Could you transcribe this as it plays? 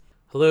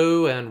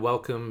Hello and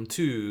welcome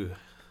to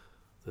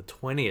the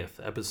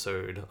 20th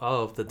episode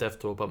of the Death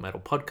Talk But Metal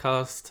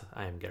podcast.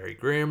 I am Gary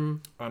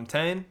Grimm. I'm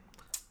Tane.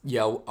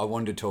 Yeah, I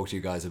wanted to talk to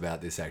you guys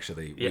about this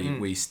actually. Yeah.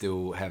 We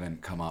still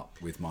haven't come up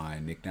with my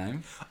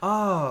nickname.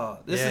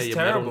 This is your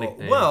metal terrible.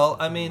 nickname. Well,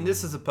 I mean,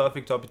 this is a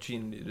perfect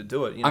opportunity to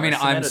do it. You know, I mean, I'm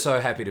cement it- so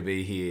happy to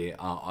be here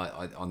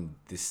on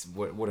this.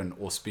 What an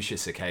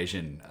auspicious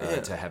occasion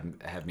to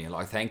have me.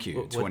 Like, thank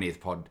you. 20th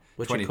pod.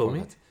 What'd 20th you call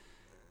me?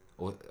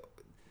 Or,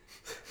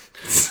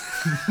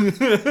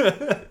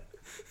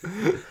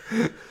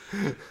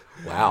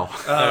 wow.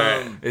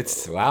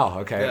 It's wow.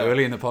 Okay, Yeah.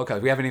 early in the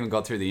podcast. We haven't even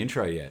got through the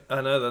intro yet.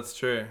 I know that's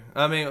true.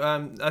 I mean,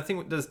 I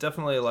think there's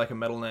definitely like a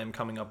metal name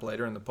coming up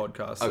later in the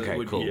podcast that Okay,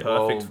 would cool. be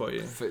perfect Well, for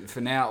you.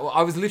 For now,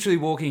 I was literally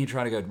walking here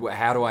trying to go,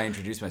 how do I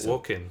introduce myself?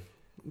 Walk in.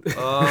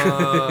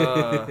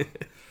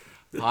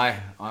 Hi,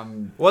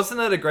 I'm... Wasn't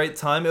it a great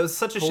time? It was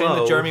such a shame Hello.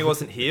 that Jeremy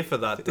wasn't here for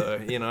that, though.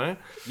 You know?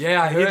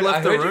 Yeah, I He'd heard, left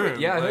I the heard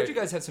room, you, I like- heard you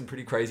guys had some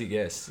pretty crazy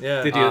guests.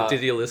 Yeah.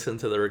 Did you listen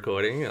to the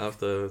recording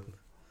after?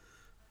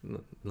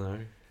 No.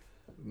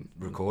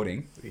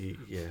 Recording.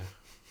 Yeah.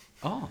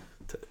 Oh.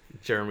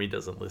 Jeremy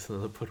doesn't listen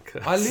to the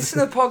podcast. I listen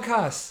to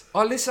podcasts.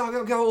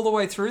 I go all the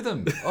way through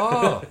them.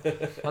 Oh.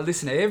 I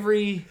listen to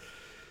every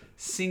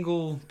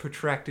single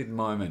protracted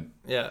moment.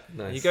 Yeah.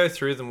 Nice. You go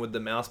through them with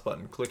the mouse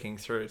button clicking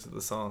through to the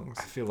songs.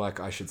 I feel like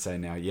I should say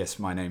now, yes,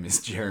 my name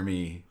is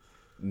Jeremy,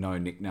 no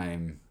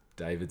nickname,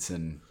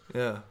 Davidson.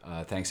 Yeah.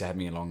 Thanks for having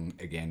me along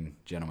again,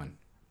 gentlemen.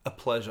 A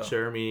pleasure.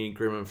 Jeremy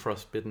Grimm and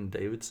Frostbitten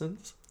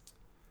Davidsons.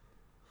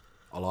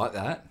 I like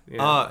that.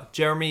 Yeah.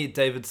 Jeremy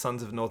David,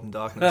 Sons of Northern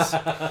Darkness.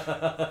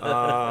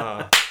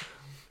 That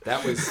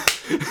was...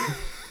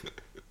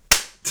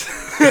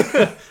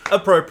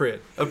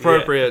 Appropriate.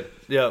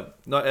 Yeah.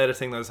 Not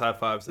editing those high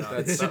fives out.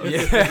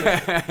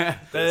 yeah.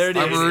 There it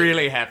is. I'm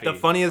really happy. The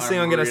funniest thing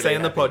I'm going to really say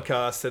in the happy.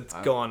 podcast, it's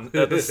gone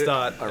at the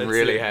start. I'm It's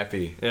really it.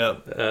 happy. Yeah.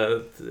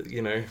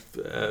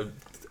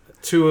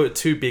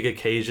 Two big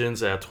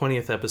occasions, our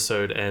 20th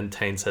episode, and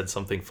Tane said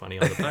something funny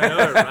on the I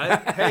know,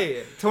 right?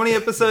 Hey, 20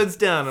 episodes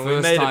down and we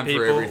First made time it, for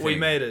people. everything. We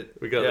made it.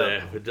 We got Yeah.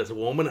 there. We're just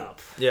warming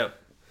up. Yeah.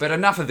 But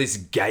enough of this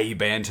gay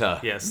banter.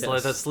 Yes,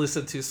 let us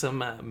listen to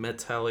some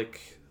metallic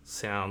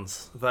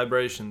sounds.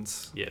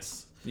 Vibrations,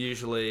 Yes.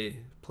 usually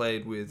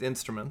played with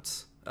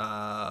instruments,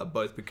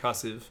 both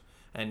percussive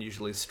and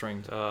usually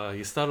stringed.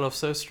 You started off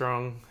so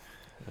strong.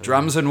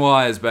 Drums and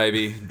wires,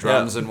 baby.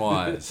 Drums Yeah. and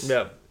wires.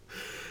 Yeah.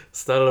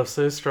 Started off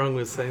so strong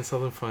with saying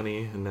something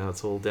funny, and now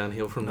it's all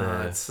downhill from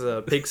there. It's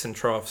peaks and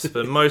troughs,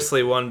 but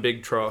mostly one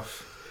big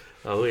trough.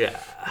 Oh, yeah.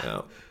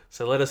 Yeah.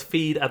 So let us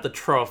feed at the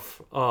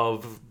trough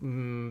of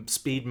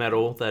speed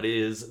metal, that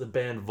is the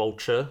band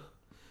Vulture.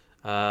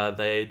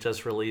 They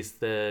just released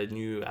their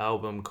new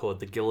album called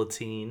The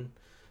Guillotine,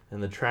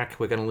 and the track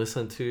we're going to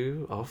listen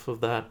to off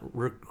of that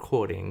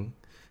recording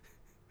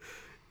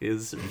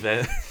is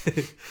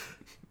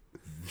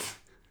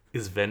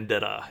is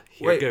Vendetta.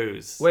 Here it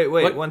goes. Wait,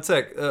 What? one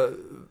sec.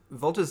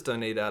 Vultures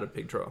don't eat out of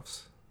pig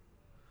troughs.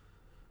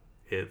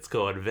 It's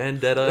called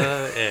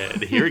Vendetta,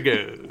 and here it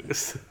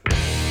goes.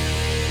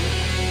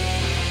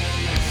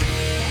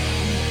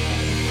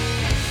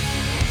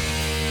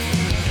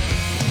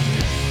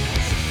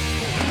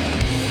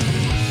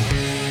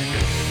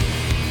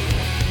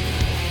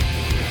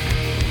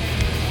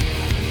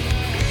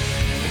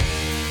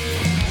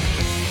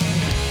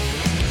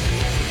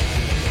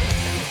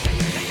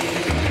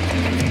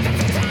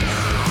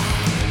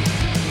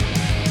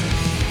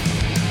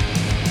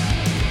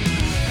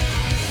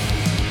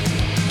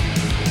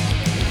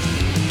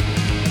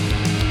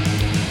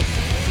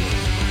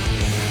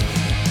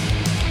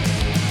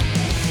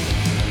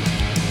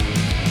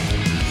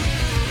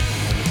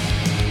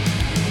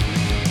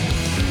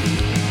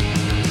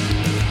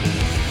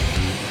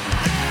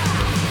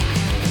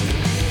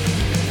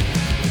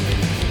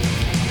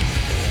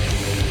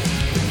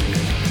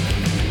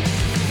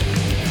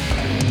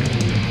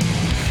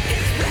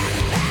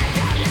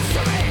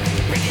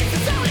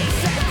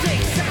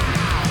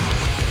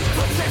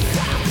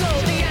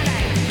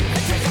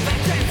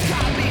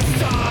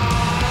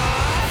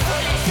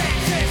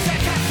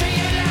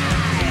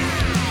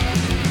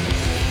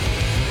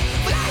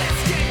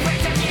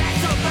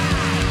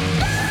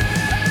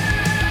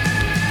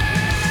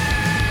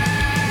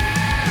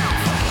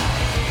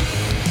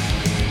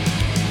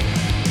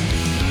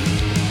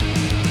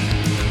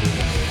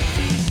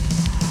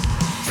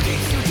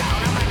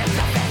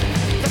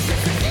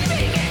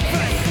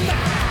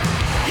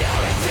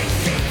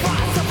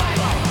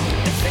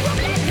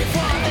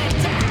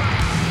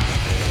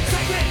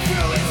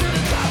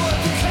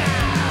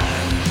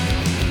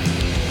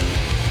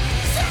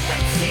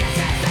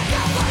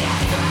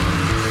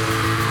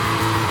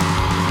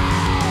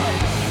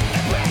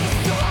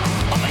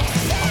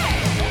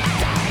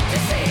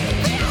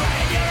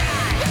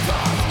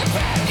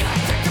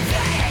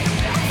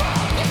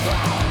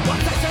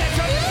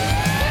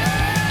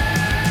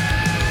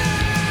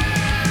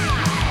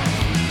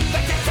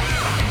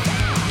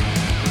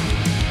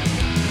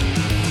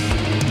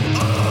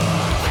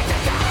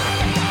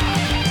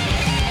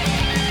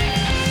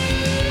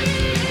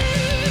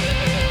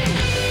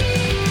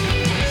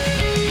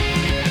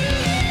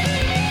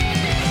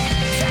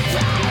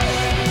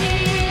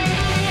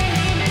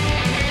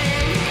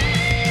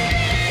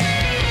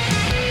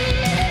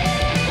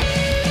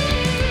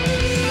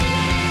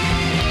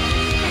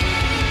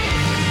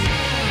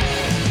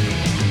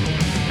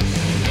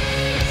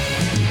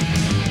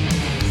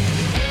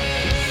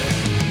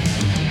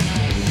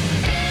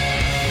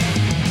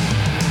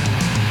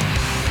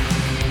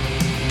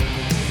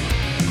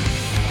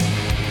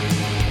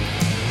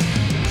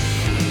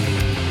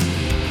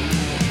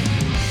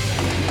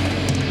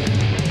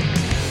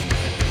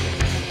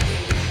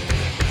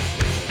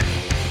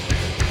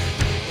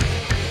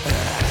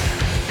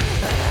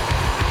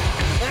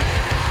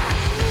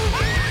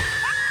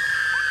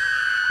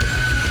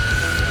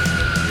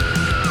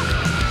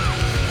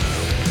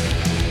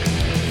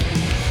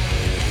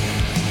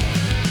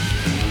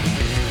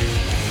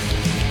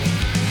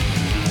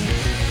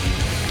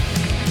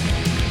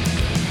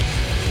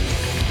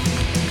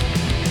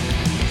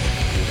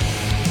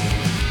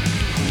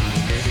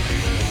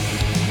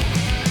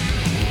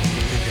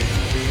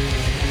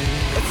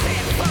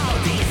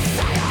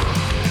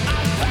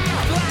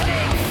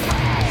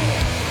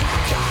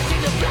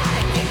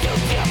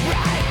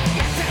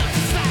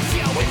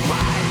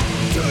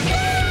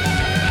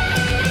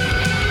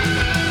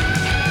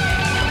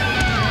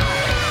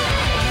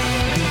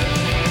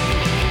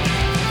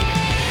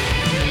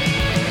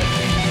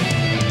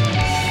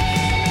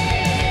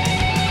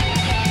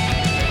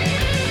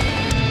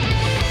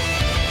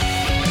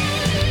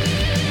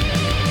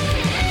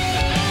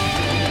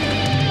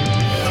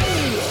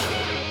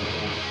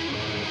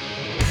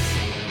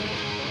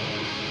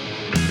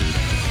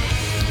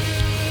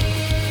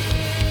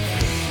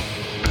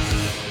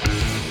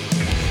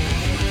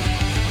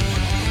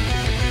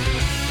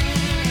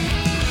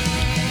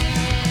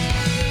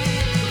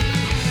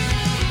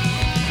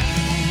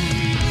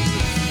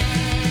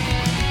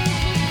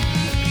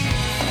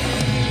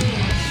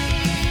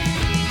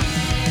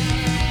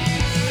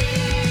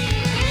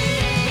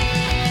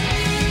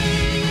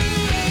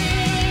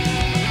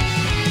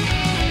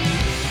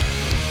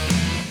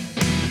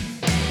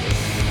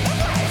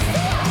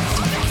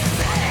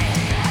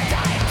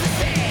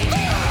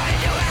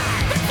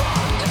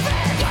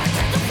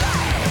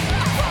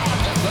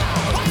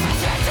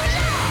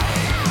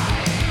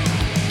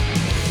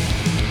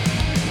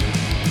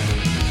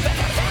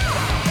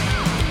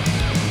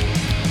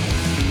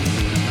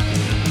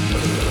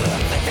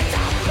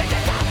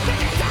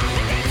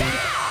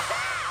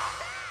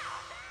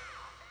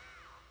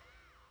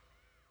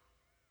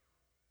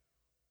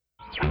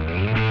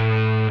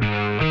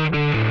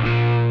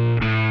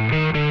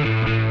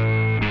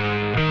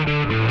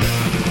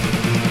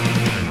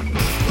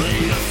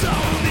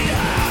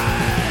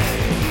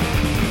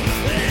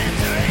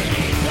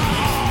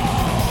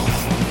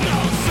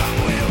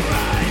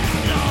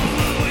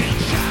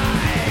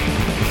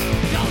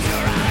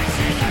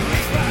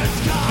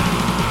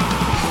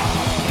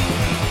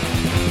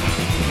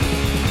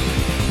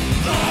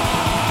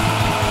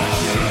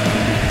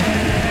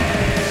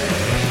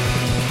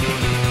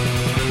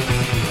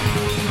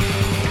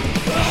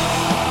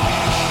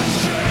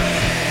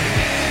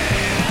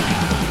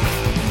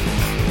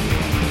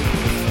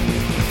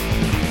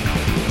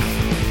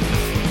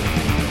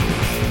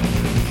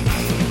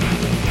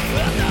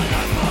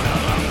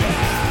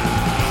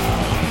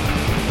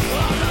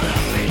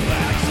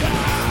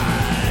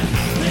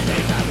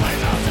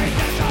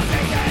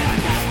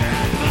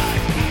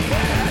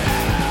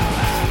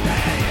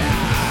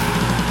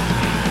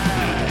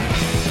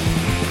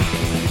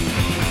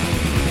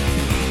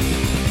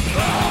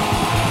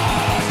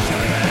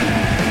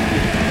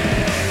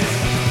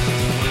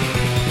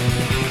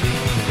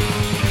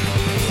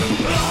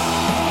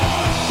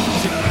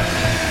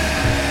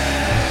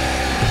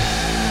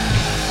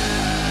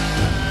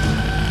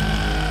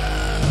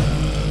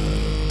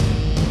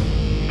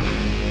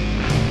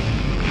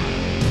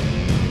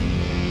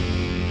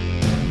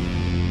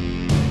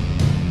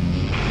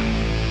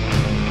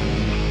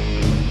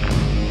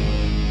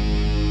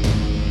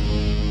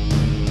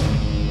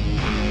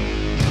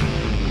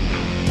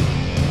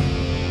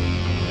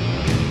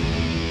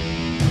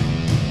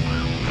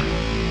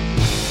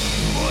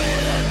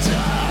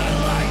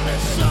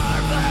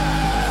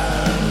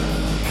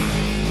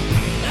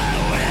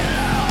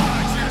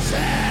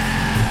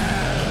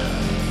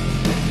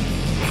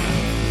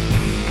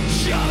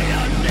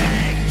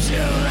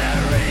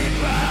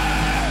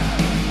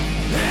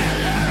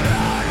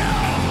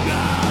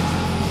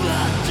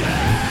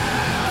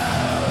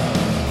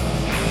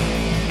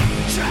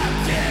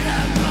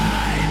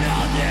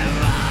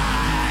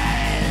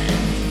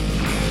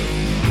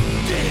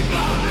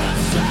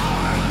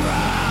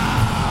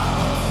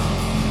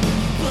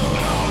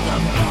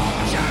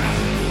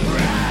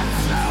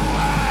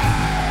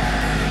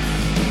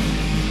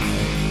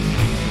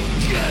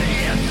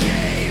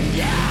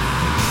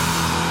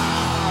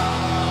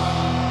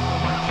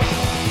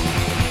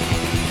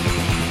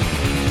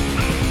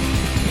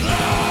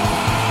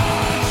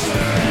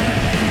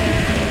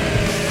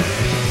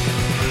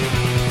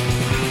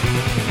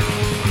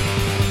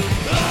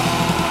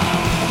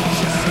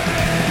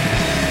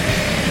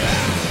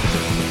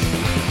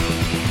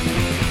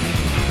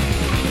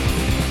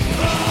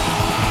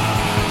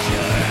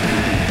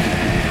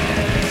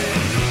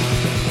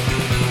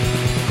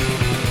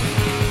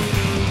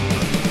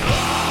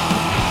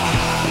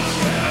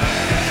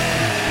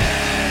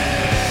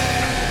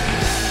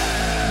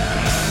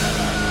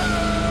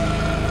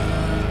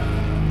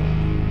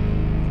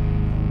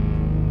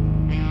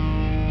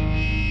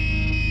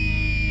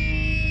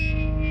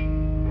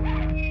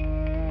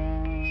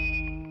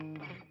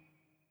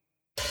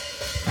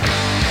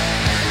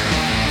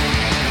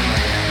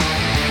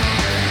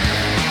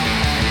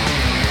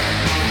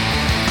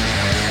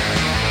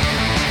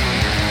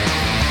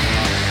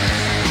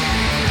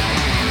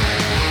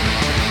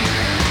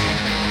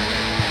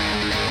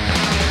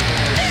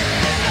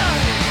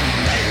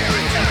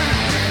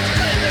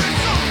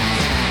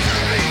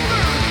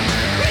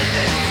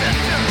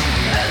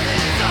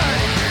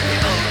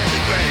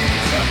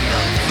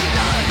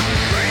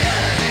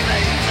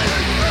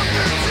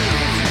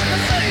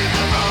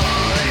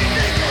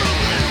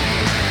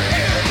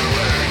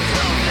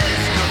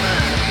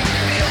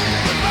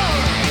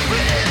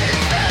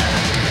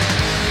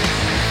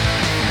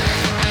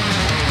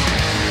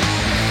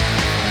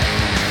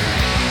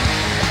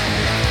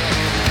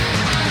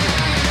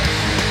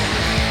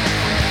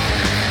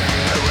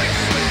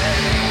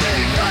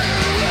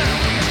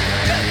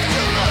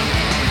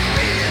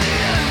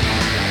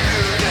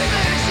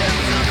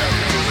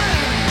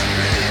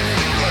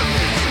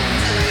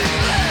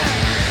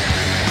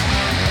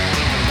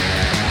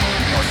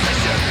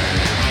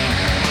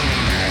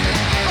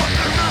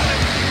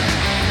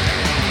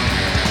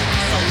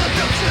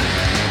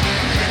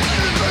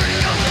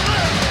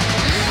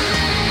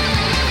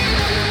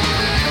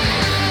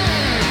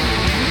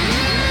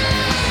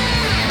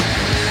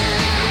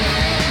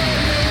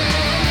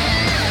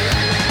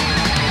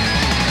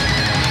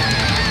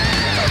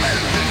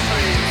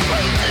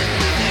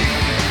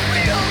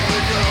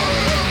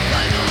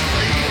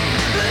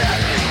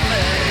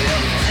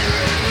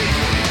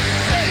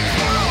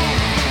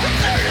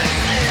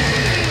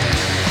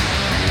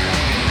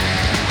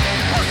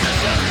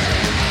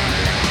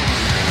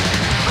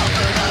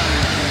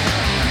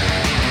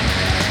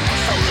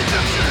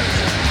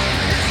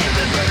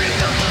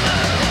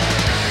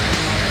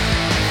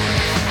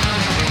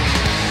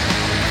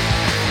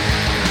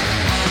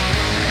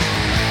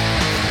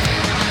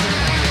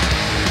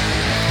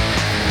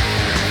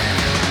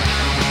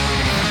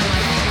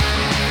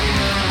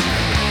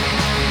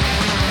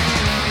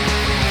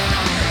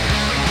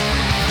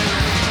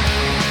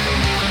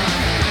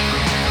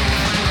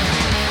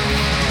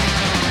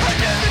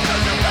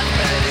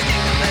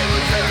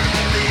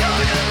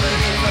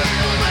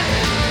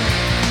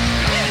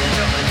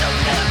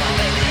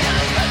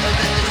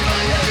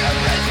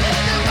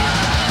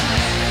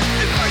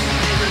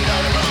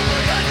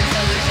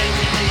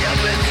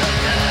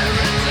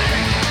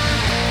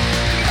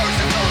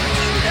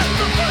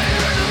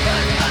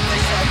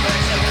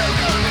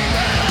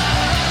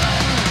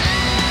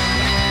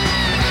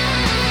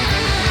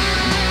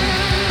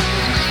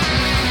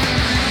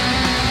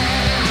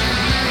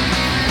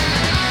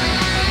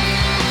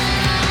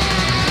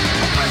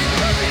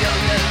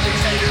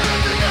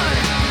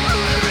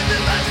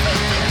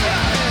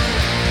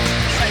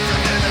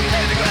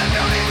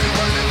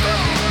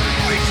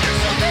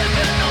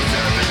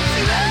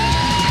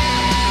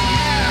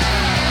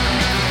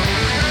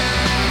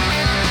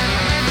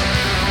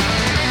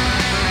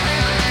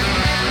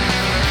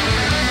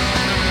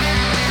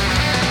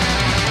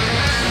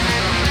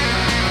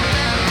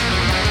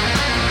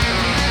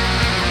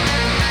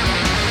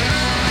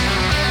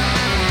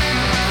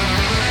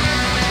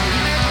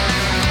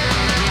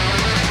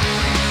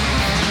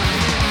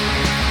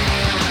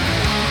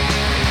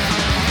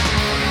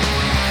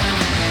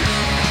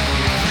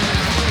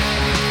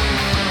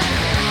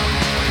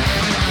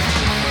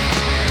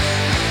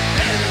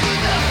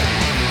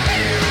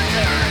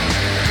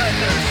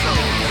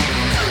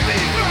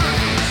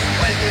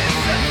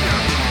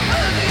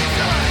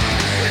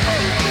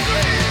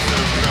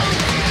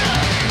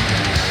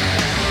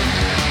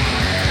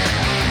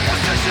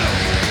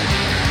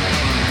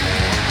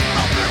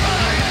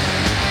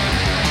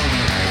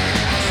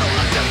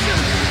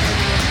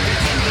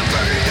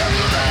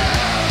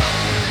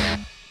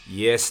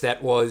 Yes,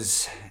 that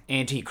was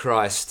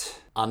Antichrist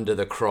Under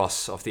the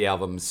Cross off the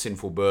album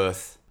Sinful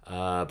Birth.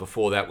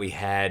 Before that we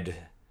had...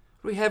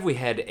 We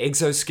had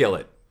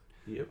Exoskeleton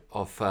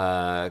off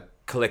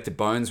Collected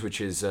Bones, which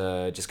has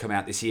just come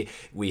out this year.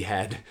 We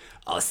had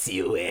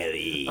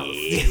Ossuary.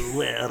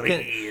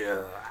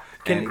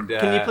 Can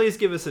you please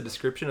give us a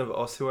description of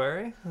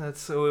ossuary?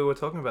 We were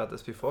talking about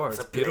this before.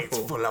 It's beautiful.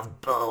 It's full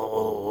of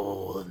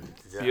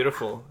bones.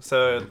 Beautiful.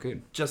 So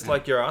good. just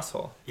like your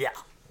asshole. Yeah.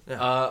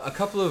 A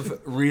couple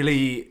of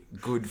really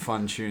good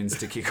fun tunes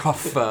to kick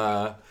off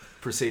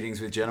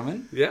proceedings with,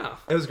 gentlemen. Yeah.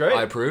 It was great.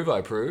 I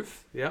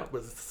approve. Yeah.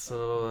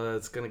 So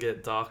it's going to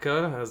get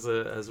darker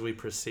as we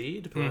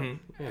proceed. But, yeah.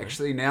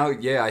 Actually, now,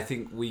 I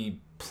think we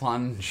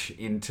plunge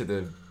into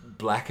the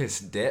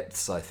blackest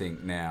depths, I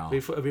think, now.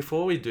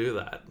 Before we do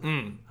that,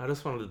 I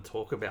just wanted to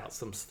talk about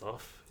some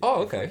stuff.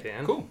 Oh, if we okay.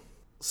 can. Cool.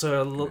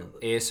 So,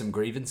 Air some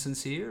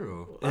grievances here,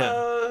 or? I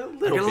got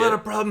little a lot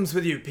of problems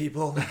with you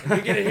people. You're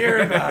going to hear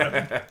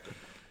about them.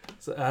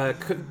 So,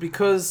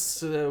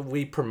 because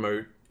we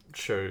promote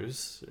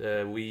shows,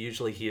 we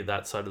usually hear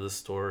that side of the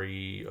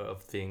story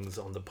of things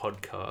on the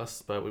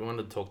podcast, but we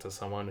wanted to talk to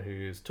someone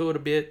who's toured a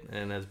bit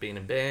and has been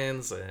in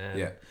bands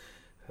and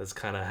has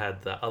kind of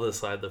had the other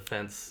side of the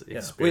fence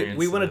experience.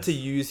 We wanted to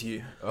use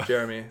you,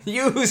 Jeremy.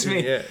 Use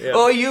me! Yeah.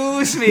 Oh,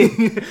 use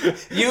me!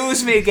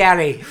 Use me,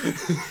 Gary!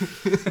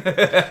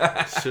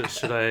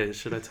 should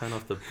I turn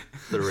off the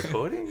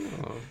recording?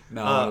 Or?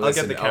 No, I'll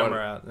get the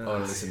camera out. I'll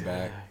listen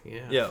back.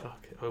 Yeah.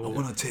 Fuck it. I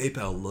want to tape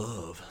our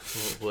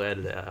love. We'll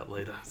edit it out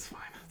later. It's fine.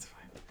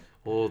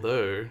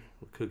 Although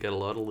we could get a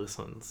lot of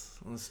listens.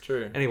 That's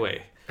true.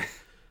 Anyway,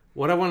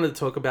 what I wanted to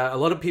talk about, a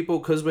lot of people,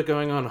 because we're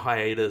going on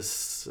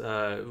hiatus,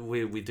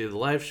 we do the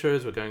live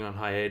shows, we're going on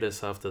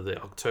hiatus after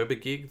the October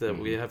gig that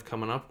we have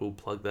coming up. We'll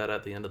plug that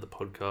at the end of the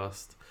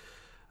podcast.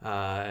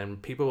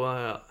 And people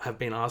have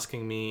been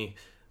asking me,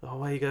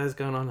 why are you guys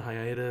going on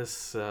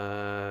hiatus?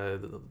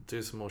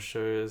 Do some more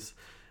shows.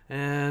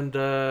 And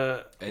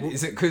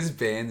is it because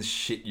bands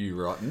shit you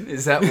rotten?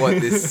 Is that what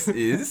this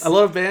is? A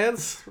lot of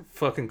bands,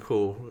 fucking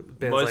cool.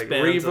 Bands Most like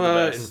bands are the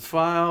Reva, best.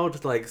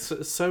 Infiled, like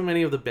so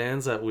many of the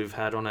bands that we've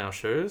had on our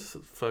shows,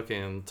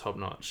 fucking top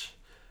notch.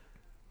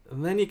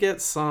 And then you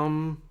get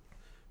some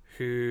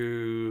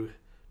who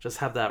just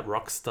have that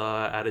rock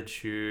star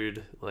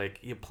attitude. Like,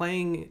 you're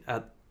playing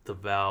at the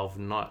Valve,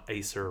 not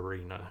Acer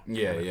Arena.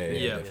 Yeah,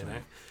 You definitely. know?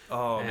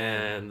 Oh,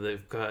 man. And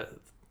they've got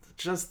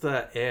just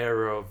the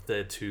air of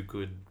they're too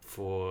good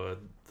for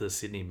the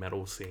Sydney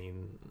metal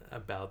scene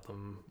about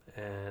them,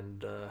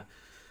 and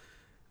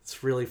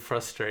it's really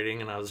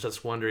frustrating. And I was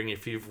just wondering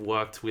if you've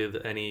worked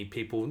with any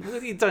people.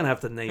 You don't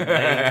have to name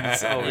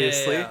names,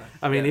 obviously. Yeah.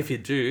 I mean, if you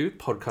do,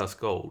 podcast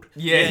gold.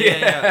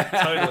 Yeah.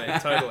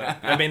 Totally.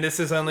 I mean, this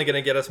is only going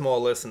to get us more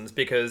listens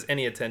because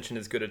any attention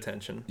is good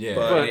attention. Yeah,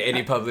 But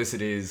any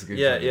publicity is good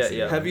Yeah, publicity.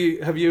 yeah.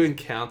 Have you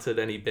encountered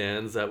any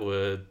bands that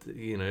were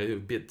a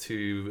bit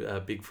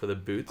too big for the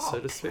boots, so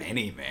to speak?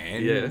 Plenty,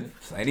 man. Yeah.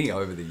 Plenty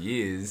over the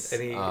years.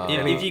 Any-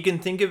 if you can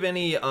think of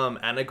any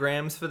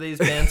anagrams for these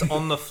bands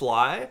on the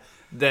fly,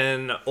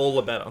 then all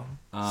the better.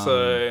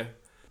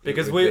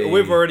 Because would be-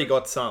 we've already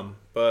got some,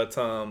 but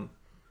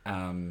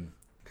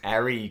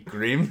Ari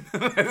Grimm.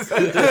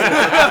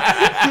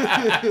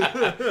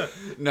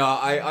 No,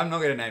 I'm not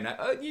going to name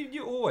that.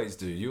 You always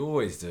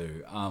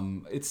do.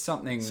 It's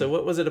something. So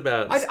what was it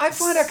about? I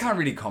find I can't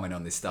really comment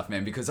on this stuff,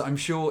 man, because I'm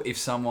sure if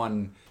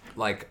someone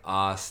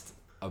asked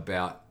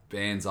about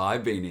bands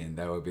I've been in,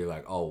 they would be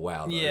like, "Oh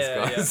wow, those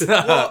guys."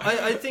 Yeah. Well,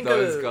 I think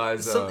those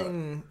guys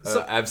something.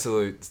 are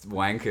absolute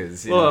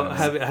wankers. You know Well,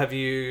 what I mean?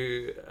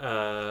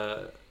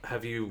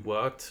 have you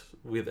worked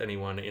with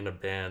anyone in a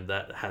band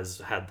that has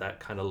had that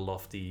kind of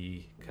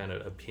lofty kind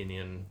of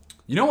opinion?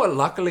 You know what?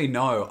 Luckily,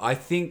 no. I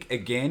think,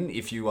 again,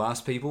 if you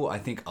ask people, I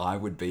think I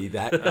would be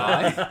that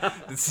guy.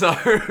 So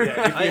If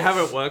you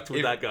haven't worked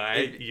with that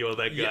guy, you're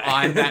that guy.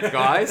 I'm that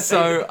guy.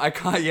 So I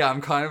can't. Yeah, I'm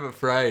kind of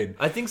afraid.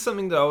 I think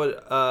something that I would.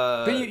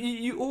 But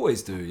you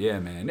always do, yeah,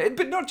 man.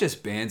 But not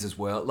just bands as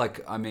well.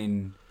 I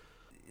mean,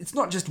 it's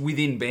not just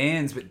within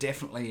bands, but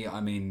definitely,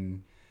 I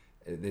mean,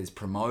 there's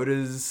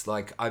promoters.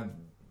 I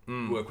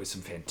work with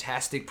some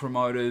fantastic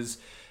promoters.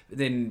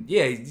 Then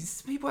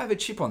people have a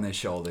chip on their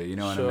shoulder, you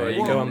know what Sure, I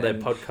mean? you go on their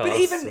podcast. But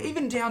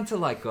even down to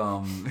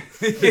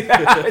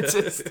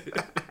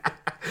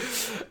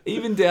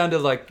even down to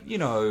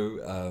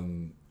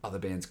other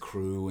bands'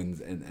 crew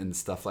and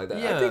stuff like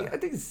that. Yeah. I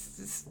think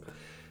it's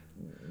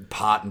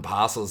part and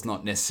parcel. Is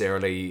not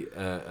necessarily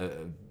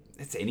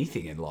it's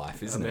anything in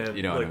life, isn't it?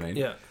 You know what I mean?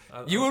 Yeah.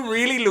 You were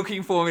really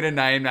looking for me to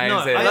name names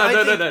No, there. No.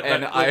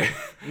 And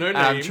No and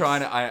I'm names.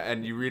 trying to,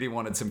 and you really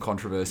wanted some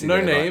controversy. No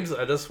there, names.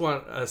 I just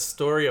want a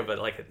story of it,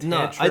 like a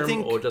No, tantrum I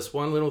think- or just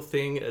one little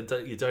thing.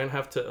 You don't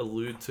have to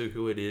allude to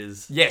who it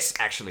is. Yes,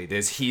 actually,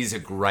 here's a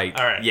great.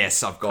 All right.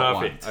 Yes, I've got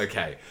Perfect. one.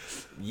 Okay.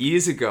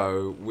 Years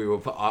ago,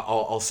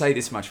 I'll say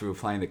this much: we were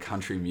playing the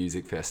Country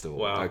Music Festival.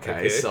 Wow, Okay.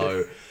 okay.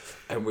 So,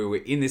 and we were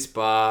in this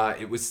bar.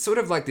 It was sort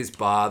of like this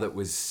bar that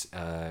was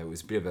it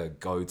was a bit of a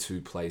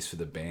go-to place for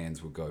the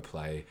bands would go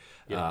play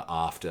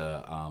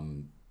after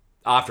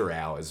after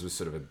hours was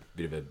sort of a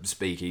bit of a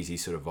speakeasy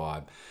sort of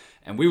vibe.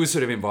 And we were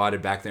sort of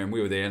invited back there, and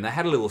we were there, and they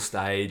had a little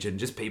stage, and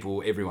just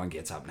everyone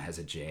gets up and has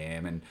a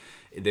jam, and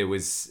there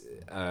was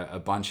a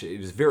bunch. It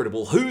was a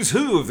veritable who's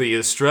who of the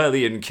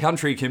Australian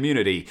country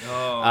community.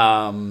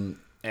 And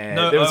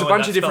there was a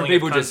bunch of different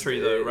people country,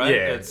 though, right?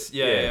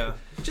 Yeah.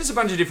 Just a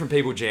bunch of different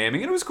people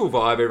jamming, and it was a cool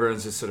vibe.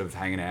 Everyone's just sort of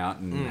hanging out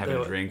and having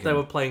a drink. They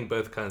were playing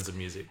both kinds of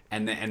music,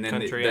 and then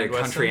country the and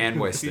country and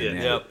western. Yeah.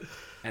 Yeah. Yep.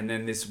 And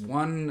then this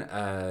one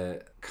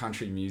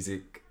country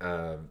music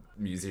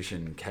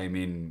musician came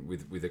in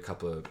with a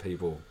couple of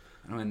people,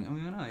 and I went, oh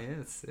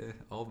yeah, it's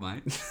old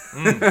mate.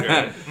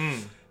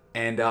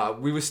 And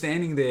we were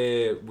standing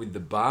there with the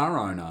bar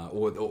owner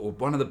or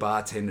one of the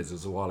bartenders. It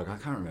was a while ago. I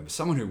can't remember.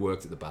 Someone who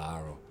worked at the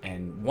bar.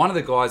 And one of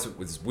the guys that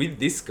was with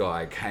this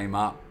guy came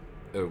up,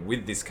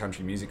 with this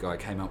country music guy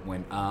came up and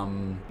went,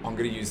 I'm going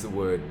to use the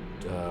word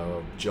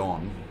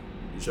John.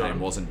 His name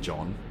wasn't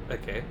John.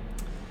 Okay.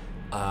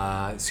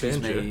 Excuse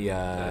me.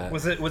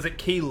 Was it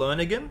Key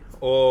Lonergan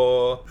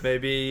or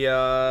maybe Boy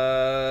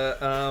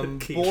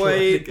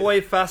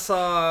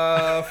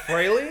Fassa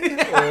Fraley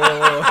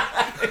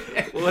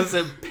or was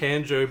it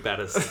Banjo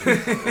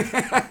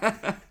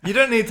Batterson? You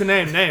don't need to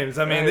name names.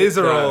 I mean, these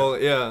are all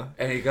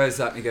And he goes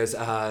up and he goes,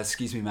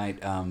 "Excuse me,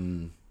 mate.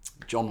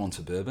 John wants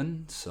a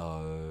bourbon."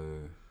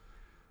 So,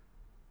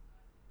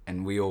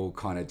 and we all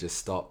kind of just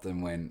stopped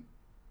and went,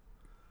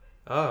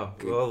 oh,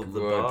 well,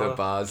 the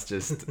bar's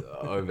just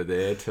over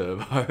there,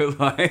 Turbo.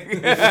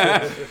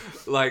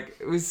 Like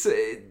it was,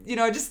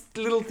 just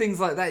little things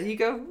like that. You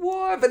go,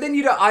 what? But then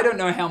I don't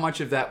know how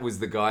much of that was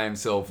the guy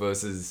himself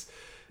versus,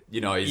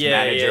 his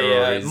manager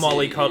or his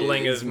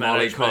mollycoddling his of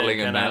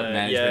mollycoddling and management,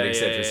 management,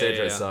 etc.,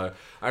 etc. So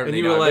I don't and really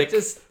you were know, like, but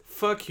just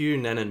fuck you,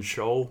 Nen and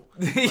Shoal.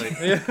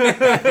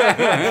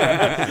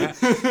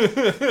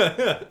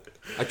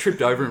 I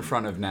tripped over in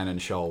front of Nan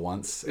and Shoal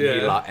once,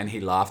 and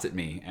he laughed at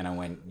me, and I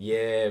went,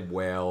 yeah,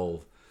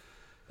 well,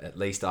 at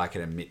least I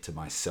can admit to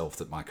myself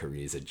that my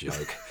career's a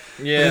joke.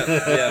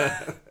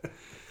 yeah.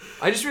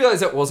 I just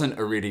realised that wasn't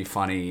a really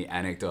funny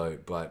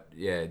anecdote, but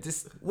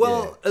as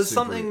super-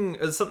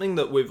 something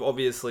that we've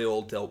obviously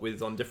all dealt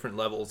with on different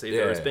levels,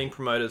 either as being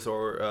promoters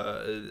or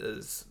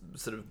as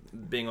sort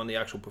of being on the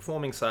actual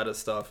performing side of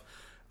stuff.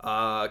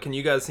 Can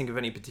you guys think of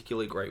any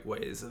particularly great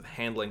ways of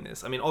handling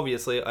this? I mean,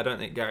 obviously, I don't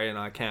think Gary and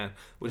I can,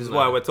 which is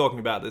why we're talking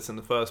about this in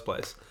the first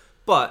place.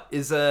 But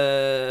is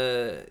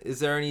there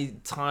any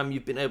time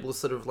you've been able to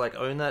sort of like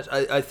own that?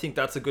 I think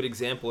that's a good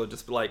example of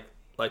just like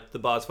the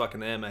bar's fucking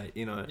there, mate,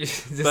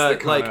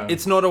 But like,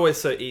 it's not always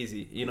so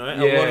easy, A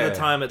lot of the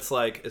time, it's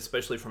like,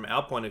 especially from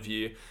our point of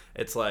view,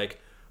 it's like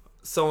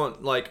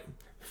someone like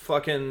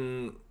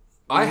fucking.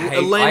 I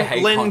hate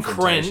Len confrontation.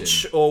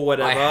 Crench or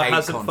whatever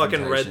hasn't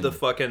fucking read confrontation. the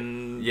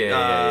fucking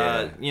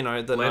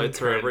the Len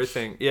notes or Crench.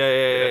 everything.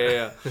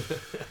 Yeah.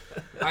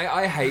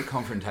 I hate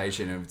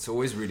confrontation, and it's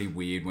always really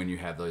weird when you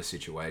have those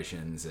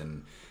situations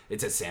and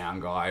it's a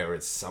sound guy or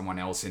it's someone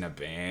else in a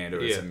band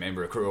or it's a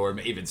member of crew or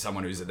even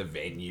someone who's at the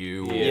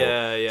venue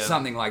or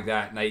something like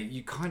that. And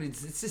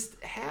it's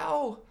just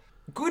how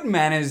good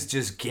manners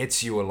just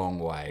gets you a long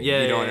way.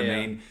 You know what I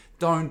mean?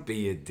 Don't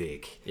be a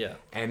dick. Yeah.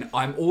 And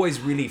I'm always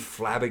really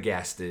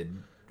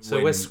flabbergasted.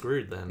 So we're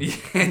screwed then.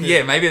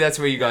 Yeah, maybe that's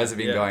where you guys have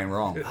been going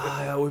wrong.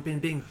 We've been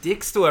being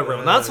dicks to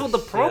everyone. That's what the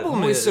problem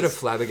I'm always is. sort of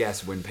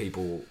flabbergasted when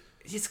people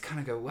just kind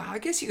of go, wow, I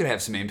guess you could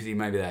have some empathy.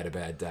 Maybe they had a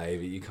bad day,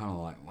 but you're kind of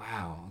like,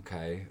 wow,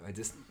 okay, I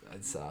just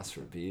asked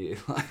for a beer.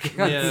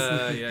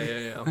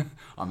 Yeah.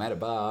 I'm at a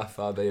bar.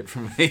 Far be it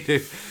from me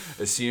to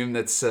assume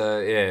that's,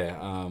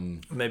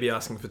 Maybe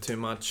asking for too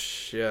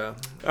much. Yeah.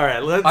 All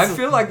right, let's. I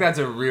feel like that's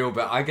a real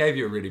bad. I gave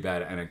you a really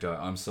bad anecdote.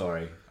 I'm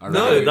sorry.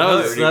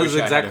 That was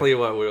exactly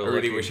what we were. I really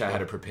looking wish for. I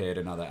had prepared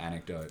another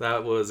anecdote.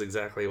 That was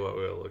exactly what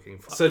we were looking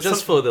for. So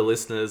just for the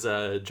listeners,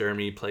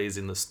 Jeremy plays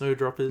in the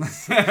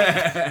Snowdroppers.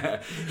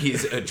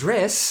 His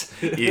address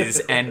is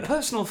and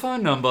personal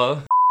phone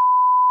number.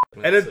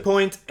 Edit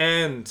point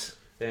and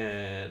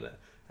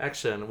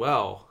action.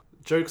 Well,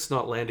 jokes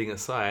not landing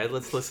aside,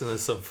 let's listen to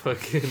some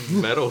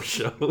fucking metal,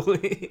 shall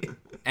we?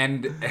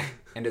 And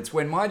it's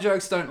when my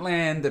jokes don't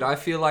land that I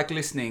feel like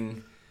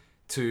listening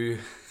to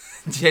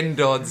Jen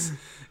Dodd's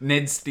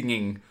Ned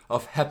Stinging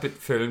of Happet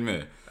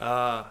Filme.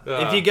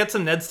 If you get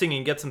some Ned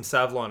Stinging, get some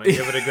Savlon and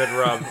give it a good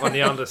rub on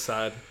the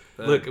underside.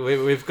 Look,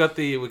 we've got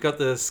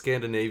the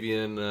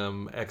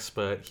Scandinavian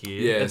expert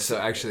here. Yeah, so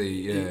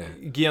actually,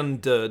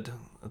 Gjendud.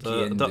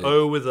 The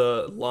O with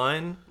a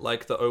line,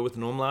 like the O with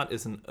an umlaut,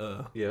 is an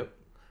Yep.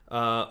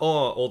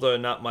 Although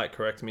Nat might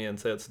correct me and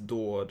say it's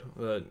Dord.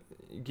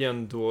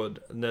 Gjendud,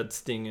 Ned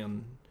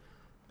Stingen.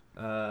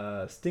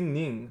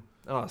 Stingning.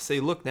 Oh, see,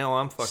 look, now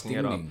I'm fucking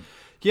it up.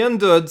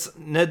 Gjendud's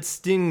Ned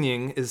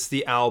Stingning is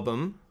the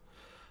album.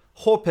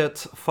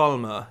 Hoppet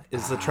Falmer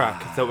is the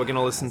track that we're going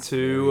to listen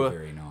to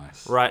very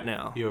nice. right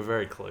now. You were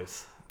very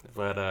close,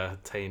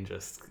 but Tane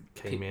just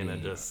came in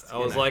and just I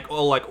was like,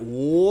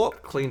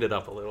 whoop. cleaned it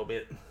up a little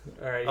bit.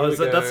 All right,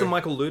 That's the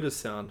Michael Luders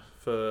sound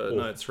for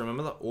notes.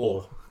 Remember that?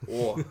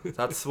 Or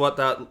that's what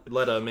that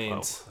letter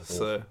means.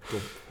 So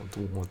I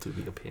don't want to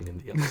be a pain in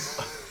the ass.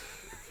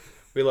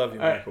 we love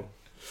you, All right. Michael.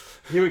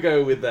 Here we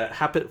go with that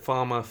Habit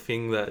Farmer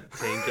thing that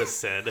Jane just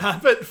said.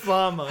 Habit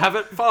Farmer.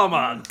 Habit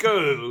Farmer,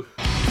 go!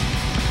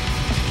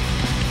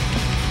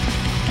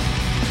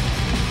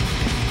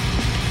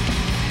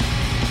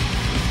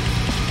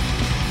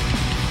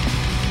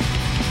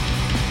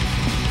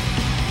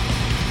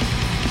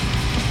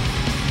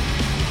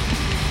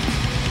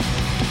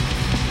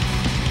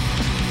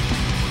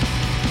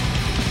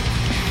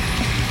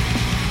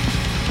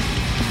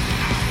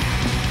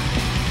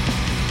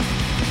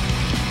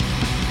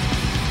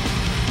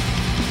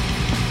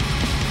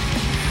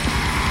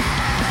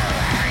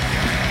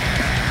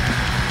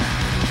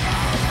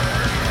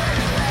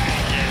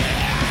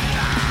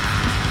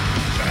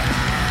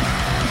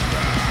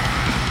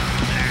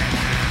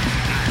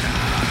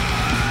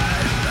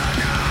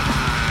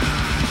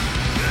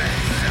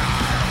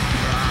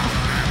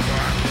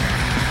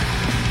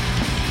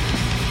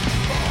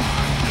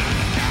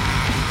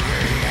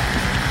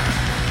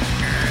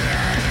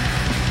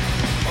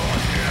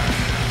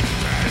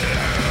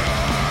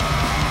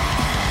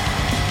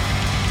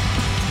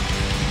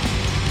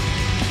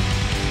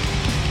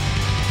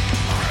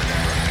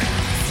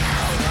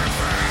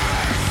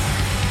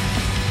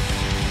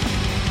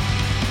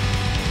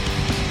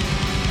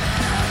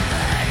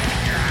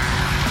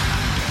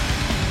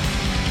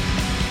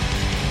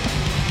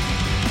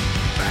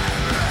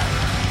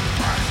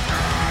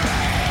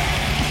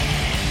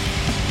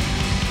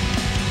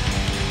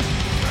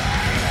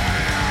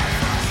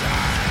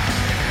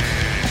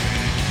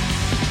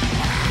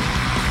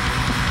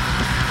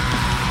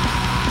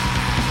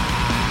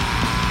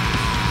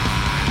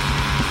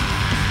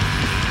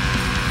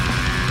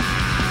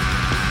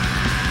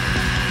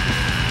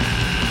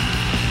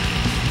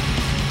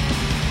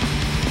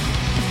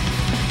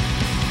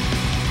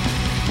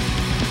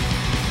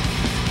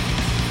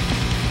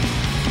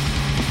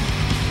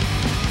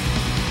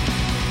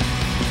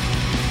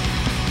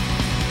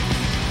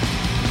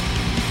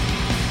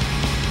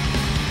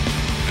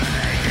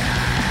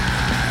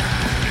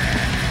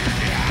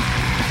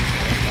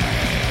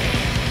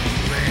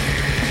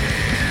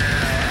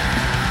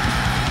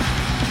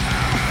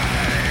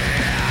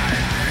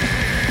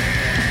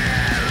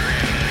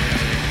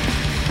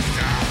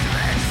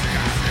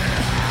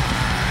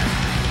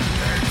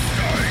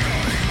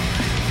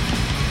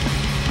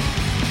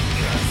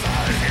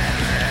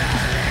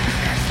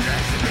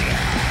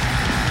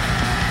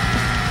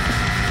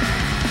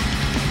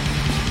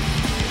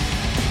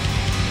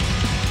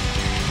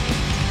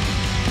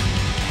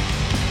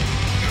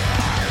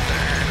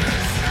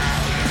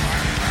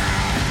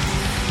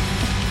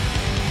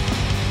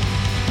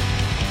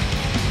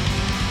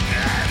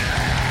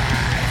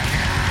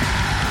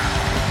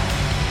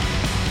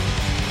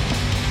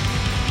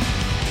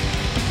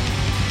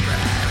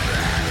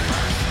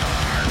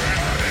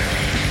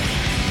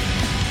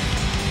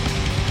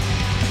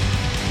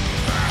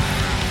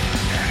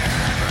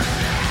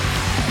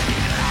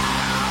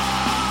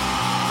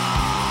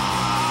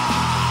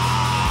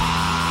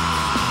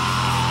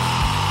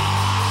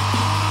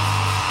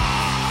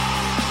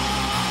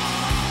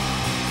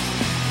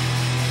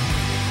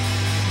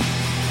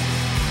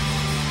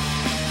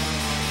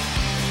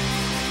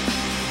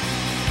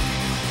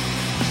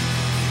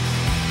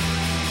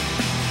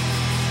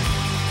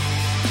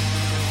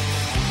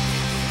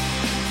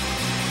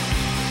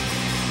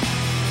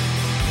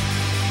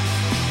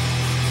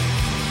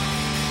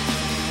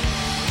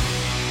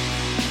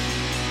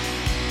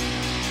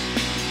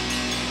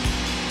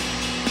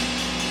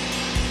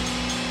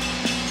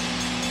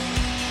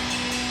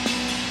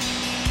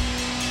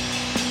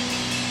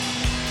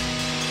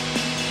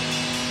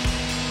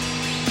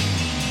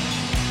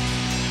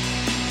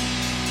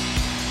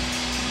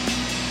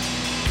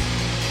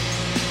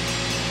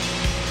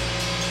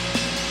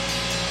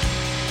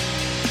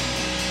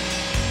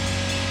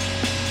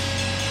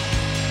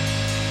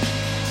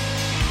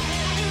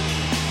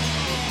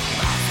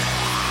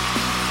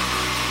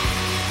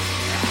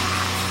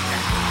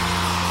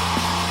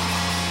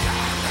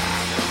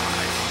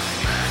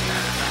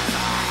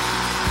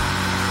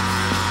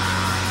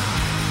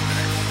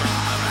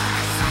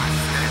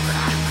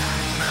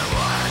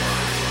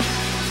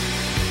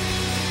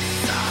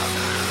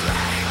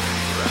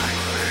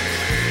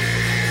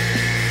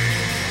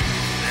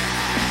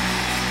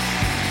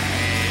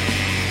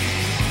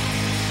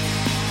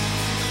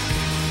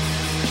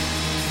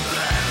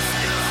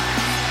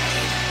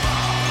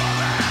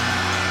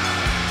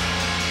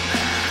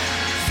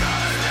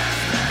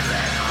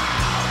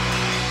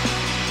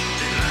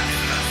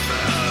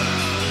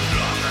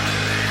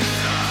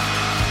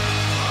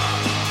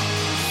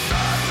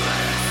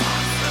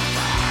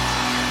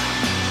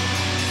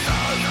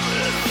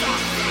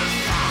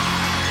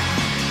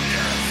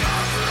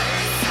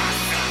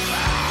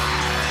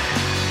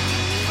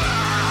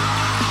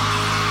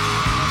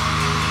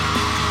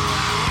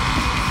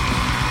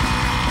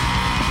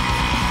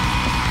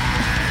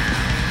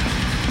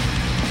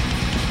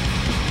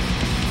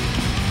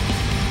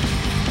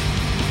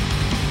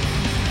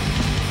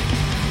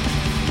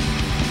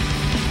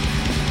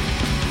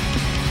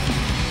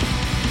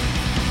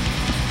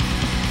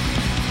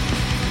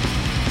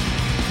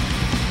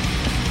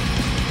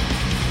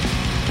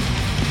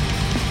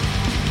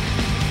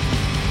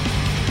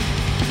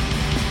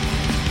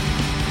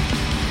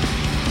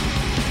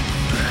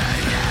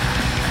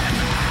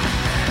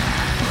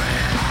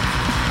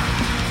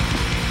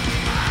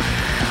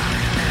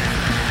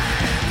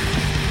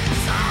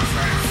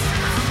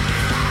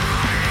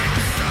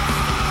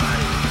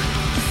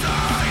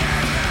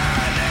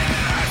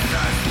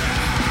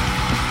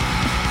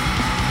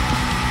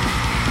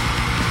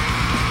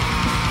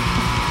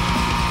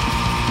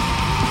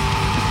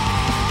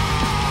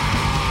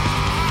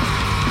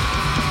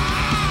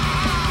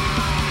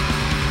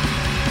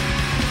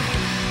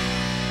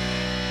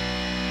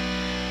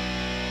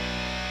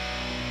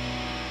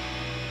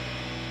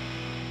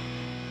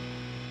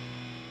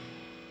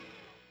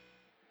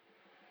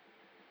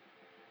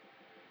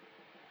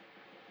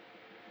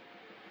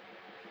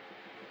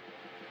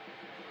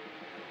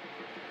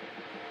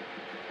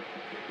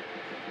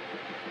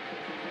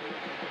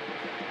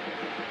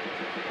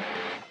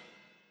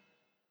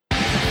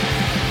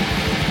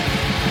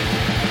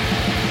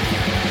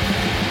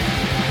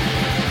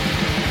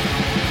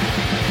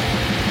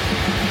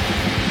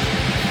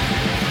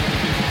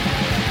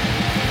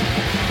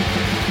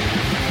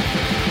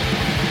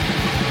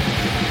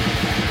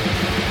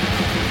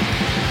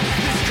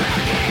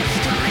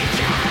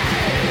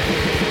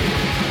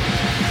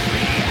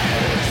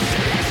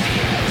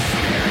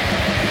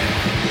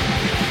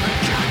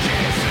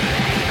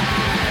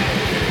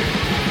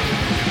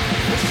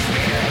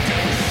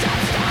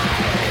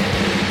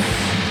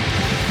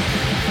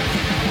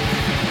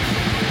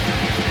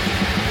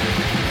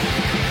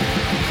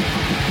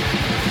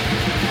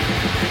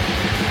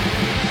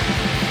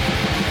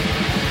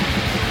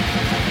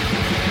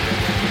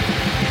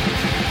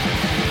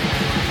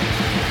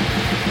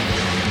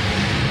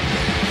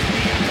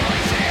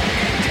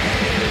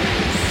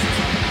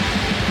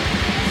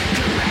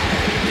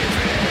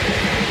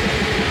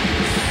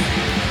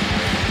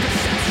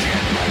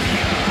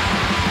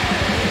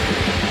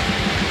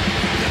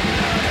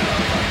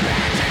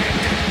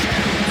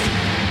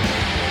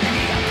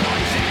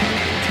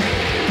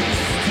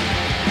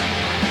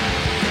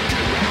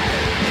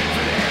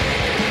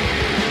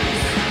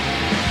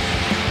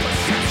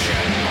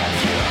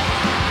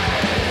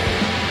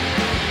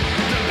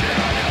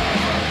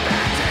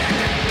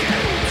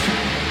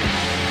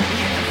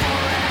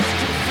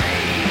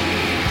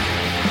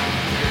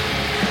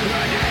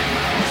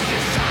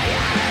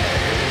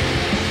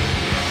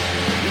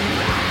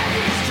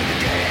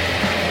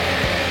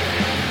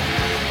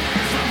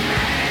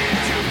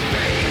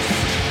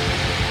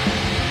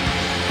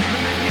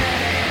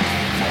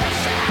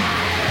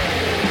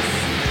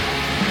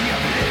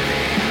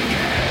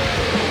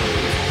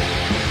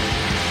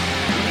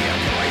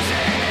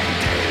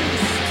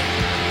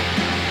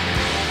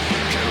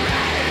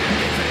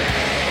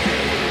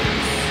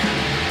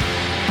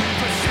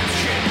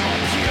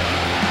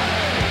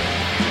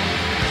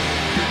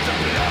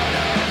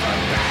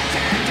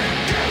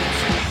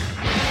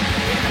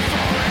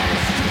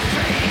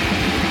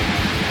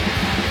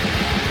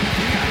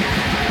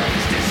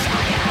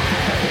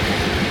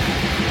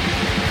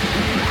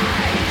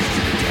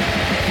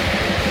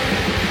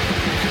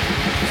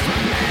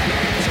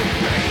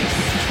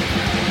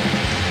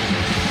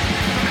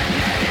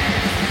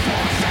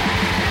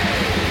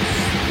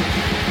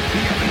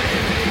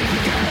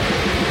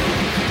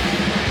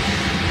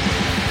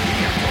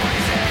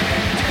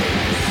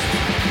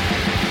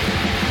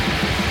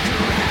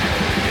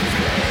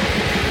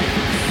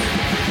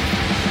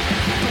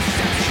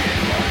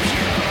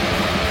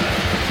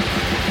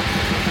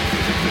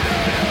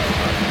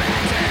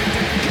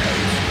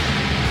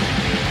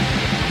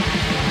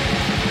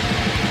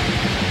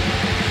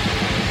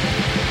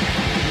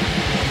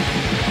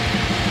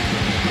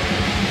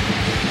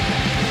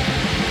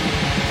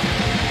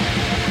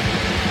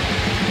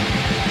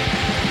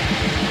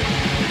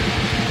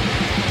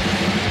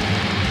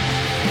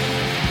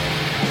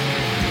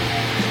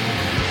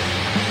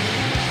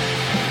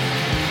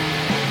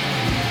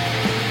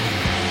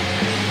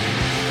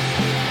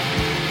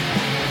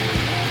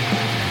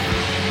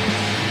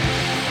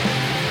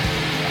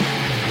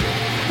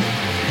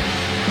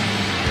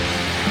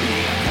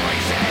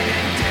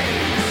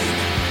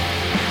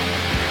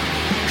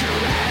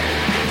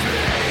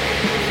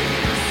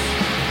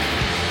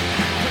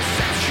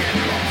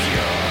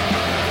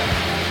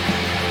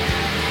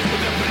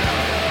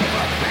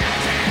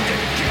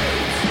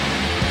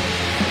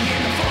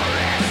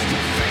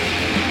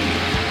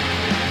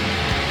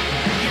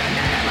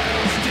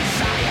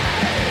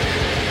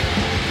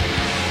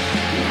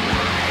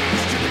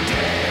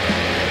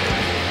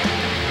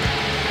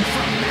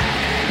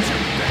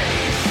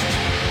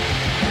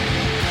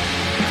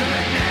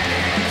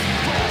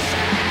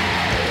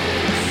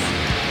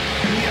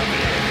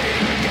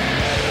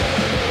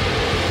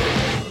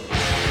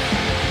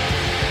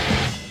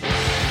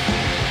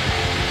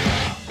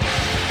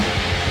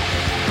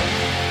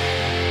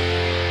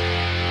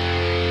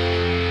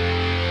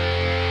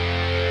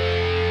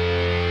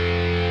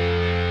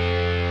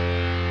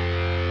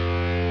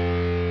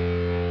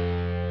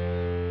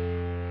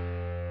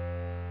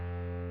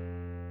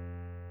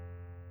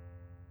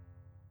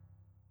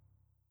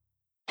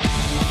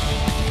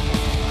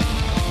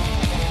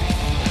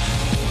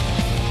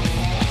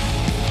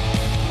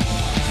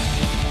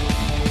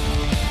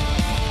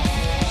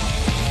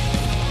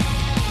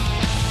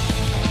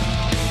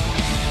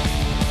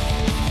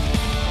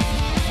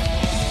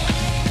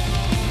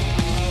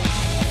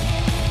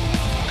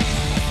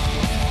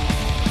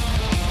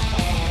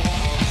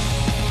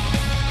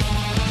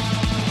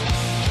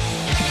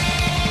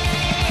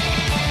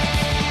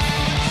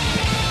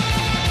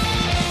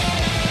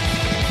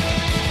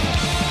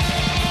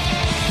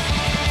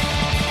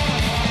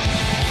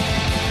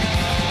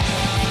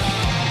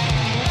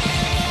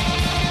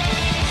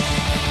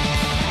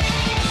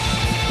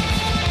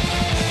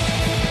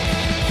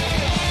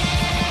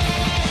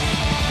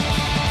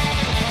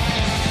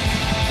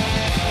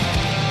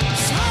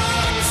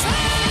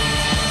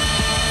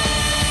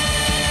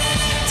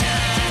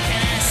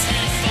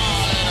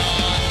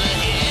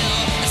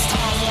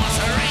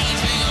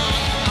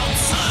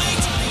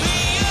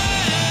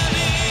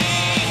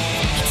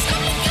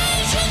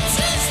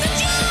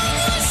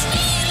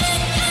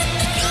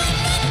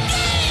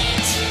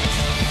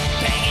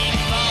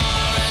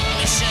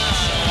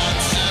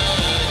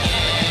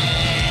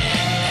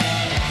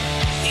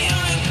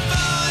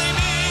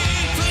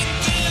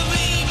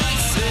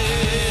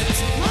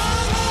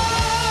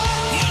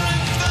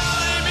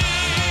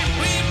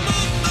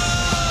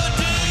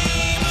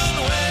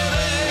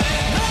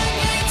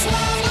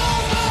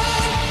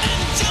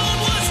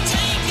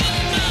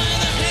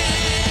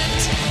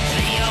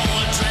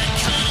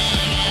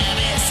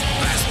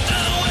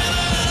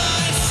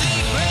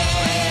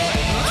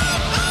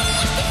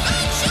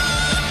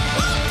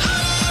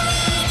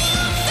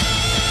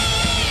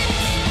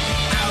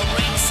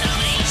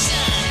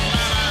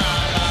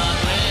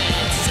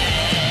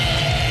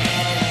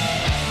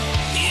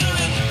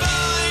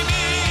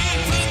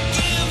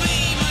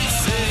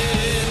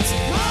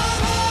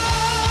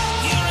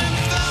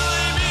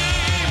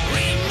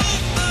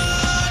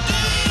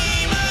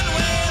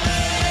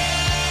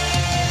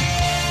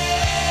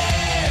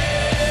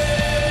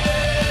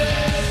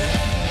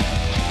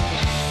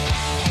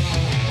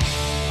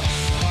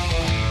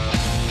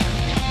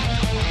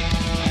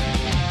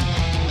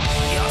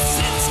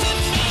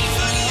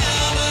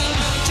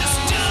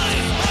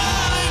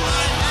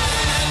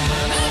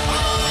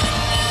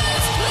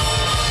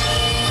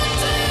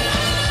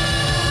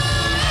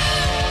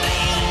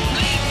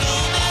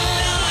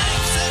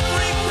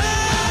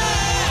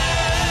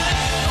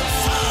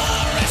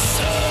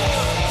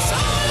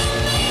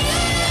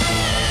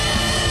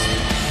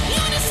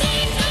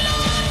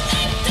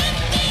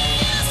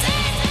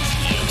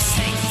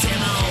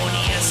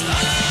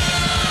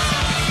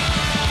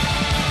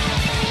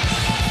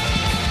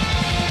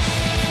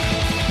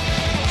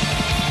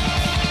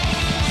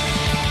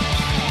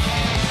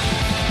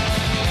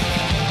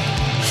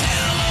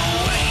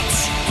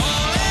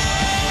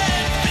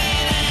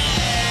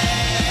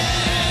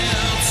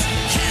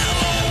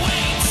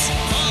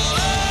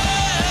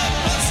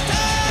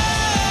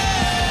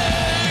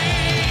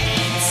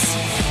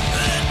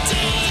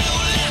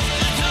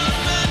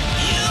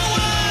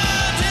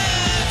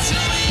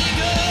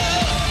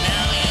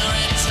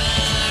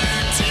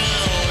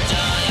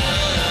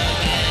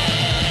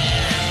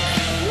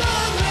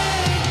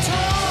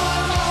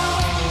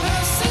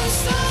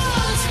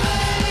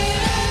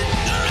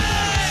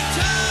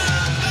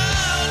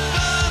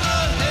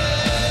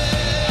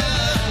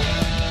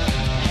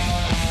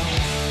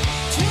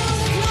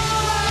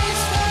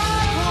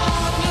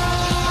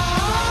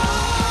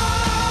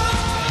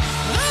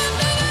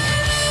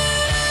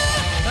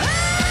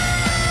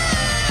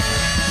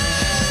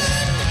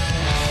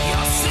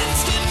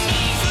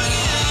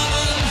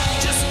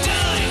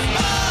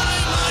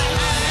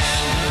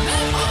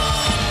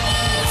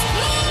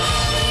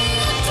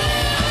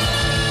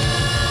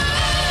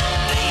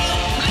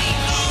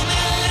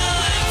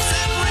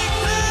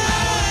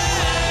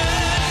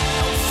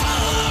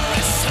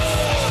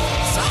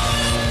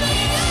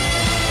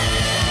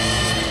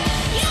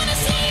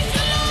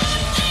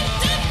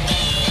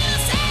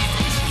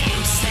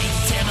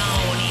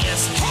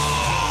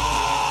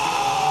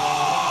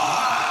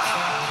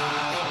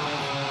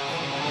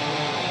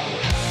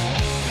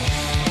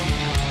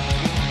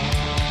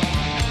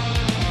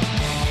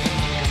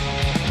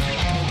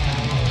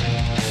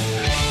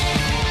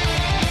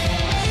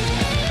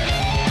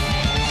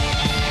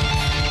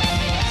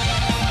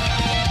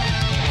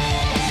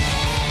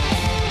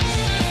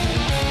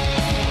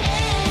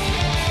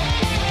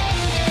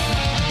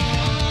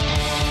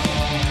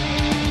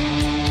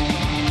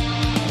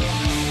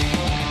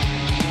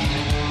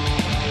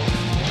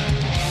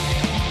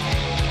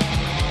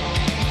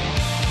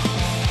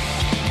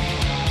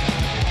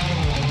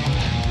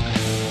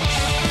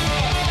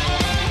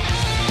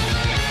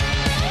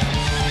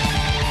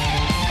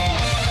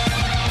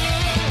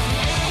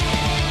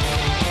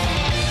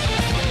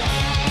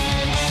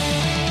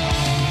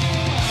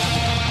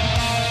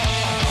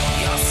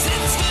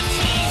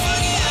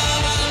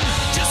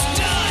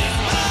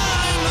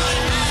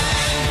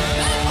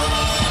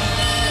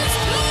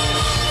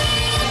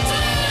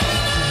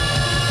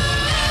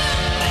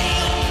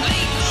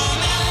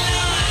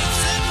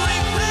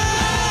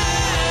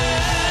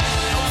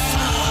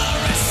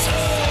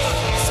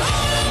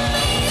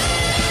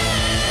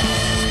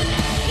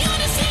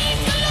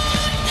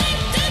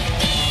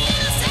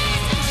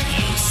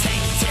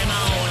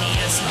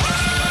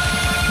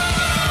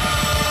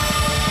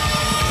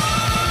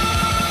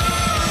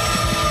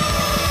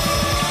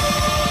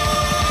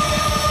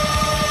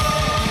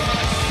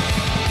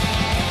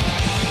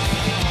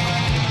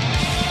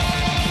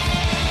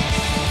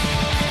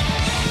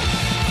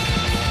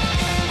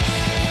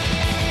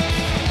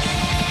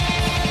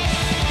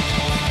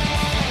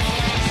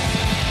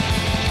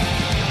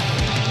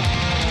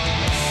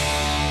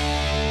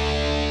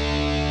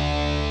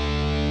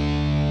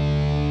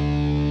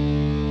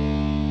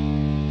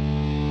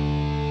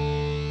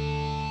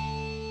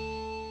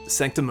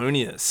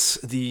 Sanctimonious,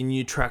 the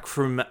new track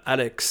from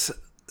Addicts,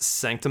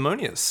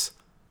 Sanctimonious.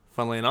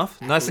 Funnily enough.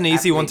 Nice and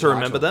easy one to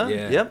remember there.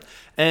 Yeah. Yep.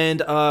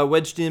 And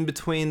wedged in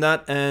between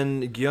that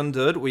and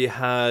Gyunderd, we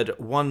had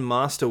One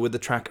Master with the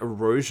track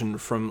Erosion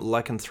from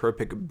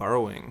Lycanthropic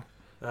Burrowing.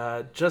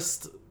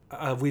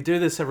 We do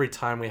this every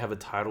time we have a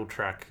title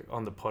track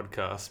on the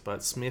podcast,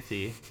 but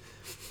Smithy,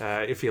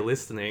 if you're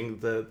listening,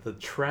 the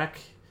track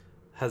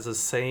has the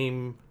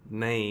same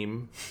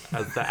name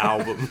as the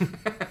album.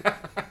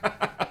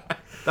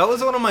 That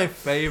was one of my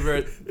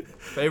favorite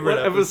What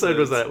episode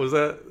was that? Was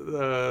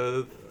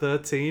that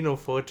 13 or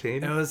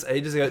 14? It was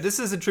ages ago. This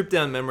is a trip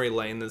down memory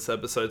lane, this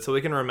episode, so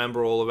we can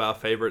remember all of our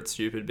favorite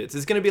stupid bits.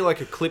 It's going to be like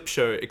a clip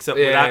show, except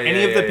without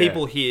any of the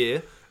people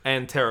here,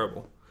 and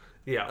terrible.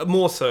 Yeah.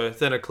 More so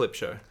than a clip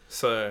show.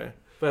 So,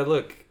 But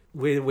look,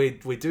 we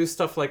do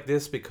stuff like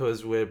this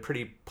because we're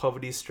pretty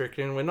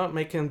poverty-stricken. We're not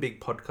making big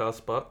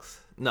podcast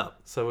bucks. no.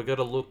 So we've got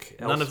to look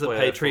elsewhere. None of the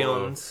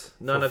Patreons,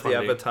 none of the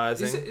funding.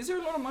 advertising. Is there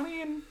a lot of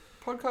money in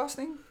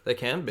podcasting? They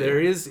can be. There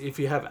is if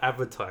you have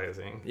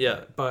advertising.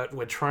 Yeah. But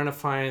we're trying to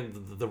find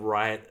the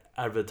right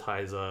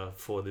advertiser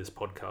for this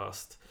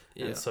podcast.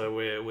 Yeah. And so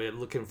we're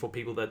looking for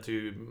people that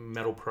do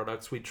metal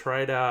products. We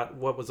tried out,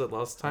 what was it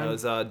last time? It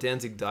was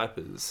Danzig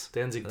Diapers.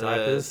 Danzig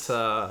Diapers.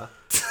 That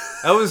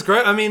was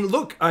great. I mean,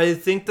 look, I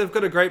think they've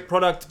got a great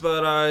product,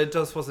 but I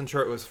just wasn't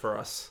sure it was for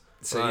us.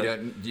 So Right.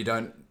 you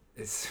don't.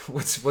 It's,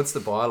 what's the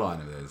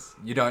byline of this?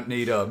 You don't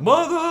need a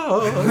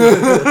mother.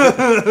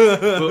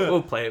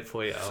 we'll play it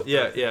for you. Al.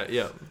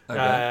 Yeah.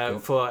 Okay, cool.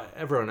 For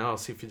everyone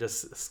else, if you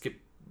just skip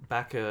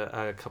back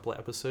a couple of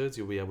episodes,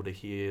 you'll be able to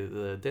hear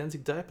the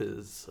Danzig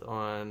Diapers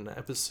on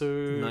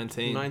episode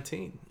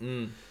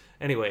 19.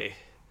 Anyway,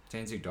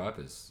 Danzig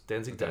Diapers.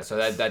 Danzig Diapers. So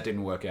that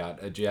didn't work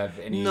out. Do you have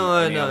any No.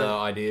 other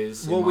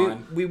ideas in Well,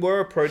 mind? we were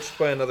approached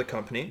by another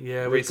company.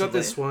 Yeah, we've got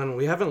this one.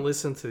 We haven't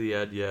listened to the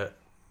ad yet,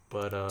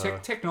 but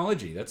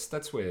Technology.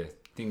 That's where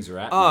things are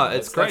at. Ah, now.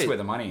 it's That's great. where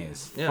the money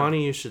is. Yeah.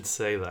 funny you should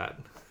say that.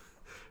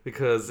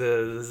 Because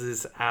there's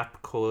this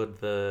app called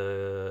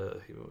the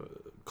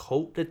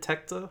Cult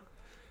Detector.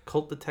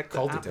 Cult Detector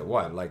Cult app. detector.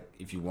 What? Like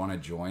if you want to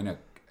join a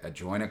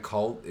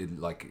cult, it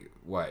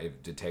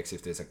it detects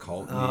if there's a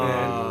cult.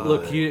 Man,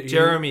 look, you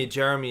Jeremy,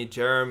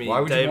 Why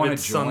would you wanna David,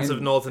 Sons join?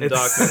 of Northern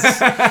It's-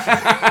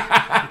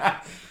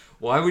 Darkness.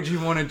 Why would you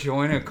want to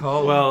join a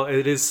cult? Well,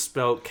 it is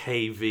spelled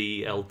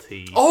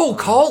KVLT. oh,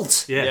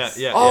 cult. Yes.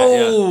 Yeah.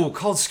 Oh,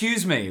 cult.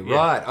 Excuse me. Yeah.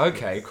 Right.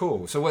 Okay.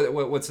 Cool. So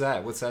what's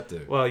that? What's that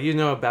do? Well, you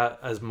know about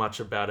as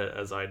much about it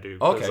as I do.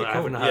 'cause Okay, I cool.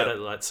 haven't had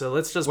Yeah. it. So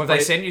let's just. Well, play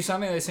they it. sent you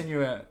something. They sent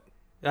you a.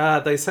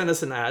 They sent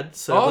us an ad.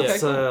 So Oh,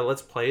 okay,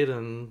 let's play it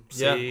and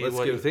see let's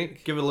what you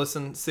think. Give it a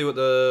listen, see what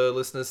the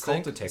listeners Cult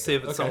think. Detector. See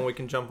if it's Okay. something we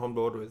can jump on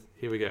board with.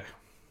 Here we go.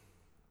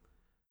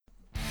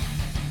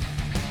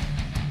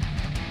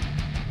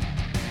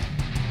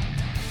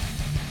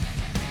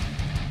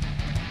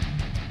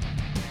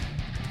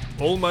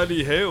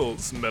 Almighty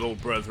hails, metal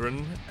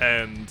brethren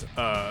and,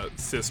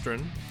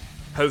 sistren.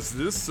 Has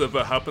this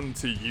ever happened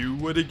to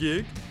you at a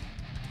gig?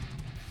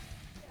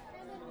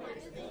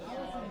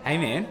 Hey,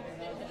 man.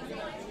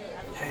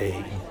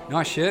 Hey,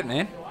 Nice shirt,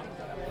 man.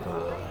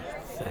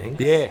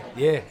 thanks.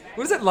 Yeah.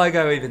 What does that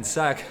logo even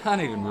say? I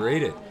can't even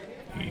read it.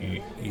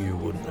 You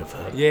wouldn't have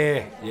heard.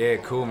 Yeah,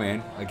 cool,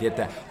 man. I get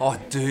that. Oh,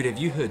 dude, have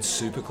you heard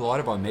Super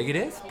Collider by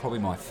Megadeth? Probably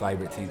my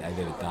favourite thing they've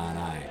ever done,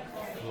 eh?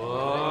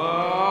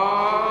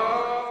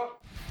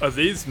 Are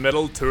these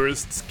metal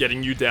tourists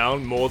getting you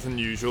down more than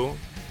usual?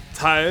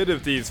 Tired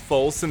of these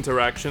false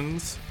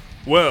interactions?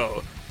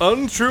 Well,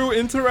 untrue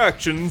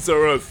interactions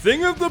are a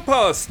thing of the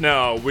past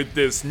now with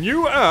this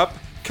new app,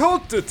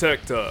 Cult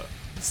Detector.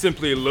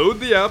 Simply load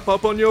the app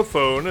up on your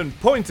phone and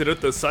point it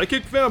at the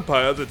psychic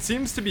vampire that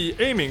seems to be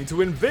aiming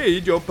to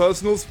invade your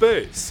personal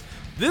space.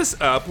 This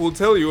app will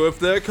tell you if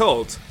they're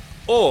cult,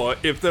 or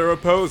if they're a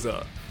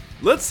poser.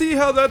 Let's see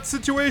how that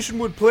situation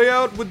would play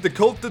out with the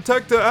Cult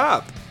Detector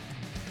app.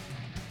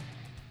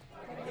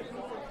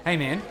 Hey,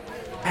 man.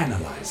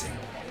 Analyzing.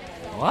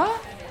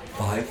 What?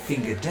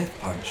 5-finger death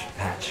punch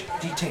patch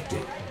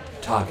detected.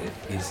 Target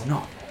is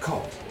not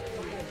cult.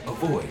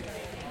 Avoid.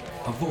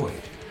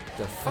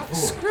 The fuck? Avoid.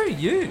 Screw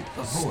you.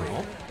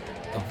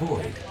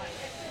 Avoid.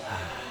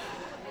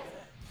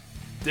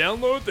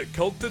 Download the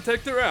Cult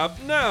Detector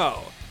app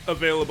now.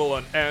 Available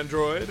on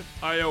Android,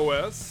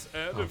 iOS,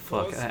 and Oh of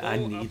fuck! course I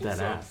all need Apple that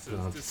app. services,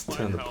 I'll just despite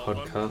turn the how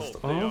podcast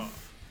uncult they are.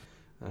 off.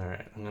 All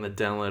right, I'm gonna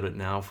download it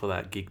now for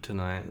that gig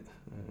tonight.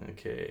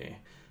 Okay,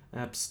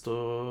 App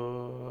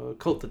Store,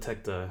 Cult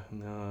Detector.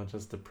 No,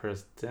 just to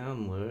press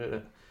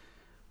download.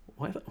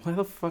 Why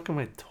the fuck am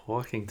I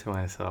talking to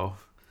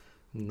myself?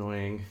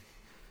 Annoying.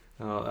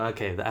 Oh,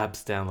 okay, the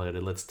app's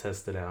downloaded. Let's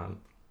test it out.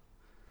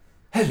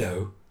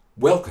 Hello.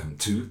 Welcome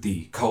to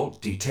the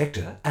Cult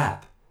Detector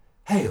app.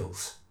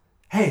 Hails.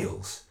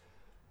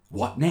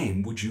 What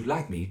name would you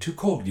like me to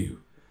call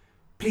you?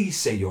 Please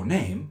say your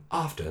name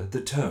after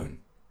the tone.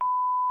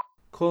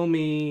 Call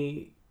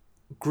me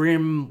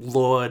Grim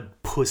Lord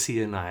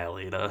Pussy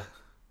Annihilator.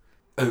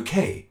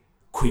 Okay.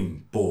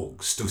 Quimborg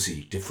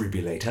Stussy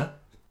Defibrillator.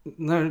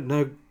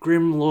 No,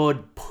 Grim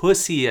Lord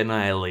Pussy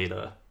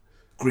Annihilator.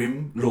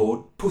 Grim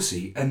Lord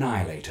Pussy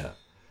Annihilator.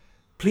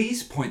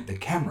 Please point the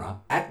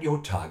camera at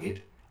your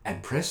target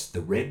and press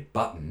the red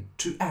button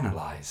to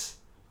analyze.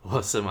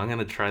 Awesome, I'm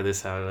gonna try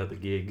this out at the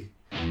gig.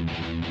 Oh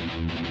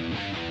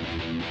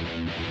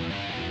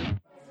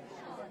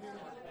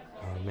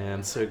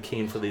man, so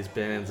keen for these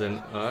bands,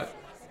 and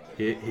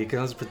here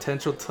comes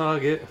potential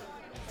target.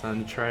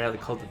 Time to try out the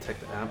Cult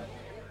Detector app.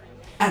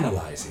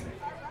 Analyzing.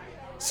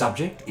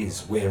 Subject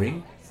is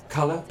wearing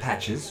color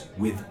patches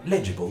with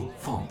legible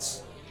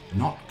fonts.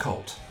 Not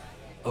cult.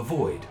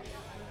 Avoid.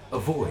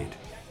 Avoid.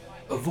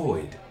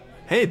 Avoid.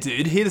 Hey,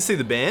 dude, here to see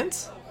the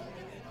bands?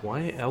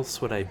 Why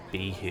else would I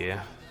be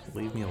here?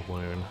 Leave me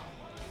alone.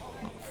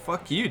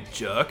 Fuck you,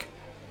 jerk.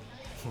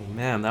 Oh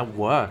man, that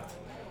worked.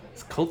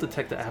 This Cult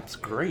Detector app's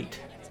great.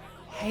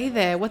 Hey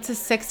there, what's a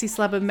sexy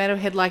slab of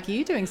metalhead like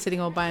you doing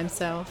sitting all by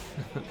himself?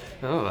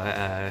 Oh,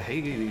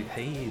 hey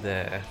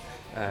there.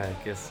 I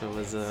guess I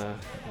was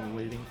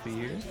waiting for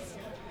you.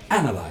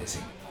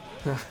 Analyzing.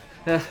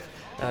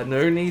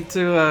 No need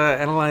to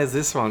analyze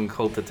this one,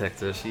 Cult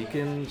Detector. She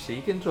can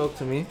talk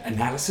to me.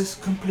 Analysis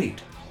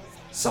complete.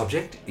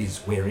 Subject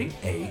is wearing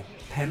a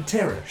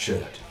Pantera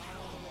shirt.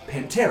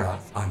 Pantera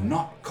are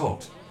not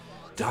cult.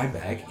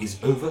 Dimebag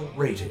is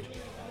overrated.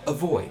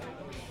 Avoid.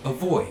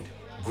 Avoid.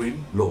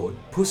 Grim Lord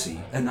Pussy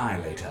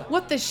Annihilator.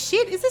 What the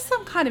shit? Is this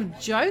some kind of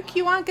joke?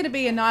 You aren't going to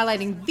be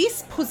annihilating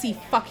this pussy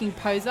fucking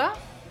poser?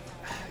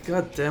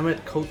 God damn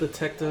it, Cult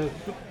Detector.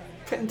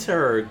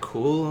 Pantera are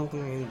cool. I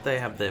mean, they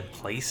have their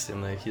place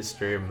in the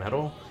history of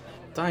metal.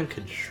 Dime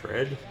could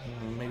shred.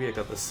 Maybe I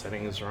got the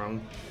settings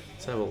wrong.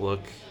 Let's have a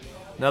look.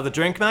 Another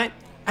drink, mate?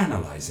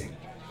 Analyzing.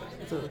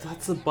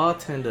 That's the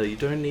bartender. You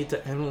don't need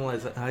to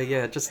analyze it.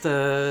 Yeah, just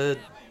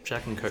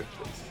Jack and Coke,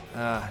 please.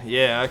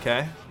 Yeah,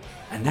 okay.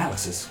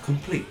 Analysis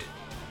complete.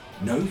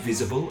 No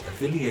visible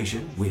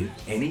affiliation with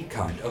any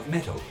kind of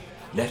metal,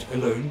 let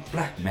alone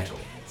black metal.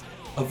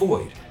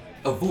 Avoid.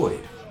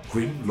 Avoid.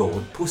 Grim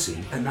Lord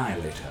Pussy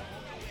Annihilator.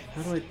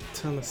 How do I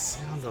turn the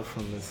sound off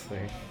from this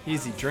thing?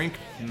 Here's your drink,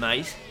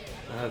 mate.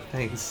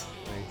 Thanks.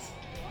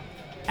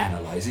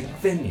 Analyzing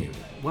venue.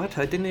 What?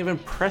 I didn't even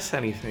press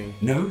anything.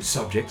 No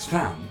subjects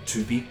found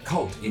to be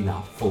cult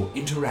enough for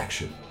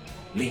interaction.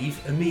 Leave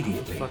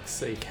immediately. For fuck's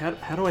sake,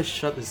 how do I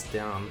shut this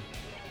down?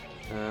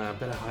 I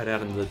better hide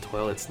out in the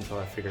toilets until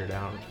I figure it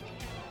out.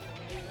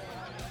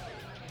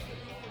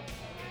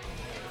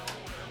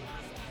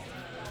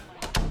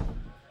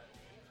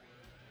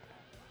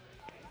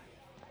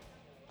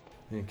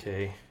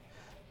 Okay.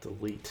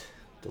 Delete.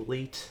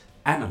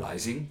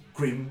 Analyzing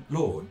Grim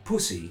Lord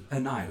Pussy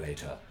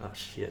Annihilator. Oh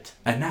shit.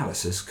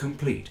 Analysis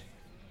complete.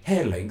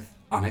 Hair length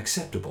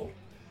unacceptable.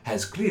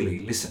 Has clearly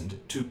listened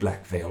to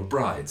Black Veil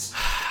Brides.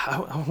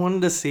 I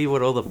wanted to see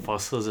what all the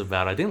fuss was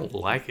about. I didn't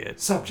like it.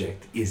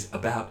 Subject is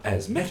about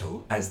as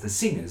metal as the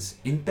singers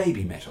in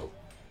Baby Metal.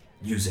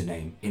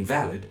 Username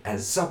invalid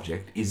as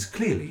subject is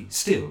clearly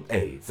still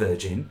a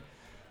virgin.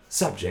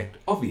 Subject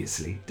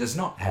obviously does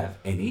not have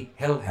any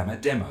Hellhammer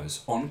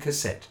demos on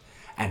cassette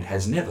and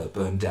has never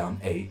burned down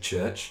a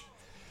church.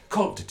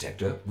 Cult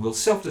Detector will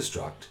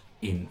self-destruct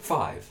in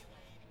 5,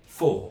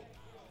 4,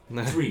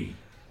 3,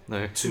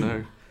 No.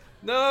 2,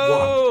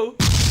 No!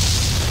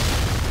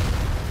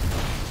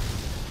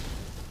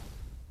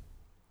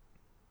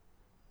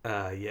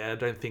 Yeah, I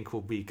don't think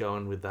we'll be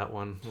going with that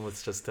one.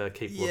 Let's just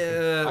keep looking.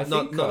 Yeah, I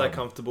not think, that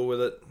comfortable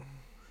with it.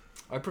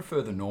 I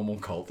prefer the normal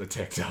Cult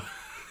Detector.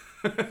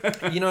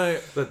 You know,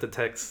 That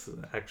detects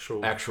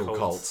actual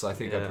cults. I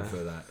think I Yeah.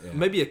 prefer that. Yeah.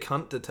 maybe a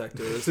cunt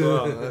detector as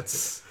well.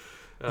 That's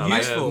Oh,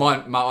 useful.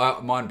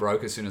 Mine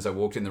broke as soon as I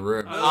walked in the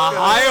room.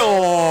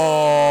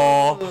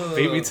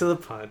 Beat me to the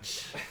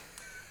punch.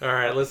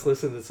 Alright, let's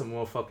listen to some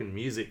more fucking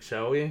music,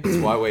 shall we? That's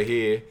why we're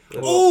here.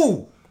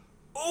 Ooh!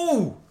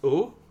 Ooh!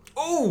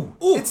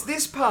 It's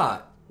this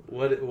part.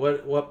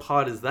 What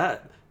part is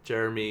that,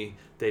 Jeremy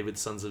David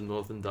Sons of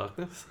Northern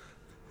Darkness?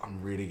 I'm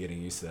really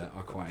getting used to that.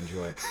 I quite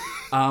enjoy it.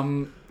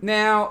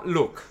 Now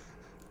look.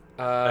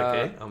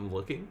 Okay, I'm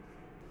looking.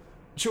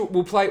 Sure,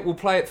 we'll play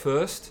it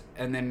first,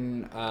 and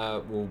then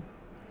we'll.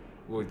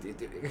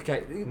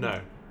 Okay. No.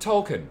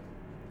 Tolkien.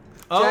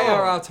 Oh.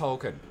 J.R.R.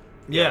 Tolkien.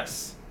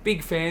 Yes.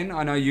 Big fan.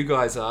 I know you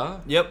guys are.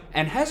 Yep.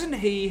 And hasn't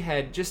he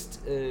had just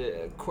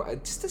a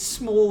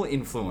small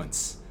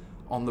influence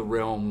on the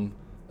realm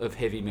of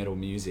heavy metal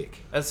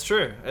music? That's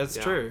true. It's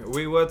Yeah. true.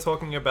 We were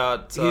talking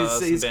about some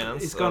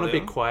bands. He's gone a earlier.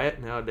 bit quiet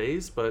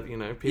nowadays, but you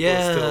know, people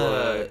are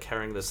still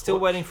carrying the Still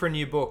torch. waiting for a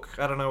new book.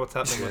 I don't know what's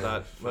happening with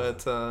that,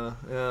 but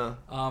yeah.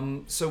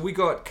 So we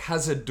got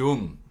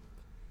Khazad-dûm,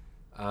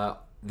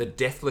 the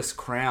Deathless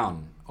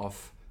Crown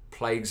off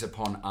Plagues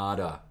Upon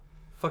Ardor.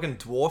 Fucking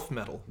dwarf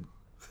metal.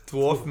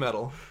 Dwarf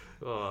metal.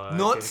 Oh, okay.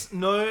 Not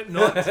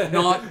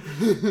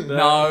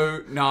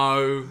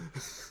No.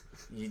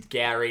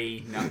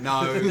 Gary, no,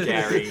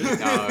 Gary,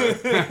 no.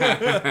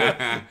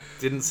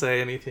 Didn't say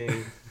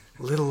anything.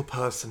 little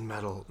person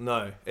metal.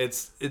 No,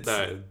 it's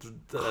No,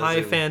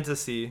 high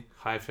fantasy,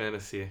 high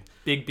fantasy.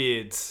 big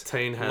beards,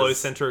 Tane has low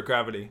center of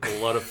gravity. a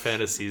lot of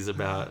fantasies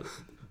about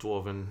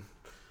dwarven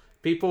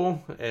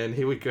people, and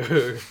here we go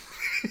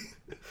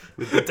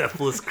with the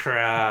Deathless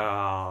Crown.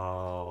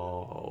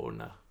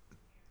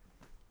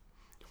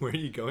 Where are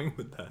you going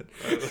with that?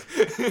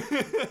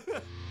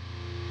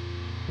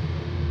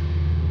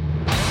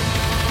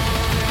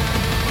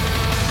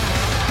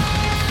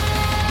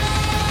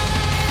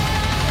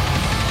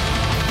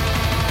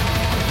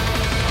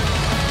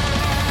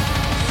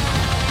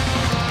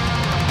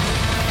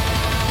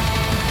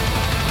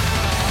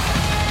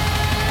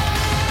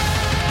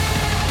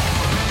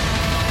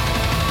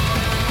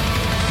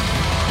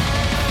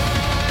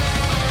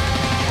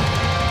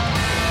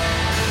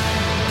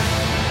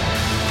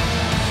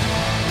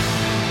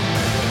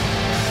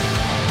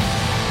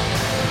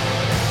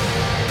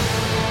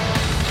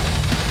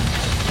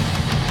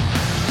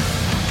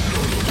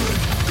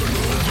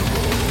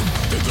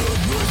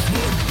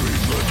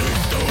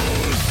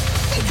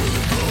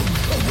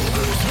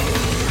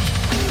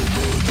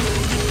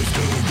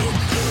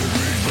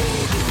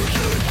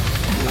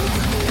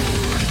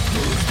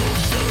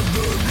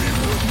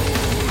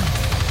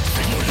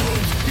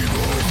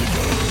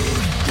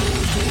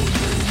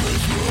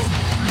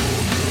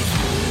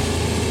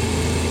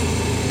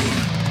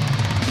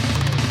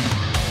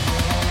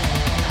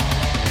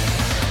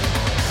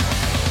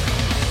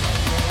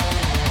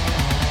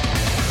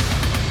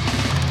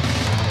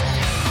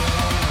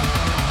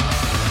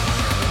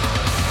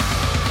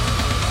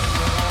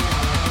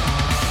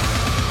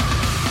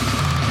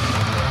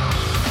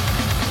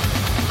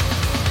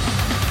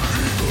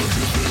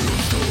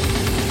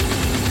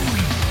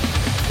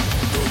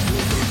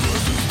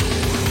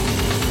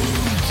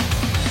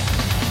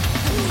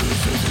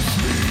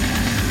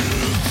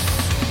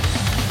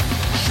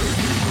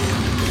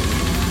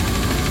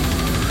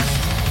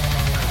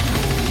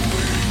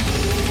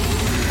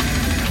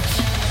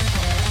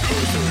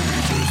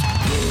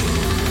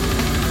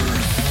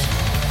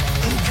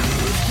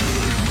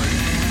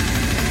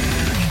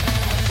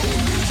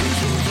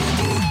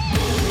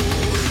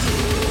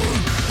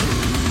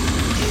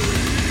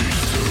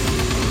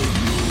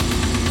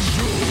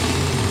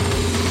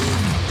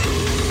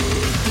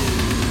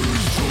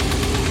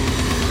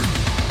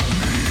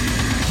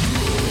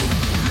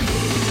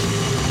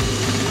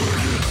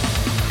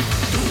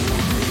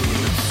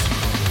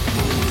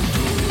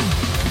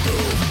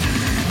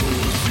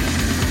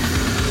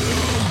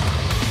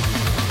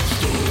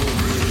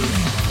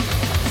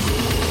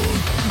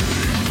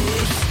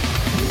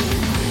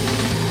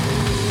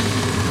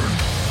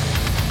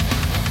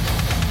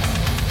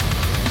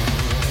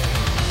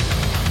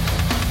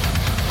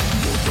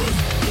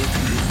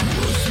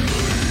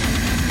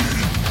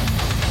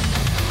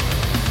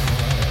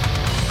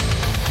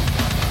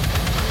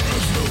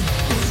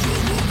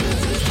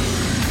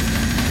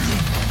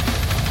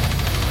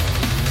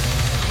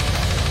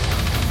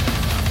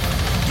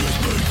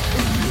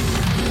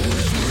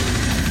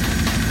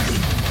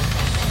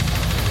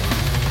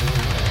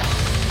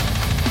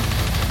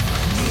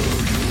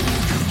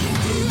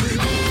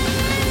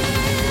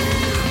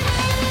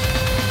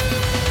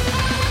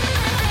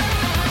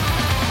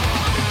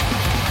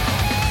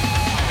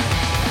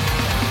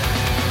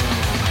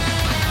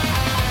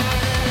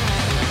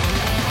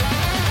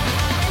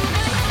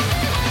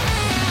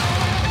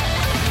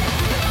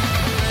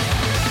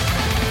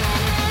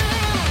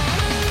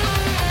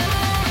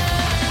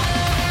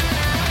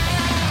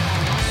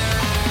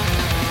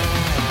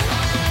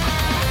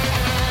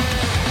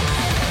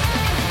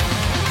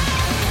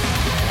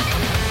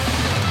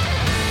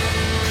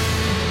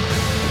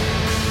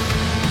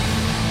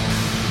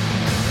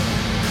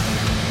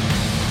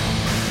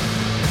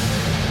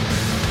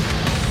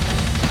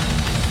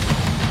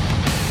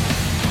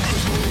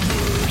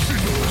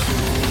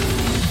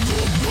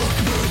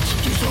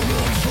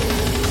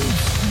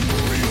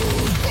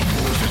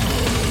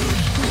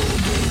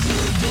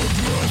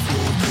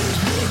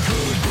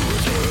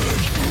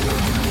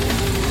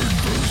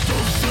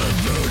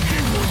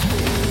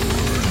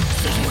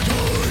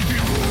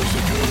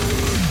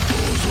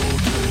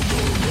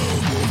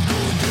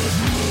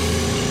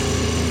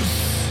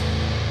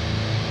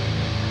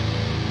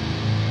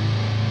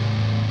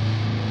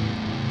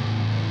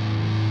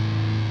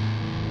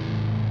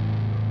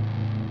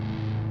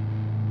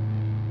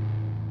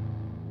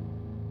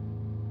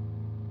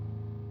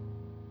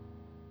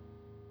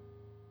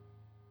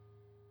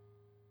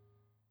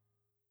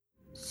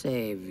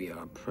 Save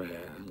your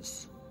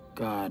prayers.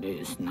 God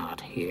is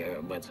not here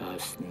with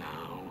us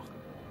now.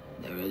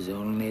 There is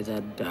only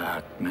the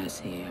darkness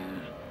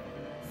here.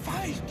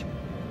 Fight!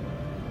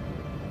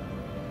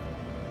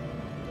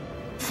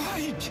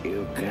 Fight!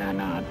 You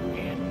cannot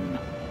win.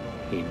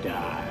 He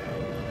died.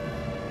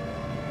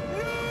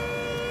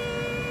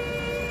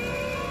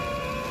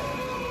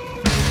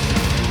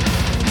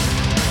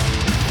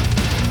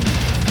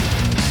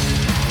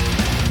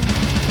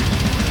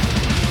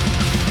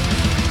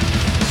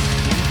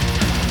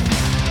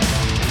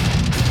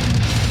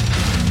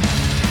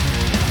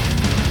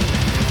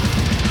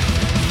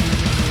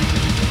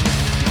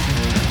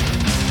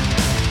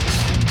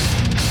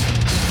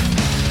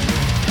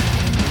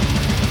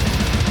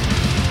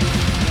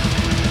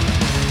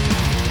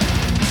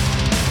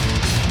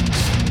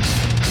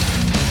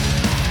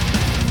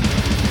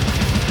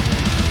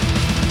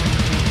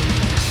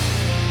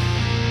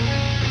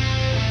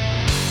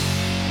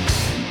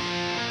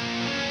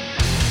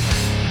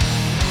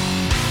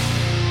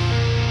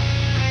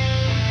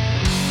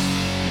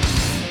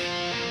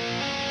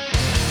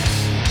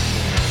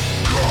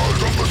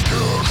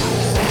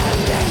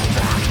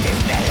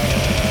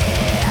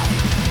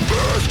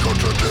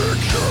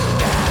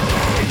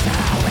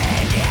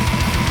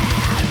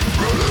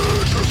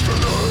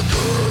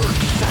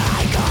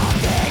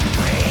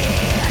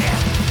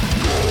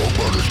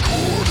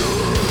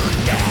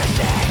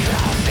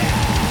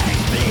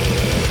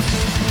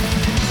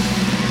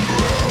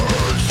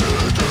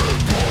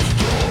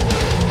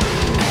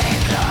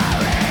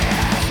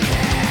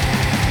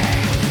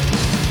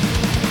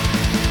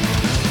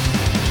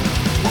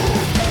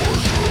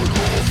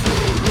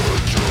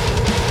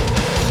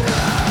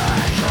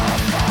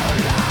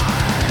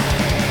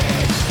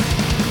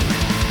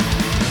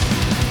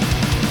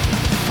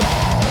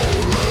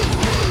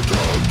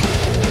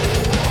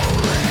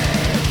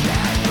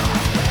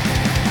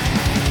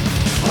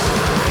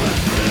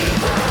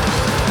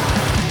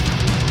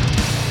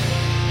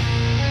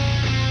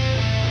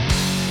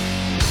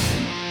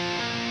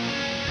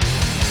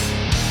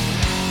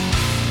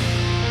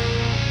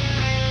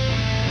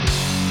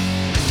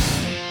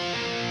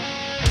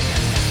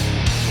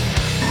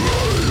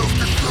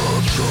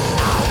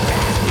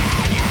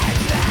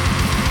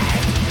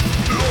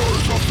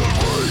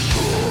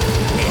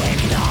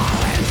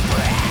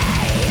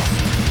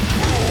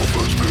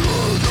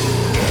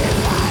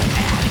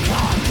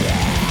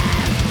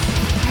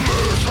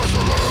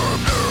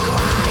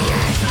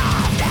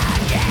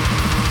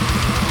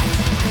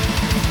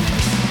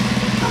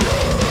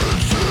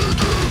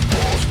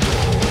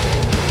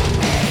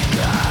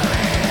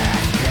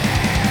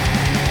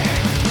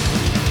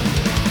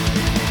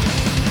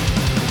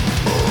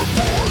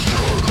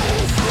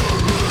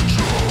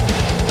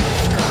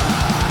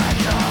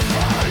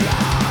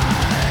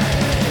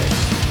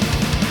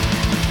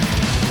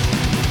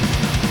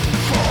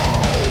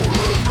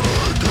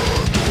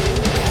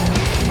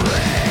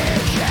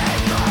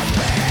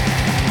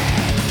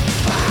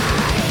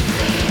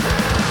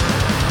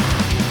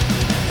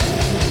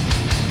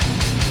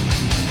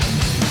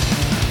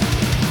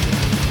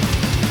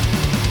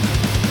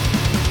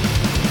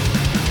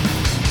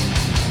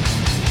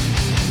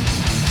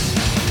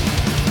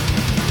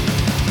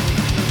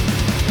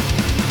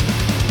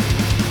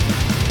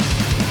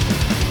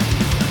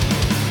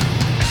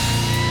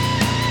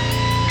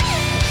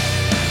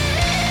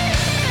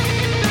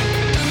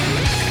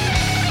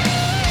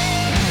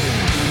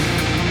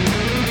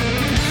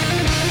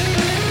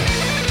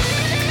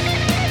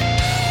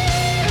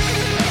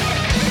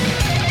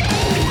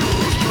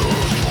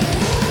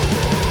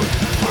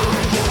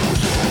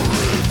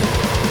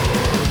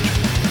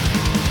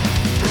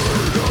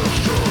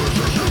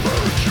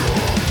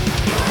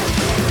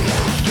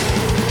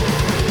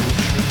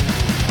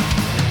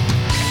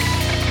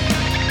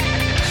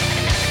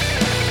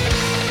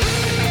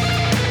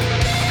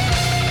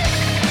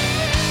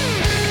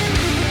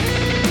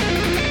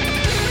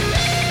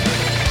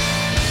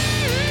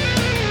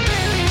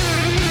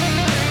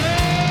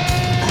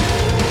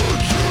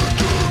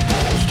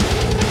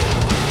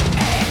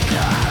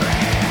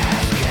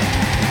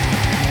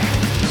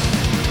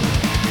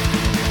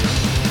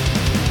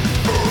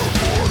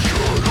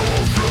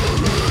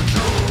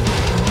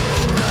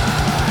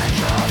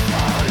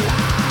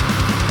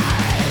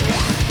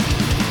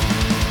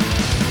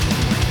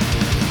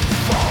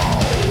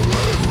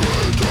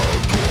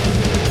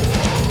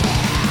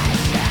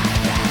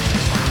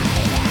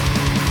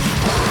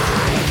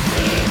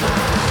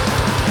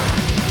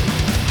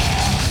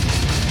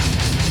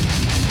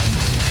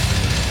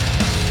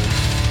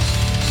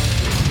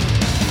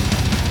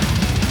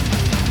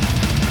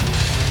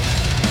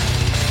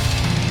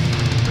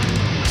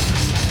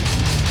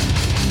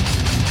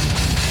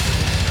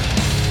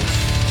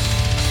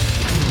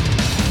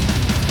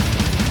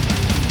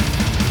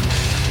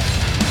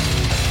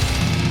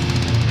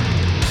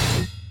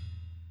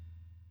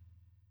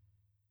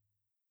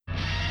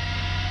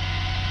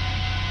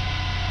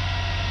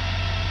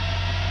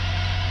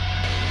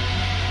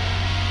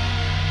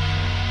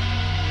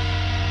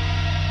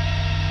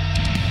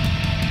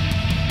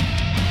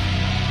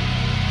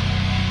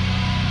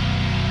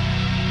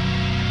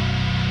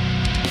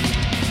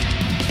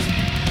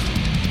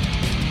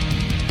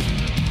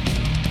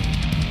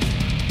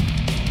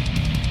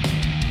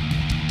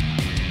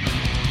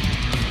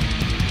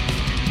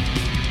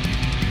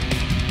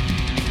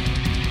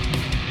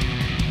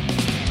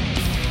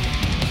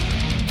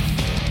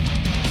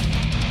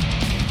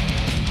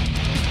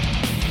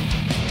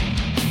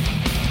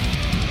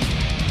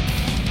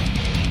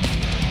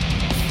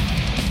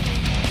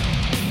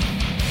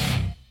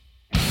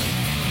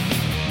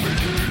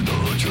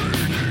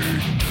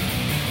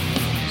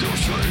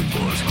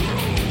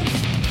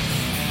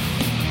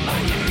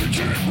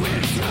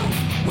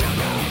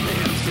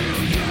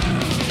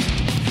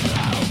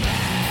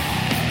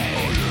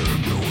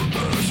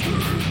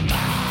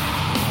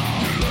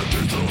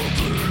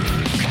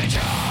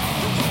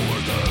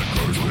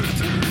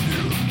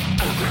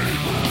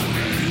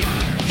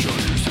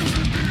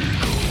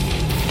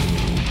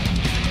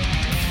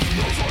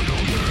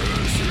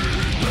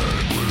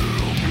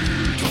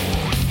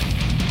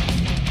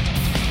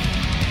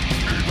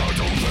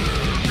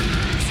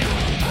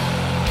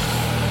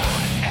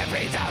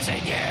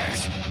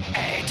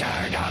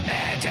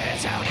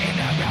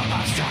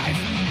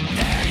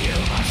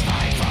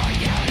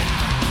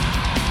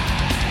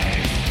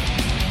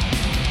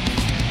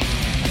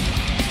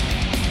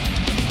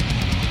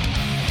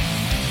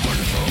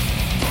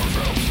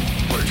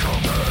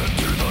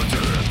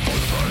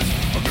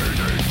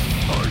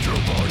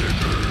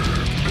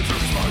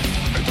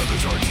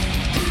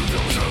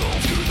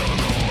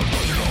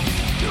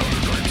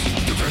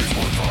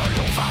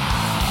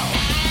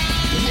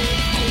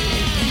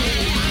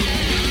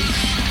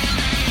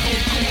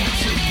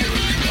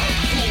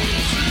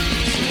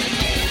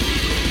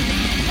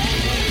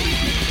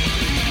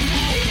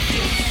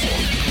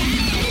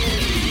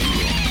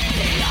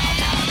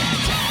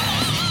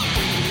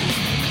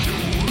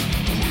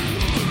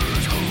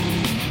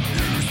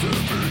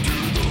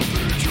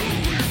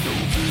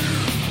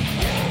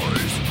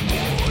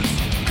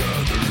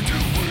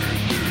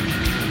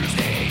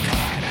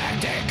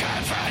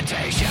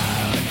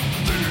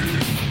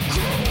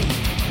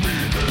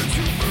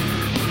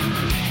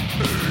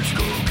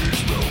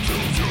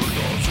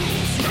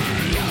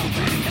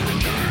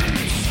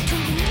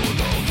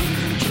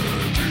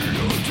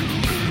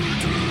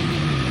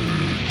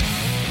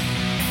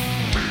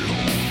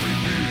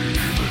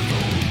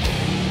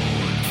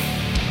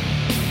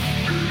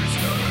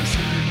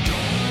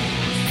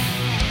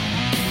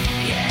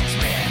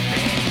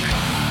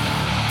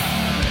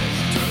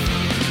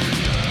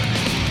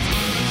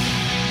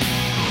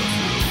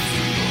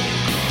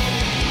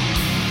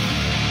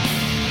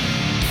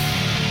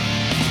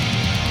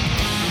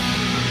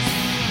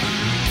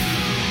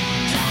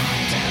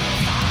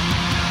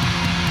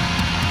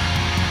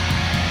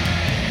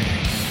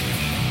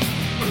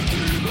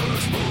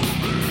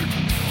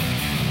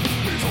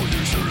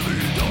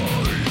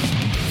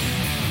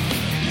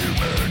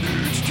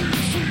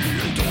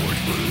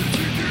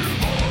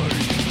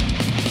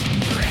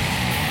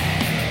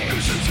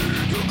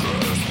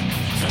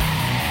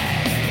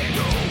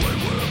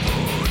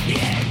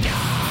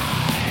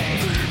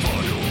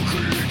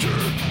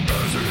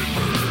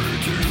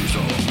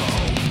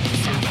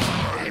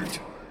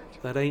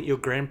 That ain't your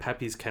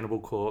grandpappy's Cannibal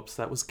Corpse.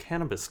 That was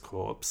Cannabis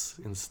Corpse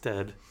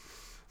instead.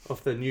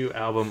 Off the new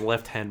album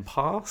Left Hand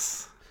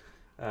Pass.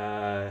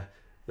 The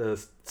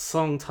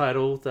song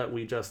title that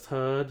we just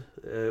heard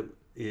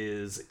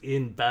is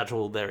In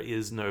Battle There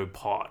Is No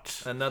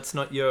Pot. And that's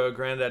not your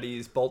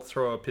granddaddy's bolt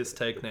thrower piss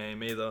take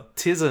name either.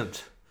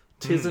 Tisn't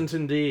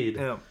indeed.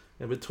 Yeah.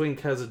 And between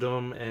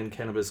Khazad-dûm and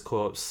Cannabis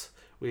Corpse,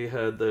 we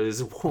heard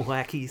those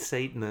wacky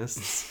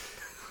Satanists.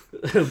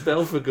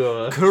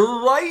 Belphegor.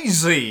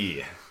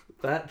 Crazy!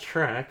 That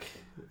track,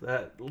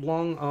 that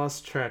long-ass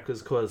track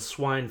was called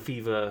Swine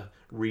Fever,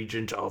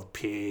 Regent of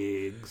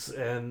Pigs.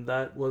 And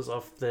that was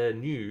off their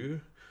new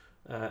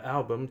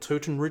album,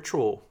 Totem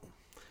Ritual.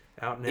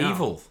 Out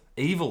now.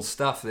 Evil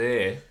stuff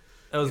there.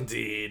 That was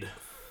Indeed.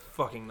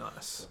 fucking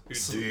nice.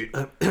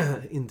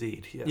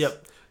 Indeed, yes.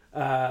 Yep.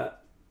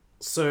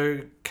 So,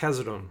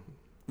 Khazad-dûm.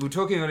 We were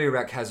talking earlier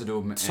about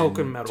Khazad-dûm and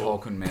Tolkien metal.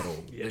 Tolkien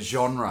metal. Yes. The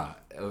genre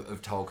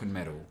of Tolkien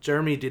metal.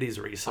 Jeremy did his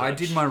research. I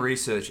did my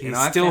research. He and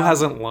I still found,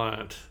 hasn't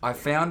learned. I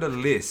found a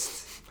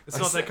list. It's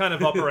not that kind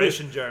of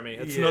operation, Jeremy.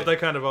 It's Yeah. not that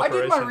kind of I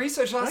operation. did my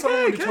research. That's what I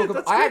Okay, wanted to okay, talk about.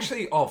 that's I good.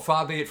 actually,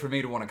 far be it from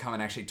me to want to come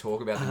and actually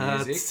talk about the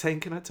music. Tane,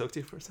 can I talk to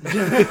you for a second?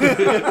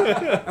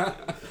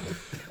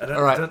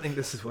 All right. I don't think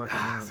this is working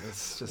out.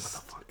 It's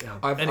just...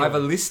 I have a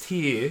list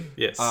here.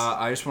 Yes.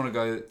 I just want to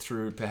go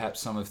through perhaps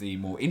some of the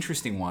more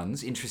interesting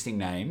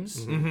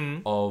names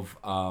of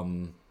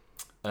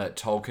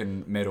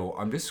Tolkien metal.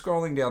 I'm just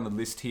scrolling down the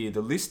list here.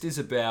 The list is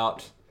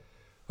about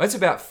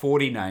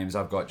 40 names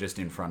I've got just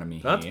in front of me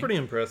here. That's pretty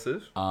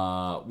impressive.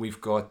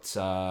 We've got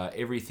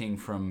everything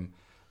from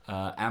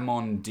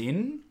Amon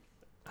Din,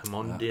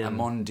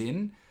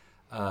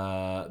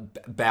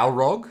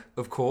 Balrog,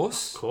 of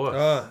course. Of course.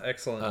 Ah,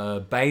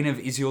 excellent. Bane of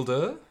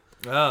Isildur,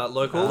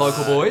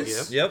 Local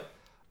boys. Yep.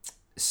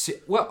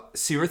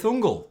 Cirith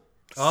Ungol.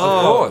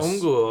 Oh, of course.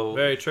 Ungol.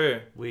 Very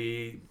true.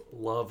 We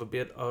love a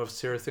bit of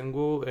Cirith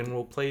Ungol, and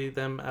we'll play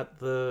them at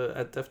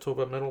Death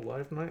Talk Metal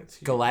Live Nights.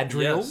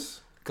 Galadriel.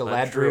 Yes.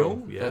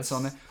 Galadriel, yes. that's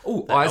on there.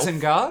 Oh, The elf.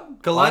 Isengard.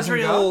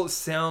 Galadriel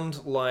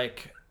sound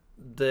like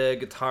the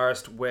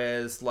guitarist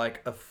wears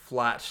like a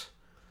flat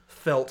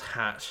felt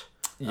hat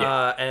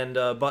and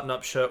a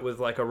button-up shirt with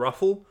like a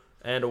ruffle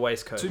and a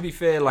waistcoat. To be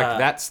fair,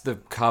 that's the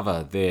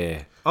cover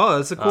there. Oh,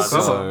 that's a cool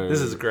cover. So- This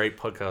is great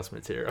podcast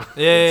material.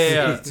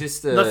 Yeah. It's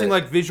just Nothing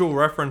like visual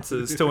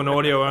references to an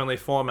audio-only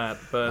format,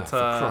 but for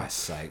Christ's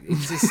sake,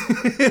 it's just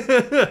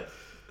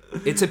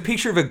it's a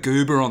picture of a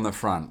goober on the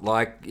front.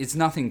 Like it's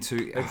nothing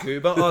to.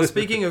 Goober. Oh,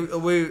 speaking of,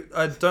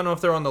 I don't know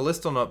if they're on the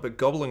list or not, but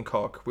Goblin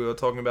Cock we were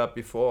talking about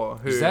before.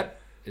 Who, Is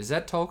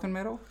that Tolkien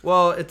metal?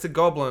 Well, it's a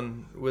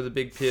goblin with a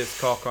big pierced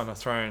cock on a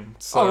throne.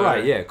 So, Oh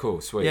right, yeah, cool,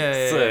 sweet.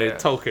 Yeah. So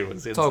Tolkien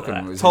was into Tolkien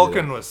that. was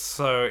Tolkien was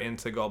so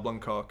into Goblin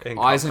Cock. And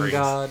cock rings.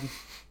 Isengard,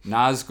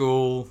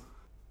 Nazgul,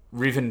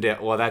 Rivendell.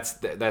 Well, that's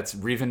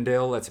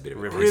Rivendell. That's a bit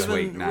of a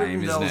sweet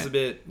name, isn't Rivendell's it? a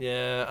bit,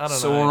 yeah, I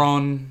don't know.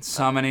 Sauron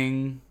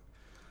summoning.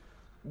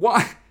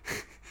 What?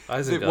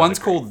 Isengard One's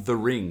agreed. called The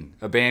Ring.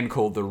 A band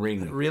called The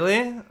Ring. Really?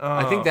 Oh,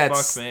 I think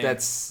fuck me.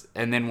 that's,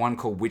 and then one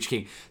called Witch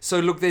King. So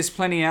look, there's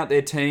plenty out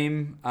there,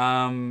 team.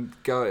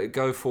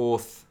 Go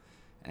forth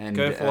and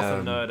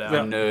nerd out.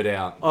 Nerd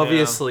out.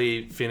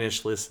 Obviously,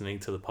 finish listening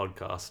to the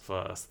podcast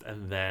first,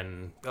 and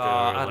then. Go and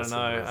I don't listen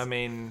know. to this. I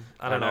mean,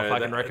 I don't know if I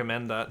can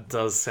recommend that. It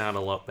does sound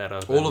a lot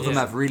better. All of them yeah.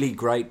 have really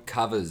great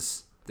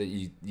covers that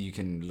you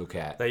can look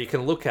at. that you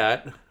can look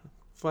at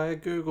via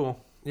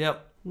Google.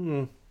 Yep.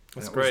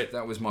 That's That great.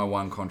 That was my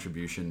one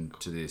contribution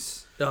to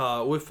this.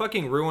 We've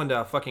fucking ruined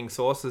our fucking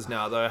sources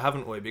now, though,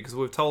 haven't we? Because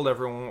we've told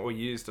everyone what we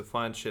use to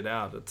find shit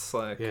out. It's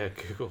like Yeah,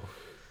 Google.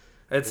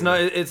 it's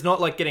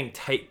not like getting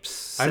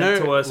tapes I sent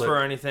know- to us look,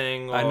 for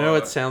anything. Or I know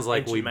it sounds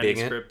like ancient we bing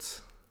it.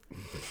 manuscripts.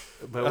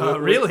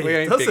 But really? We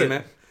ain't Does bigging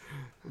it? it.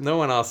 No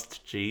one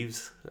asked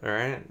Jeeves,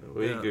 alright?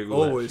 We Yeah,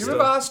 Google always. You So-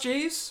 remember Ask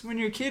Jeeves when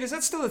you were a kid? Is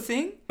that still a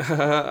thing? it.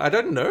 I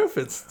don't know if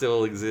it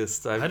still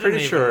exists. I'm I don't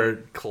pretty sure even-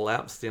 it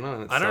collapsed in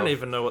on I itself. don't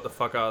even know what the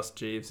fuck Ask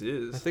Jeeves I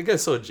is. think I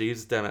saw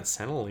Jeeves down at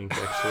Centrelink,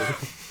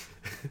 actually.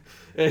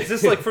 Is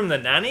this like from the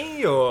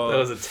nanny or? That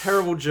was a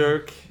terrible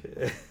joke.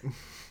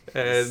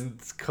 And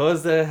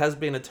because there has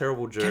been a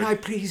terrible joke. Can I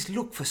please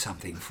look for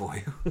something for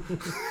you?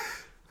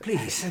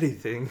 Please,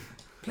 Anything.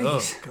 please.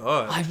 Oh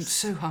god. I'm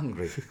so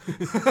hungry.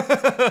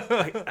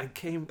 I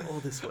came all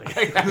this way.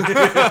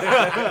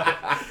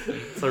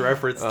 It's a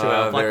reference to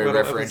our Black very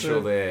Metal referential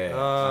episode. there.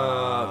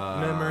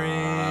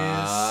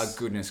 Memories.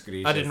 Goodness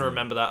gracious. I didn't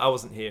remember that. I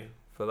wasn't here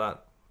for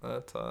that.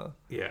 But,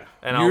 Yeah.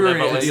 and I'll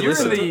never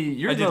listen to it.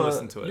 You're I in did the,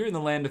 listen to it. You're in the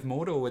land of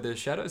Mordor where the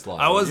shadows lie.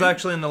 I was aren't you?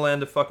 actually in the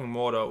land of fucking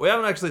Mordor. We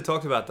haven't actually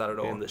talked about that at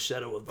all. In the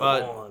shadow of the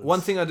But lawns. one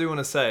thing I do want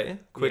to say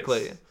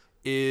quickly Yes.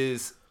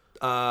 is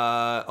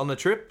on the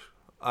trip,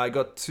 I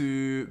got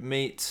to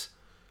meet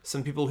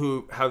some people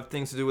who have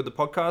things to do with the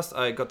podcast.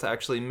 I got to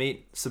actually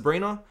meet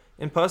Sabrina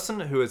in person,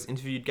 who has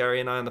interviewed Gary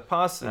and I in the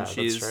past, and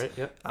she's right,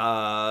 yep.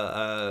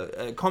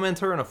 a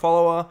commenter and a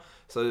follower.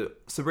 So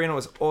Sabrina,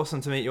 was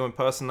awesome to meet you in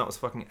person. That was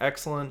fucking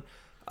excellent.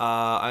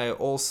 I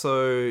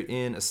also,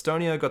 in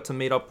Estonia, got to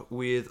meet up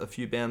with a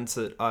few bands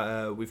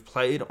that we've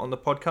played on the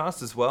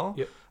podcast as well.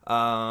 Yep.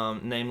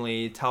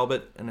 Namely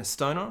Talbot and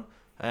Estona,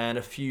 and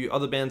a few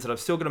other bands that I've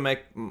still got to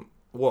make.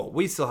 Well,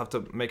 we still have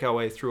to make our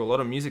way through a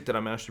lot of music that I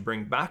managed to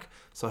bring back.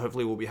 So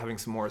hopefully we'll be having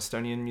some more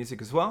Estonian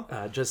music as well.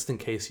 Just in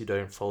case you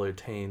don't follow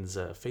Tane's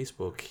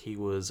Facebook, he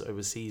was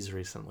overseas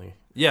recently.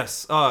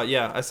 Yes.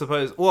 Yeah, I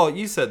suppose. Well,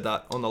 you said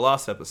that on the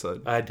last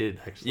episode. I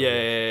did, actually.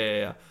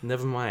 Yeah.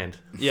 Never mind.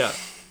 Yeah.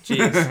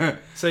 Jeez.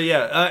 So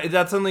yeah,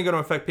 that's only going to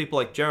affect people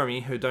like Jeremy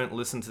who don't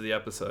listen to the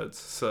episodes.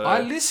 So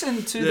I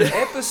listened to the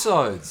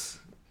episodes.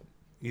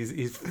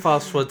 He's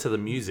fast forward to the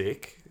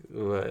music,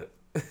 but...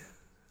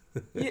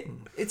 Yeah,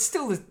 it's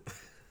still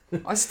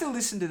I still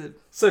listen to the.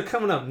 So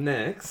coming up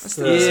next,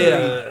 we've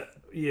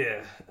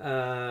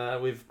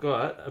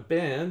got a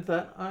band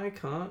that I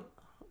can't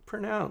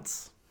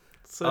pronounce.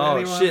 So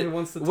anyone shit! who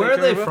wants to take Where are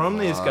they over? from?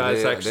 These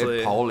guys actually.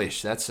 They're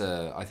Polish.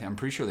 I'm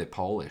pretty sure they're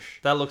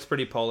Polish. That looks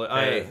pretty Polish.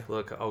 Hey,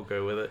 look, I'll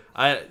go with it.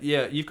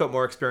 Yeah, you've got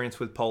more experience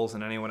with Poles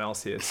than anyone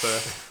else here. So.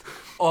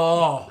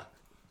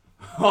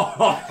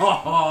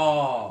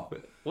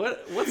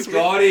 What's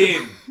Got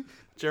him.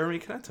 Jeremy,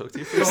 can I talk to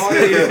you for a Got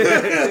second?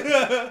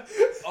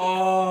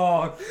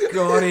 him.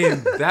 Got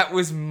him. That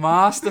was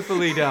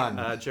masterfully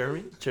done.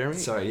 Jeremy?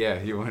 Sorry,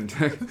 yeah, you want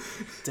to.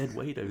 Dead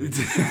weight over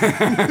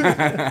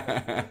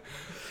there.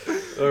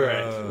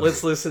 Alright,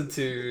 let's listen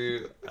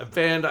to a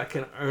band I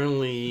can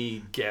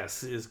only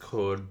guess is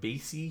called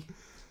BC.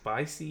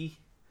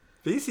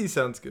 BC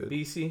sounds good.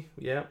 BC,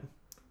 yep.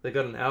 They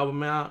got an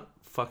album out.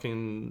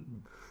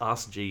 Fucking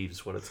ask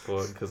Jeeves what it's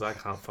called, because I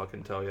can't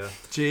fucking tell you.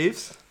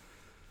 Jeeves?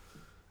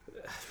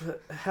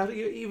 How do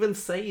you even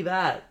say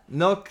that?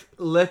 Nok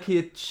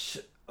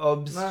lekic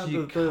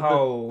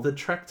obskikao. The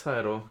track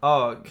title.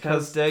 Oh,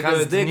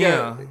 Kazdego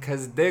Dnia.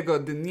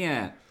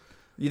 Dnia.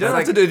 You don't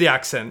have to do the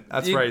accent.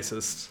 That's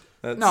racist.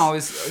 No,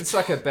 it's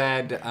like a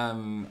bad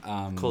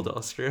Called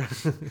Austria.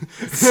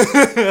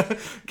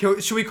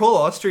 Should we call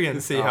Austria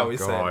and see how we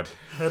say it?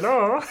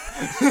 Hello.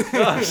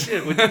 Oh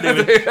shit! We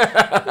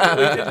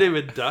didn't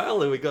even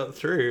dial it. We got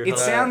through. It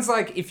sounds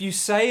like if you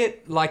say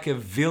it like a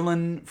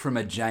villain from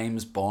a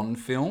James Bond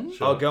film.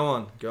 Sure. Oh, go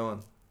on.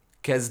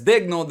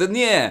 Kazdegno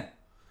Dnia.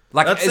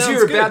 Like That as sounds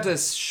you're good. about to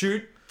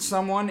shoot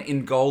someone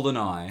in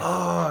GoldenEye.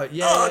 Oh,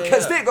 yeah.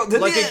 Kazdegno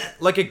Dnia.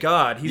 Like a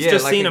guard. He's Yeah,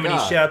 just like seen a him and he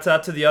guard. shouts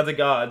out to the other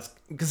guards,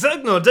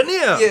 Kazegno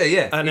Dania!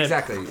 Yeah, And then-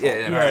 exactly.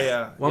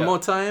 Yeah. One more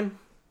time.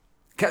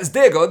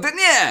 Kazdego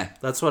Dnia.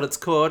 That's what it's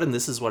called, and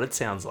this is what it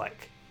sounds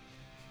like.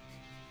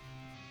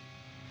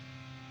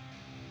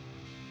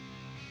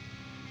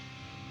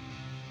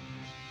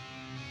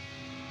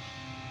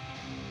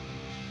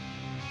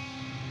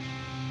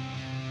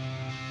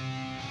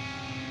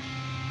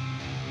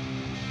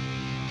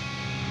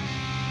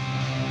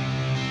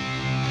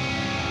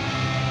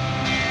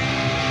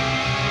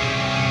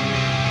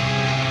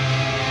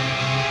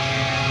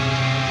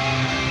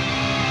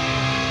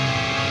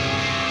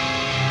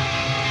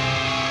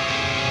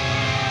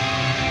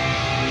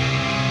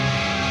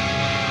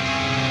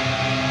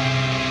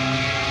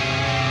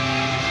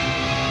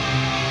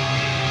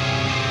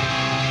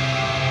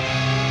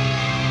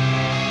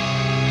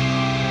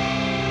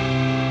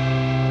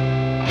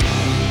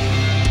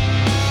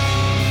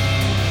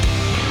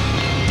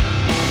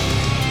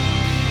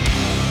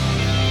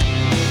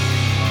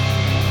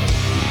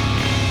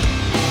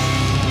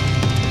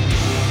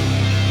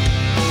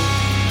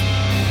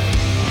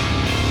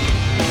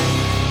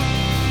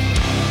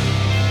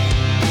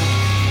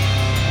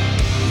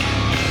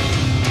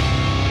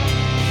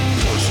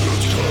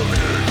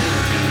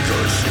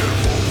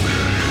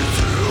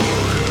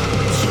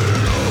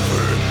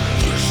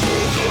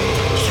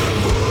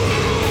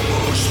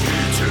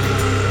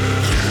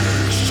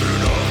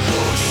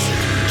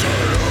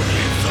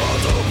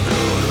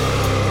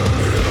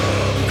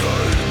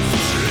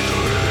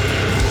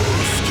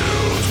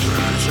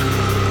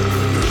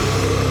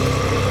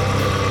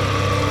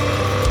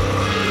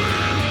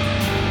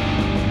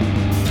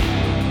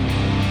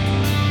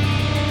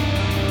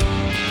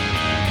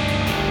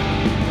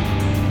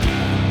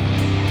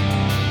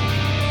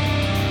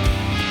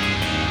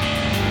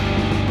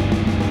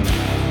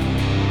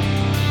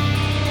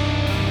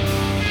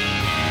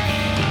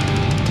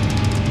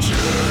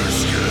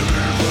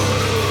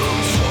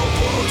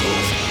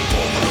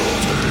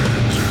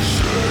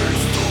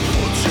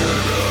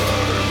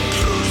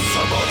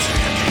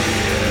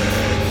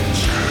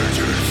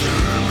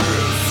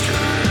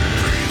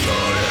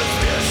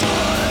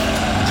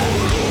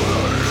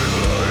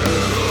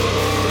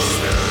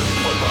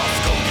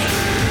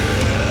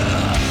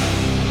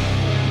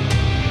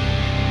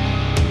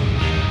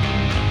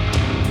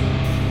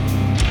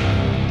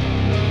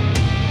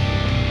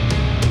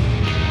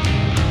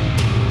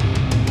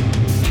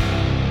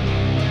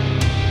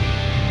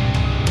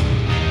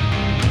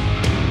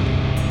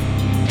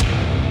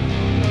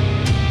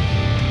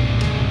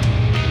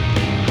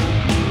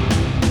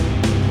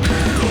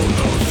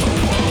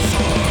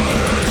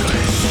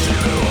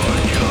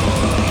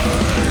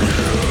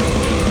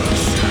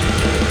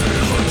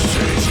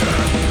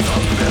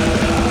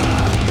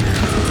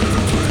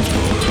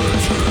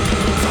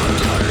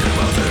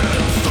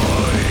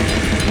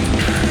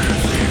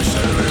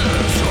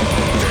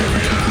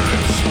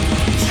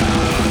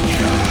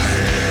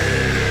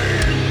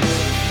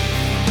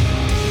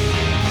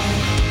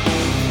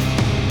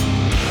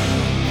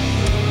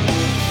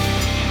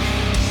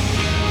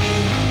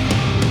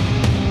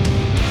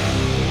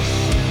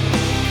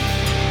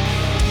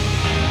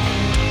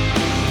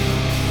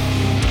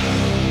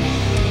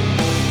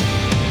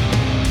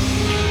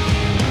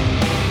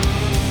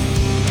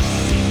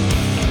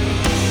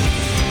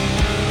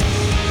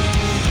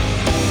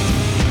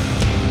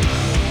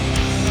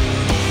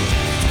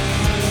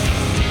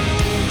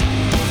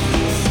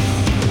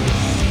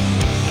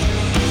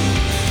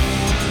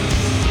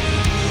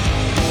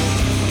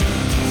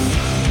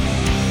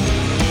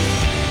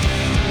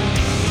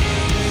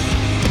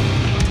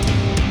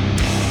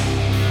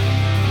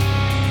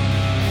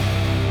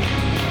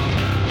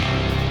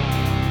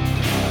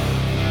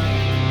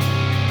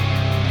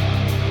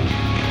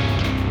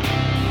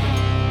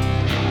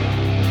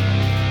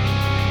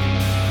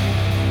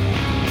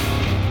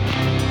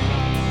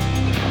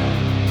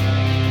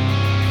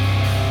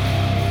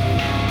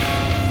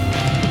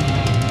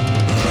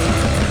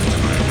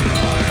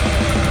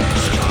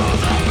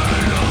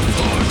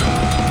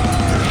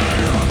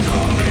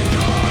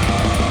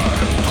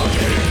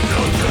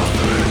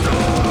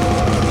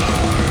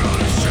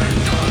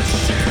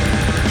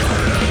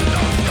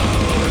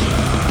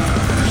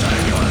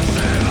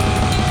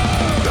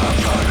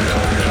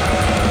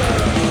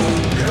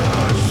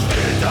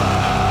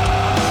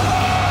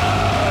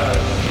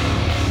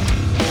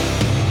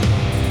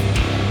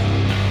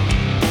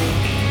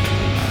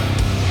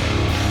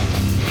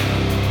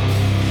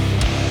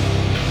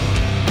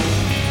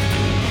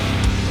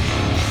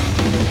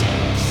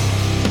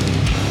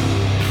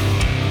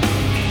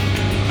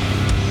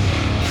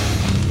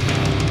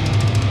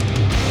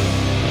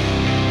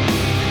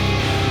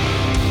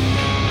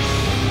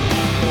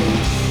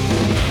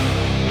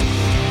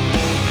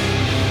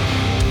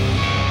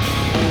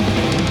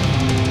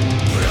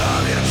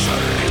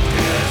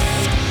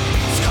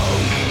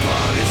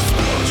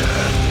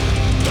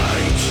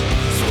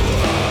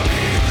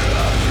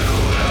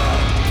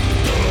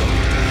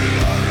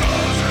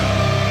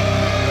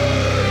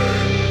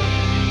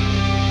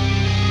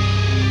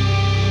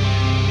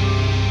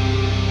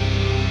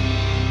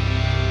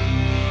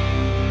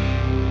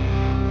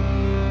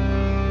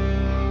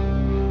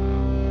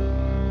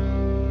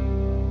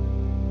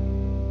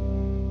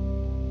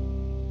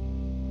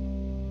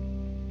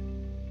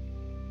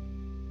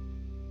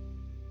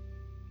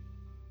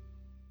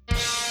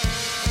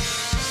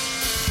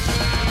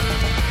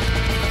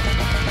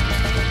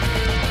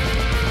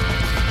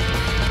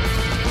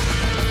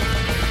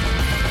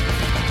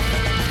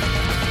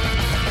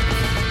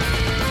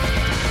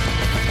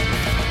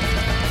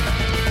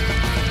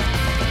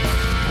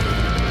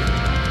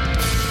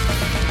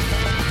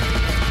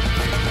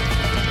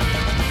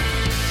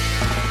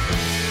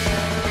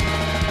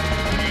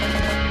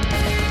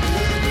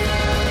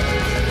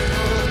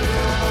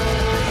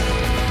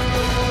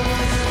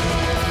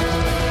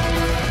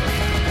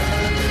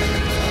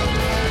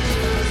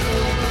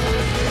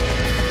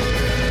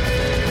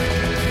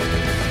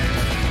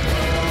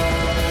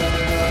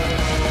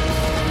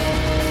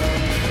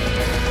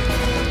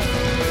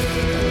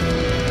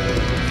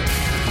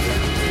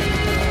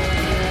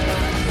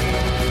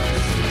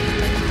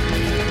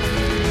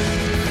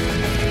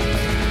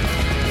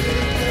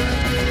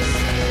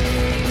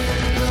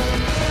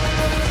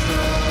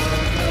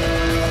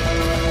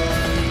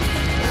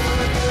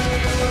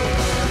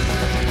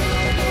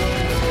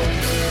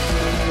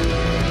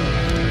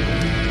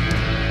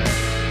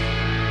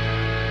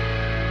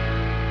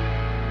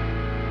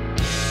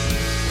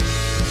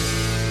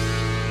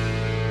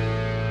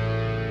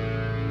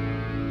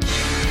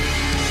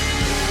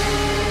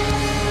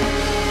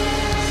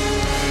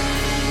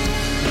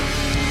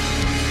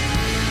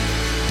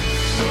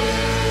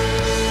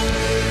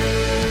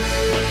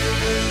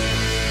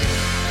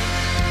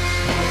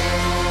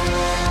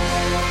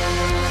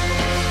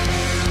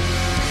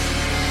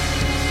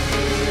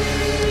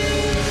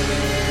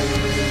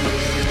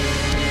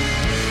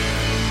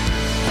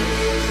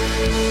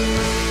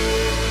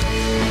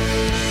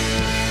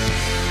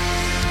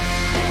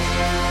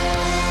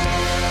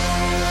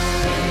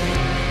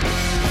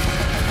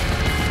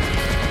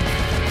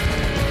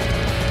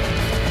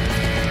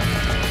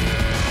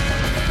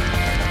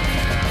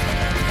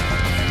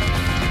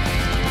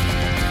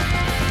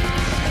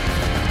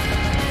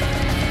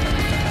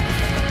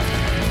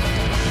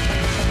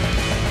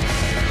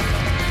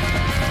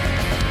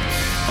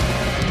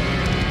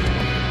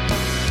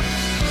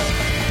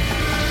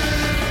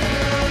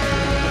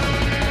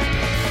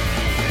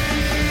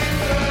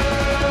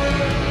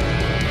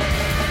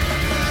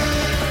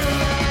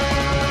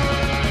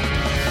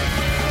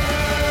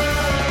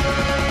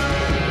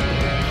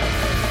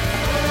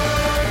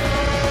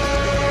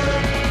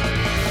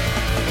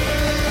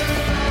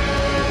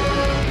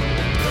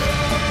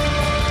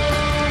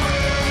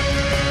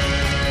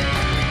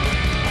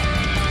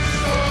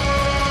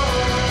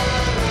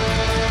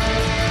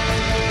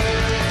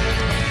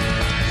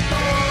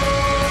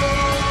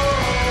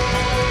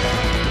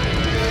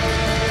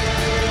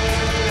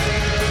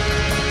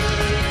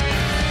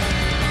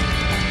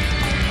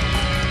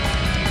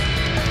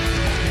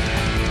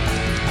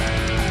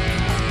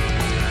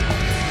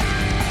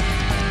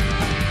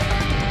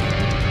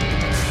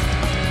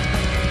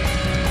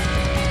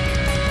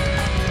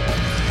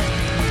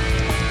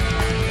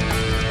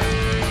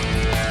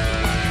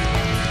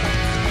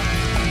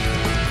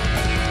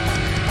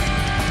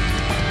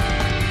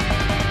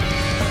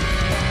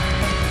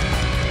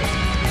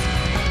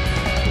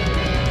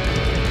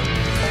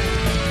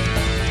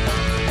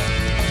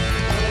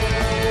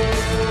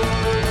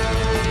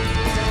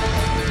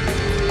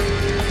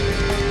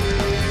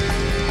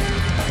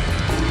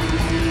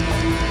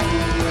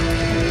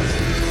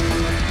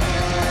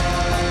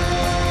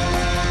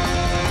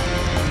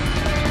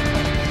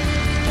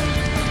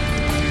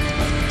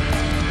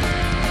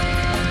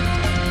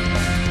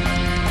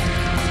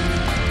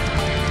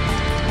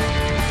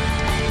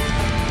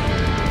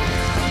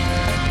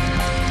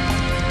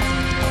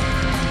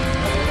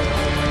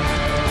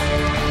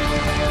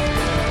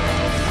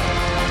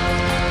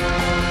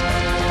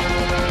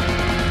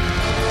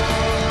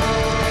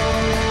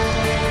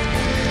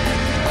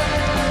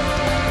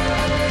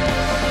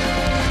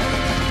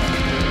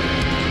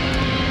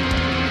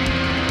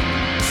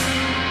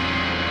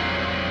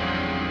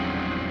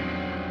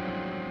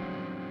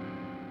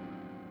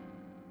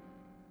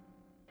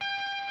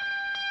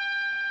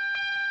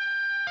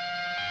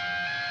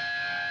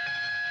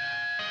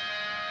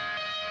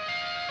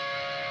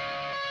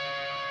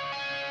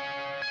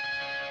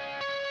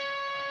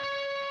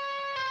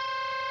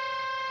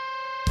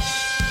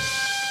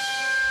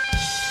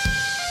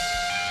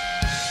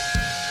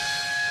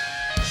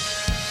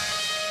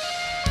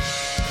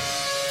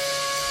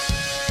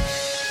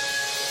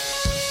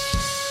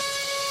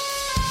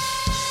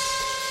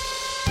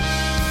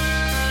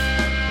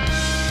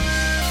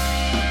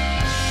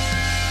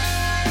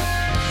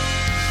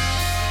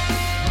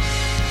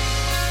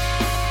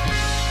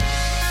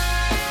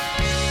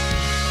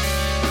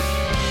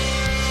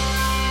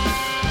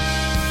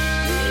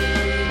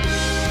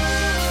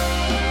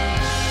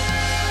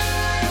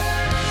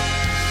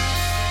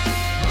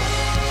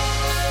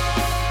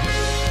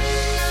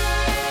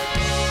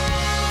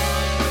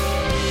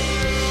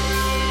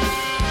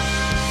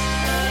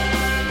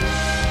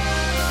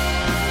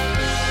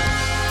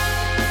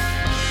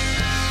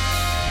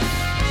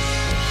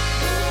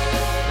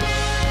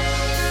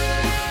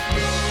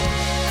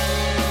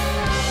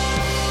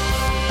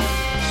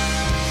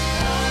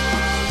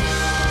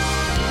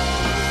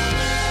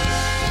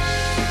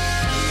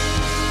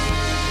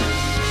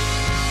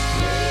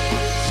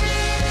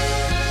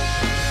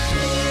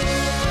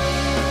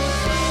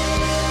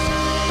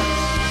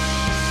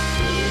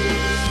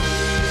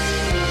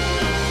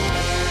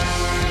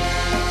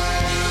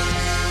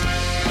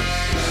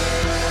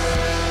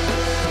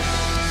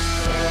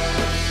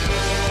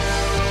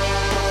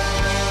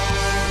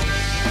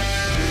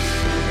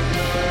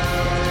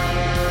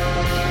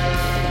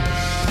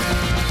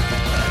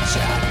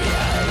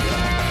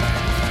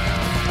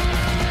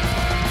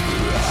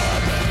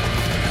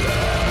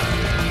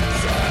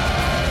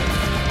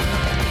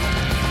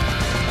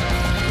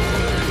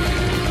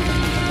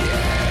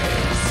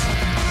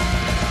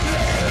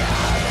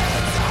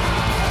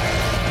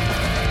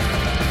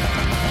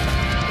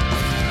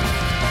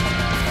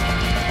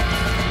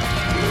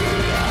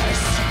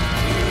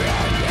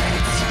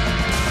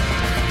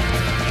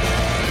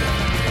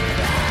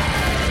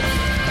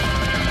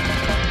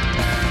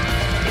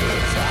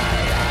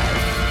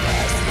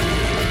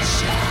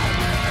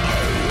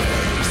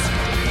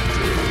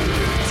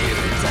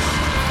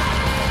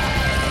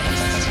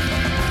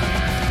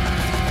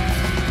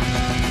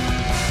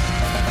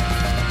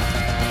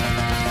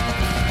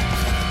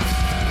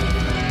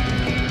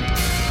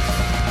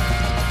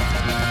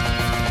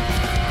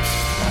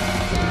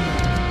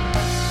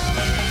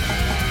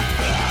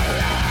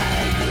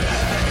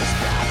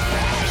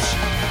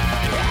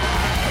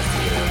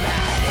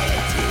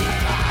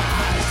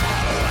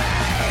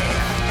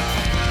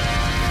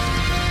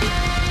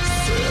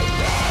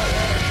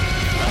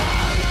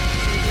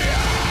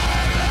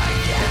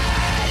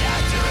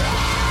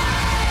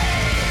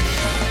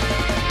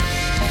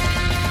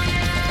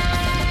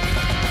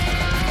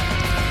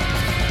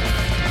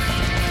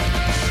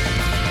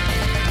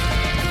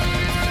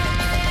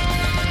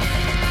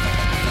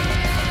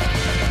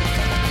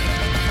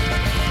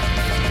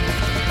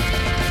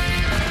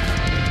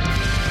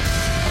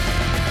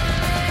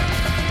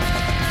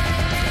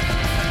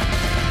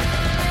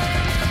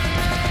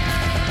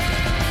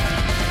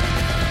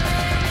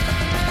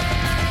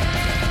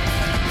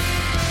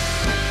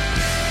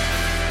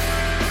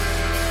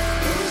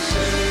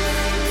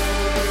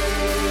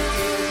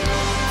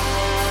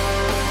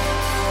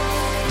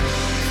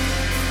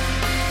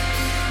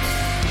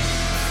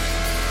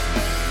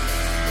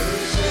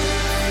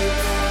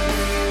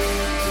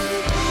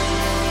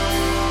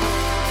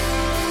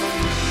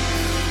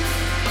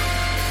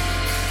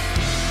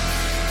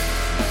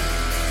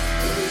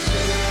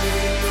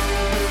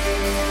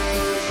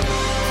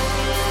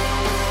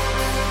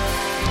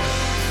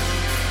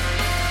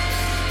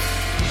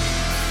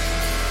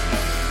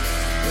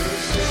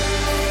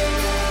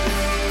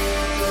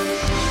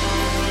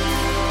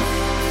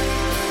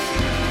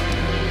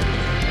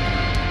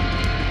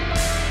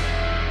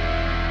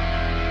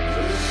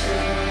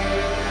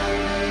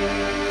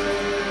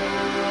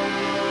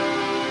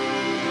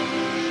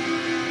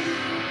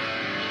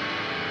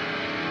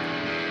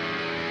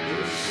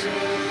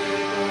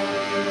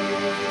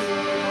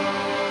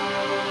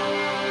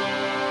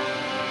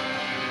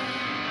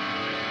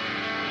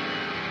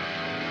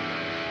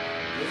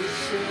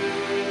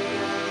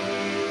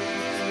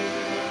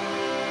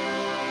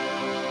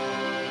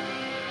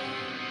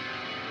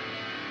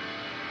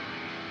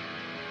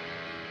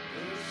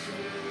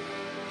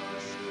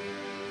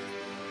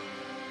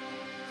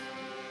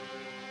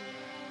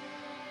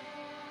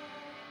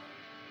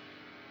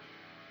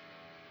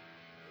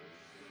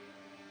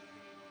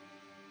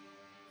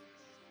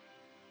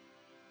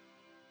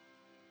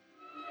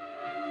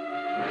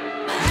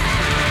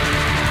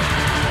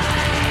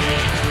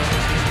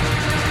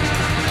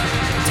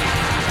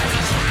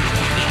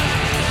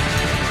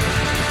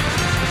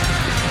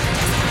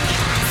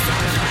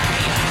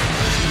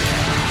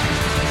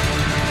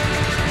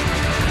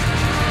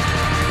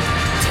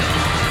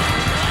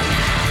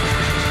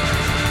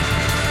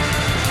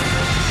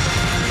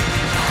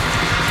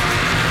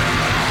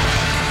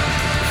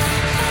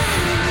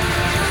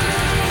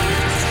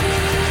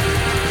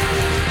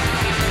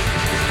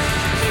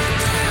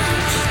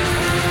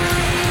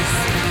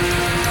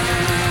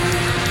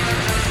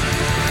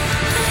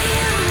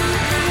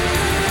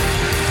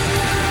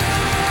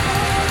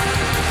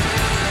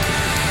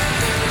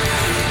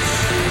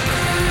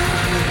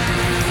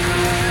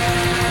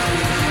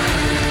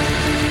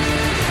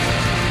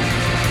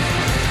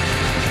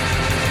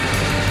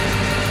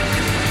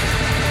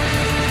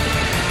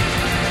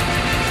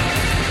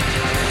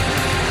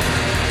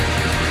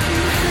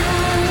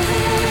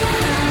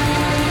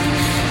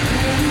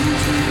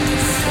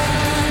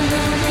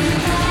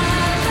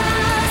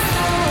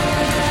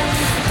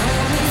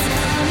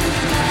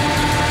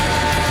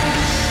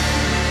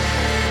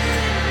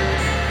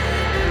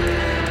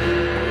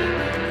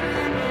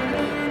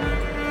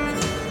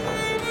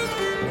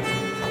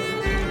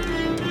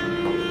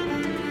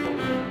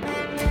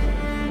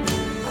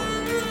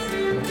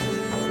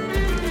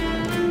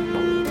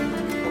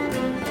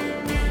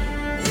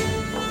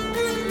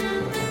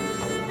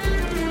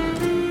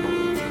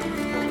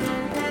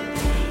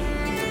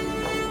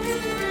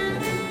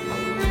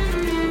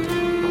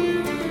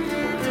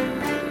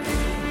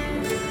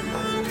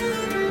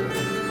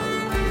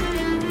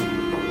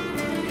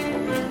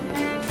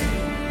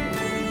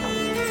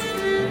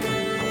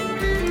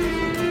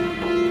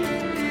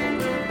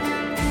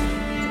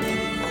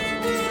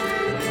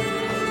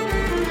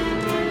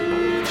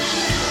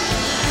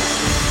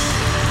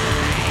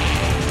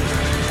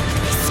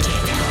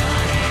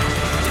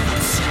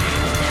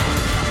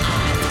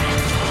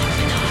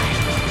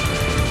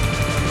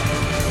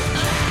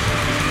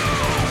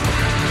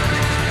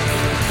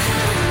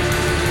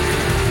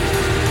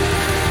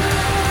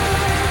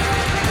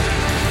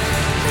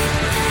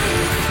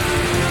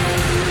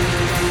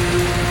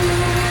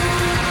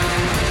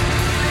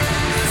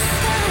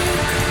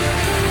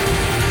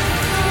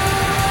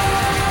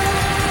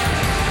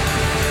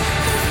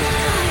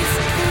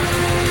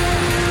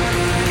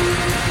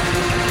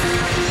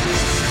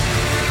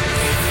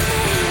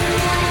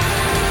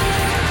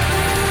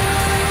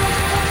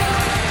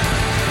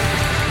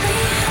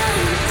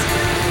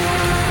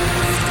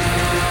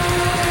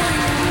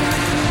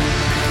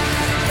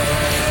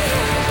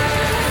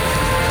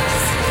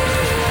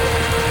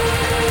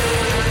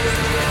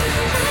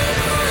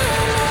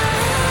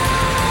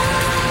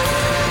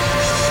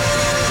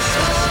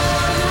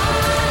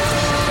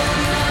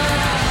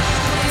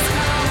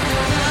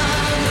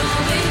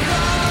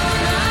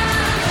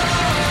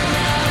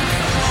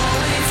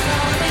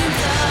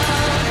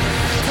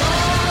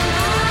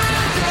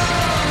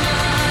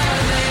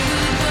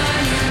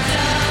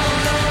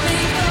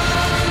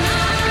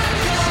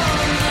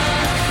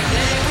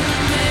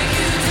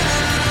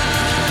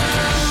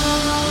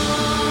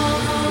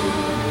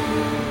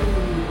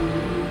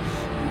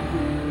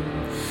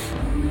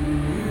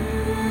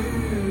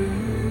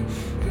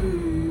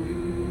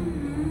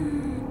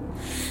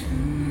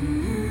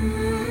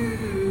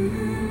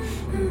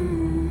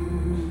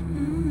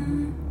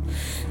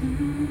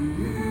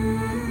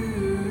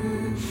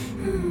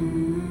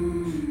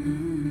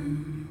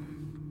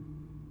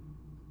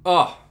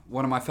 Oh,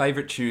 one of my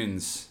favourite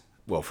tunes.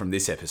 Well, from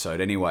this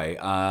episode anyway.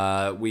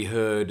 We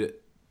heard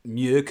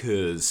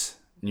Mjölker's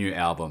new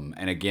album.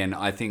 And again,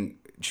 I think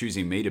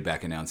choosing me to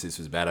back announce this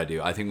was a bad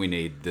idea. I think we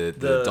need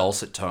the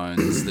dulcet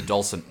tones, the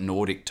dulcet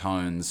Nordic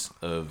tones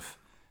of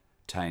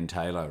Tane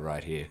Taylor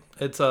right here.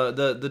 It's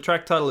the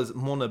track title is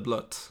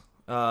Månebløt,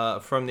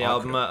 from the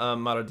album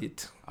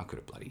Maradit. I could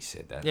have bloody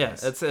said that. Yeah,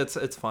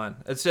 it's fine.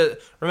 It's just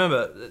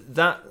remember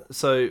that.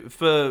 So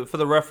for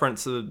the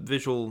reference, the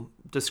visual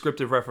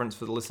descriptive reference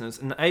for the listeners,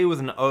 an A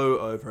with an O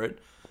over it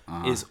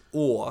is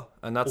or,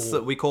 and that's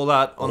we call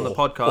that on the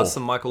podcast the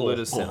Michael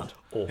Luders sound.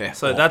 Yeah.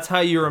 So that's how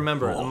you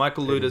remember it, the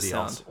Michael Luders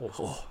sound.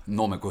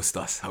 No me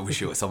gustas. I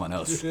wish it was someone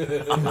else.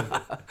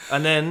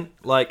 And then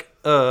like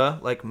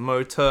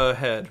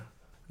Motorhead.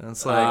 And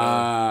it's like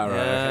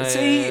right.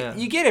 See,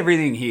 you get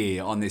everything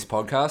here on this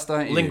podcast,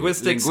 don't you?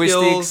 Linguistics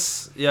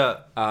skills.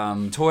 Yeah.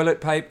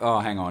 Toilet paper. Oh,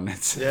 hang on.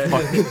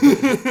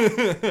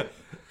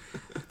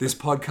 This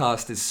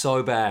podcast is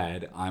so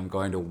bad, I'm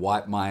going to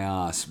wipe my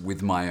ass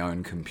with my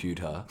own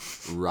computer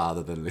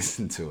rather than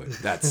listen to it.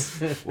 That's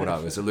what I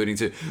was alluding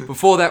to.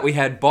 Before that, we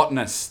had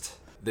Botanist,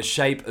 The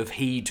Shape of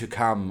He to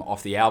Come,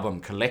 off the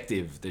album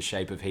Collective, The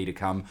Shape of He to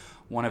Come.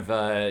 One of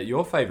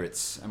your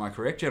favourites. Am I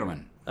correct,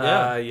 gentlemen?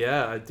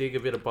 Yeah, I dig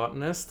a bit of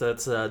Botanist.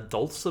 That's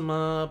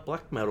dulcimer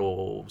black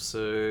metal. So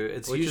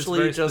it's Which is usually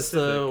very just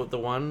the specific.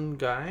 one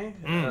guy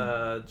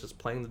just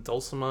playing the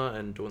dulcimer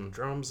and doing the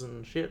drums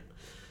and shit.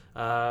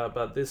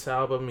 But this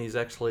album, he's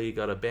actually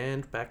got a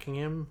band backing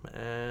him,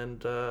 and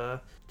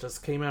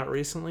just came out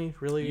recently.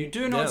 Really, You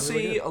do not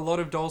see a lot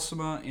of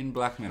dulcimer in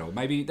black metal.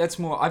 Maybe that's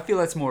more... I feel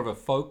that's more of a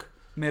folk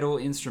metal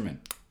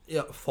instrument.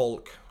 Yeah,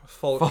 folk.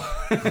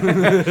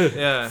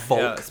 Yeah, Folk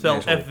yeah.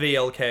 Spelled metal.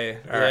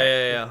 FVLK. Alright.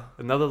 Yeah.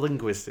 Another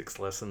linguistics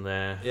lesson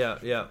there.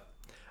 Yeah.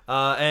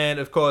 And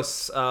of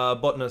course,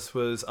 Botanist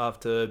was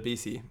after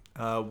BC,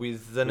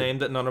 with the name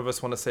that none of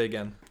us want to say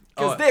again.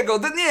 Because there go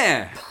the...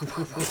 Yeah.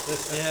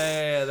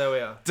 Yeah, there we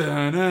are.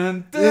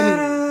 Dun,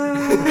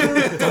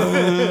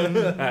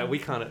 dun. We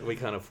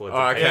can't afford.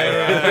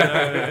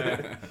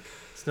 Okay.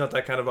 It's not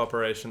that kind of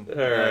operation.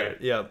 All right.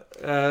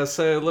 Yeah.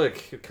 So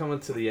look, you're coming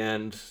to the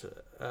end.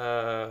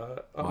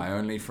 My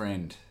only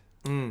friend.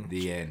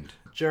 The end.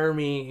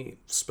 Jeremy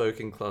spoke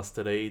in class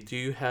today. Do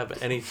you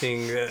have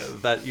anything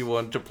that you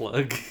want to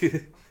plug?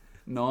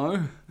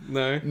 No.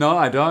 No. No,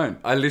 I don't.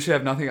 I literally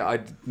have nothing. I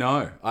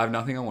have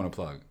nothing I want to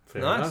plug.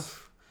 Fair Nice.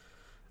 enough.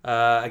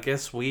 I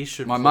guess we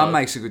should. My plug... mum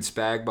makes a good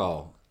spag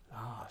bowl.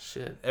 Oh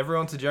shit.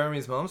 Everyone to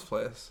Jeremy's mum's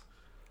place.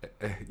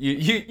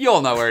 You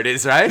all know where it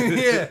is, right?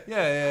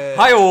 Yeah.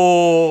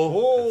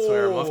 Hi-oh! That's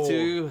where I'm off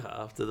to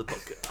after the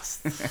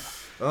podcast.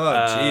 Oh,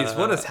 jeez.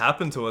 What has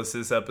happened to us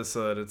this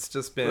episode? It's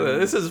just been...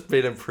 This has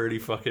been a pretty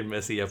fucking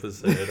messy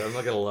episode. I'm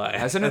not gonna lie.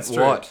 Hasn't it? That's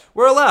true. What?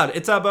 We're allowed.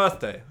 It's our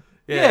birthday.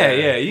 Yeah.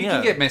 You Yeah.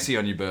 can get messy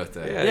on your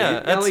birthday. Yeah, Yeah, you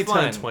that's only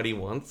fine. turn 20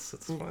 once.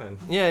 It's fine.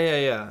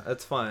 Yeah.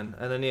 It's fine.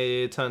 And then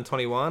you turn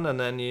 21, and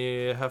then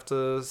you have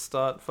to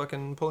start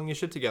fucking pulling your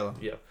shit together.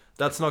 Yeah.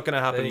 That's not going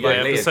to happen you by go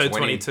episode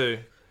 20. 22.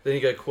 Then you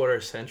go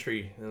quarter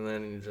century, and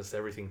then just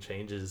everything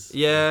changes.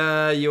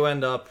 Yeah, you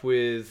end up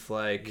with, You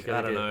like, gotta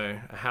I don't get- know,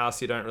 a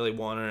house you don't really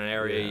want in an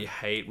area Yeah. you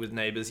hate, with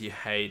neighbors you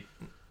hate,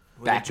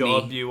 with Back a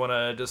job me. you want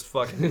to just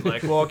fucking,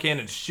 like, walk in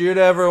and shoot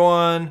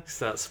everyone.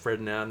 Start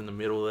spreading out in the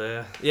middle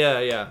there.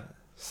 Yeah.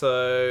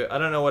 So, I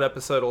don't know what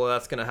episode all of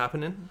that's going to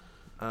happen in.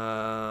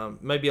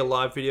 Maybe a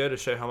live video to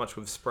show how much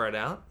we've spread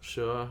out.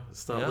 Sure.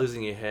 Start Yeah.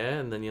 losing your hair,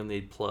 and then you'll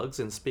need plugs.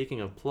 And speaking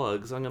of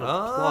plugs, I'm gonna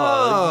plug.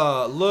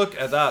 Oh, look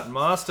at that.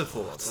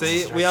 Masterful.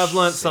 See, we have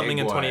learned something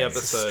in 20 Segue. It's a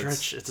episodes.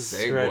 stretch. It's a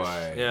Segue.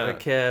 stretch. Yeah. I don't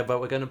care, but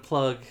we're gonna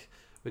plug.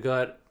 We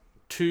got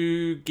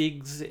 2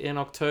 gigs in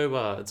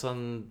October. It's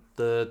on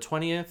the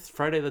 20th,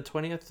 Friday the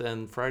 20th,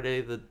 and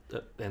Saturday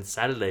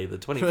the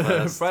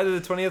 21st. Friday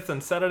the 20th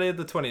and Saturday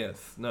the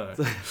 20th. No.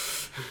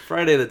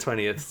 Friday the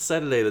 20th,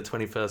 Saturday the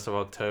 21st of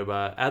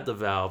October at the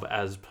Valve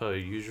as per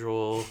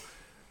usual.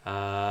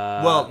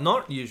 Well,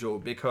 not usual,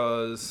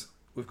 because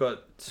we've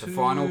got two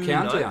final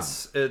countdown.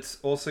 nights. It's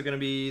also going to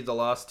be the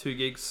last 2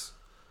 gigs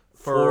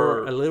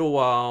for a little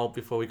while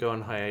before we go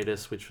on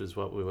hiatus, which was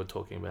what we were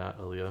talking about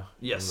earlier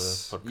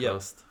Yes. in the Yep.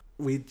 podcast.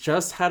 We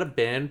just had a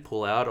band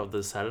pull out of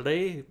the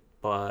Saturday,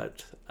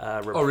 but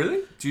Oh,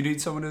 really? Do you need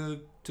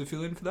someone to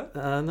fill in for that?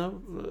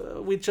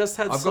 no, we just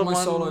had I've someone. got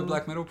my solo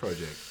black metal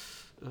project.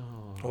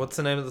 What's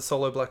the name of the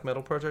solo black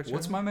metal project?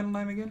 What's my metal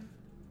name again?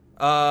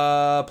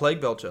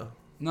 Plague Belcher.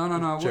 No.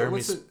 Jeremy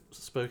What's it?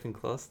 spoke in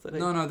class today.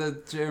 No,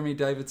 the Jeremy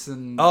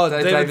Davidson. Oh,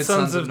 David David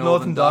Sons of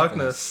Northern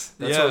Darkness.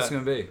 That's Yeah. what it's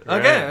going to be.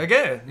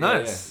 Okay,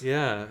 nice.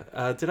 Yeah.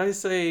 Did I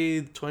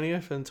say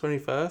 20th and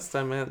 21st?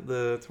 I meant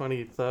the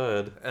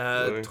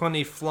 23rd.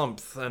 20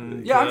 flump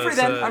and Yeah, I'm free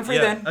then. I'm free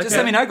then. Just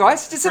let me know,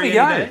 guys. Just let Free me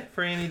any know. day?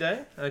 Free any day?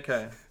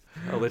 Okay.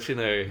 I'll let you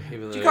know.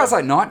 Even Do you guys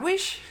like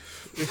Nightwish?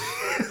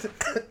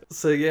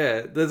 So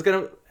yeah,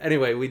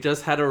 anyway, we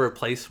just had a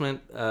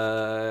replacement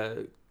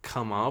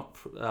come up,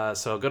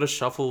 so I've got to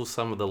shuffle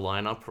some of the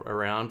lineup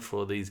around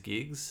for these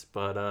gigs,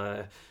 but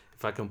if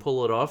if I can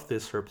pull it off,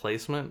 this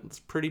replacement, it's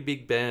a pretty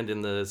big band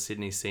in the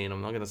Sydney scene.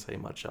 I'm not going to say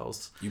much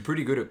else. You're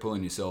pretty good at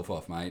pulling yourself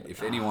off, mate.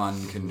 If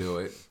anyone can do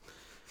it.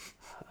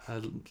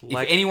 If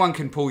anyone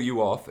can pull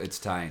you off, it's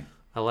Tane.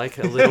 I like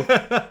a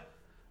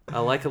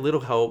little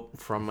help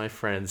from my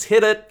friends.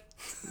 Hit it.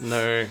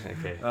 No,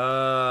 okay.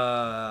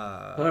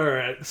 All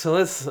right, so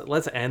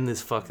let's end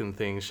this fucking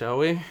thing, shall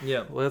we?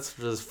 Yeah. Let's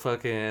just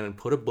fucking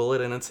put a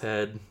bullet in its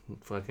head,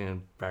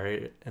 fucking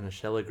bury it in a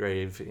shallow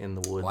grave in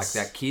the woods. Like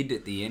that kid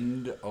at the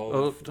end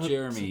of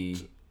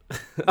Jeremy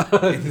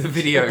in the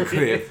video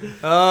clip.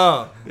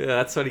 Oh. Yeah,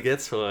 that's what he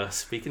gets for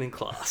speaking in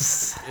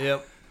class.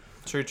 Yep.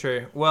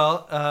 True.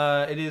 Well,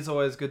 it is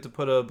always good to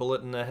put a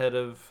bullet in the head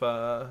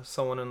of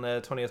someone on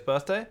their 20th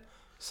birthday.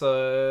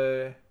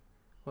 So,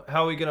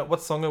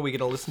 what song are we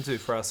gonna listen to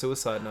for our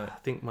suicide note? I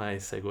think my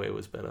segue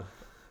was better.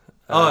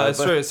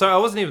 That's true. So I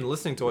wasn't even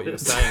listening to what you were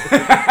saying.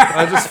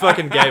 I just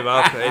fucking gave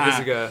up ages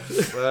ago.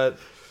 But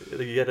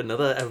yet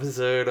another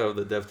episode of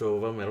the Death to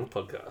Over Metal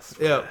podcast.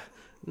 Yeah.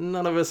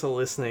 None of us are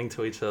listening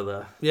to each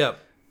other. yeah.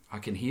 I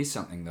can hear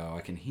something though.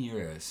 I can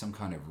hear some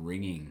kind of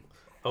ringing.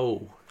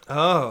 Oh,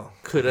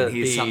 Could I it can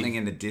hear be something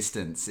in the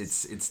distance.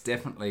 It's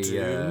definitely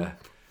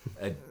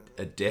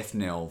a death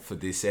knell for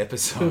this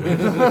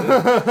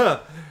episode.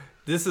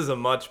 This is a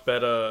much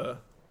better.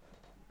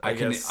 I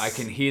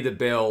can hear the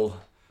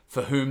bell.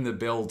 For whom the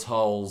bell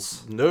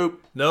tolls.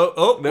 Nope. No.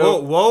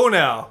 Whoa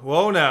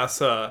now,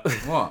 sir.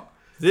 What?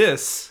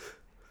 This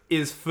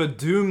is For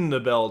Doom the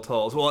Bell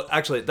Tolls. Well,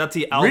 actually, that's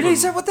the album. Really?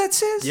 Is that what that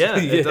says? Yeah,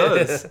 it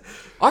does.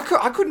 I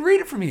couldn't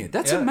read it from here.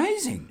 That's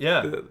amazing.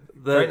 Yeah.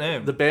 Great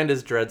name. The band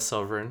is Dread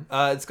Sovereign.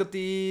 It's got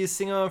the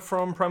singer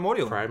from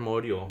Primordial.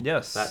 Primordial.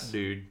 Yes. That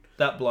dude.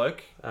 That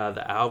bloke.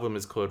 The album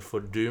is called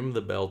For Doom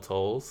the Bell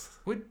Tolls.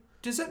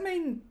 Does that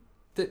mean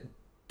that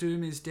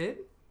Doom is dead?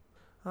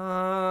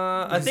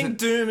 I think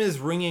Doom is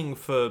ringing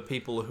for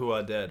people who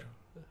are dead.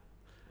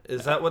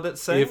 Is that what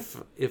it's saying?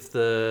 If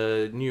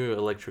the new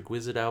Electric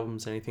Wizard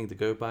album's anything to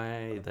go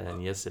by, then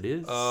yes, it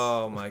is.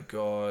 Oh my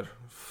god.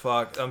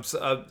 Fuck.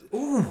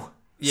 Ooh.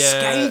 Yeah.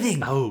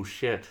 Scathing. Oh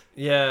shit.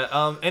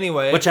 Yeah.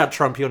 Anyway. Watch out,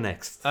 Trump. You're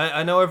next.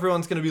 I know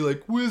everyone's going to be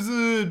like,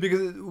 Wizard,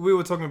 because we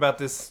were talking about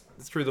this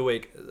through the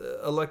week.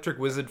 Electric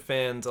Wizard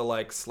fans are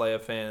like Slayer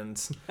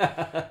fans.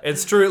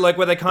 It's true, like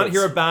where they can't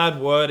hear a bad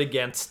word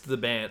against the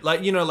band.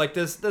 Like, you know, like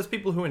there's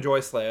people who enjoy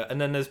Slayer, and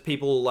then there's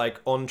people like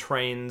on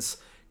trains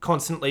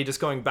constantly just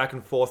going back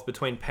and forth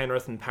between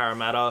Penrith and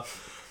Parramatta.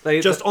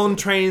 On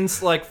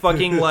trains, like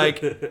fucking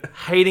like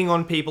hating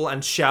on people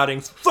and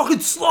shouting, fucking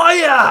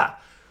Slayer!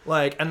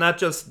 Like, and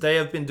they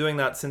have been doing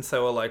that since they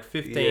were like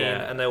 15,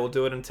 and they will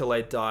do it until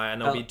they die,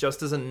 and they'll be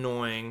just as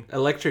annoying.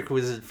 Electric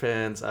Wizard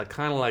fans are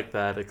kind of like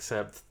that,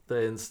 except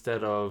that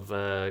instead of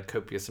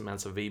copious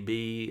amounts of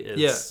VB,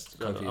 it's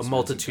a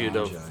multitude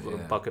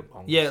of bucket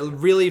bongs. Yeah,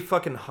 really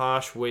fucking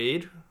harsh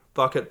weed,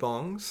 bucket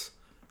bongs,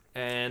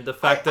 and the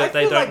fact that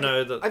they don't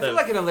know that. I feel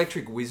like an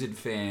Electric Wizard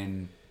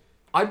fan.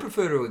 I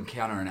prefer to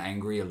encounter an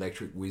angry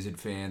Electric Wizard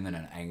fan than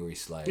an angry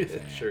Slayer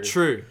fan. Sure.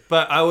 True,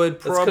 but I would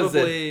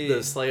probably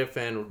the Slayer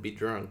fan would be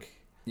drunk.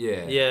 Yeah.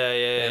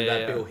 And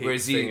that Bill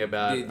Hicks thing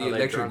about the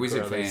Electric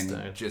Wizard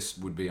fan just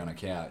would be on a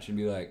couch and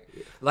be like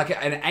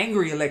an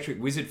angry Electric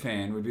Wizard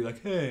fan would be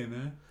like, hey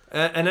man.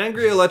 An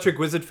angry Electric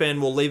Wizard fan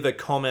will leave a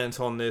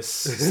comment on this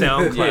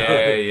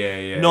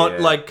SoundCloud. yeah. Not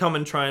like come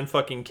and try and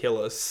fucking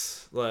kill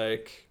us.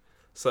 Like.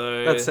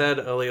 So that said,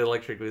 early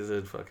Electric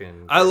Wizard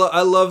fucking. I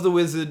love the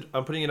Wizard.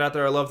 I'm putting it out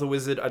there. I love the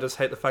Wizard. I just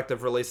hate the fact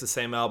they've released the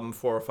same album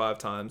 4 or 5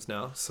 times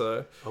now.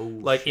 So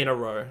in a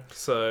row.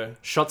 So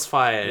shots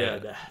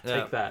fired.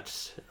 Take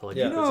that.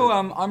 You know,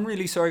 I'm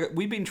really sorry.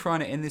 We've been trying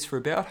to end this for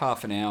about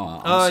half an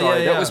hour. I'm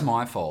sorry. That was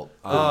my fault.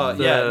 No,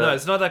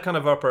 it's not that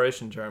kind we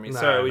operation, Jeremy.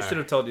 Sorry, we should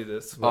have told you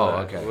this.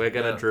 Okay. We're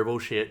gonna dribble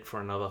shit for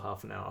another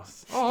half an hour.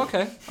 Oh,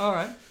 okay. All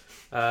right.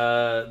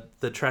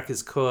 The track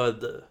is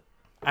called.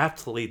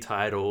 Aptly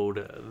titled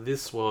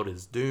This World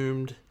is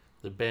Doomed.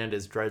 The band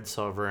is Dread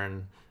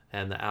Sovereign,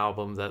 and the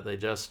album that they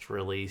just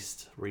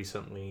released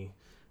recently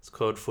is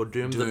called For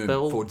Doom the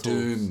Bell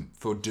Tolls.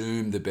 For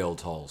Doom the Bell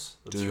Tolls.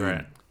 That's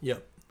right.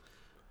 Yep.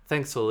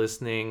 Thanks for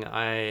listening.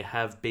 I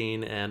have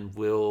been and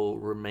will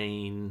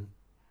remain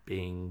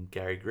being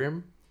Gary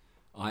Grimm.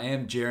 I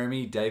am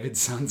Jeremy, David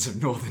Sons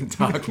of Northern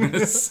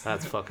Darkness.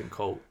 That's fucking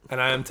cold.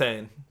 And I am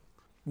Tane.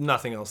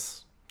 Nothing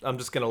else. I'm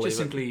just gonna leave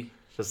it.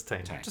 Just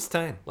Tane. Just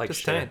Tane. Like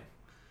just Cher. Tane.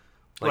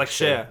 Like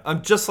Cher.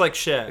 I'm just like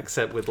Cher.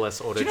 Except with less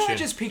auto-tune. Do you know I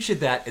just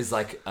pictured that as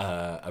like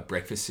a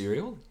breakfast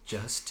cereal?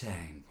 Just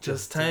Tane.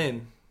 Just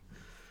Tane.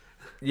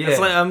 Yeah. It's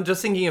like I'm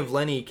just thinking of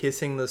Lenny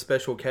kissing the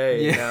Special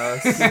K. Yeah.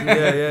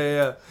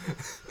 Yeah.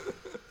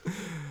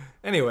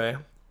 Anyway.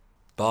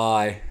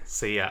 Bye.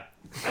 See ya.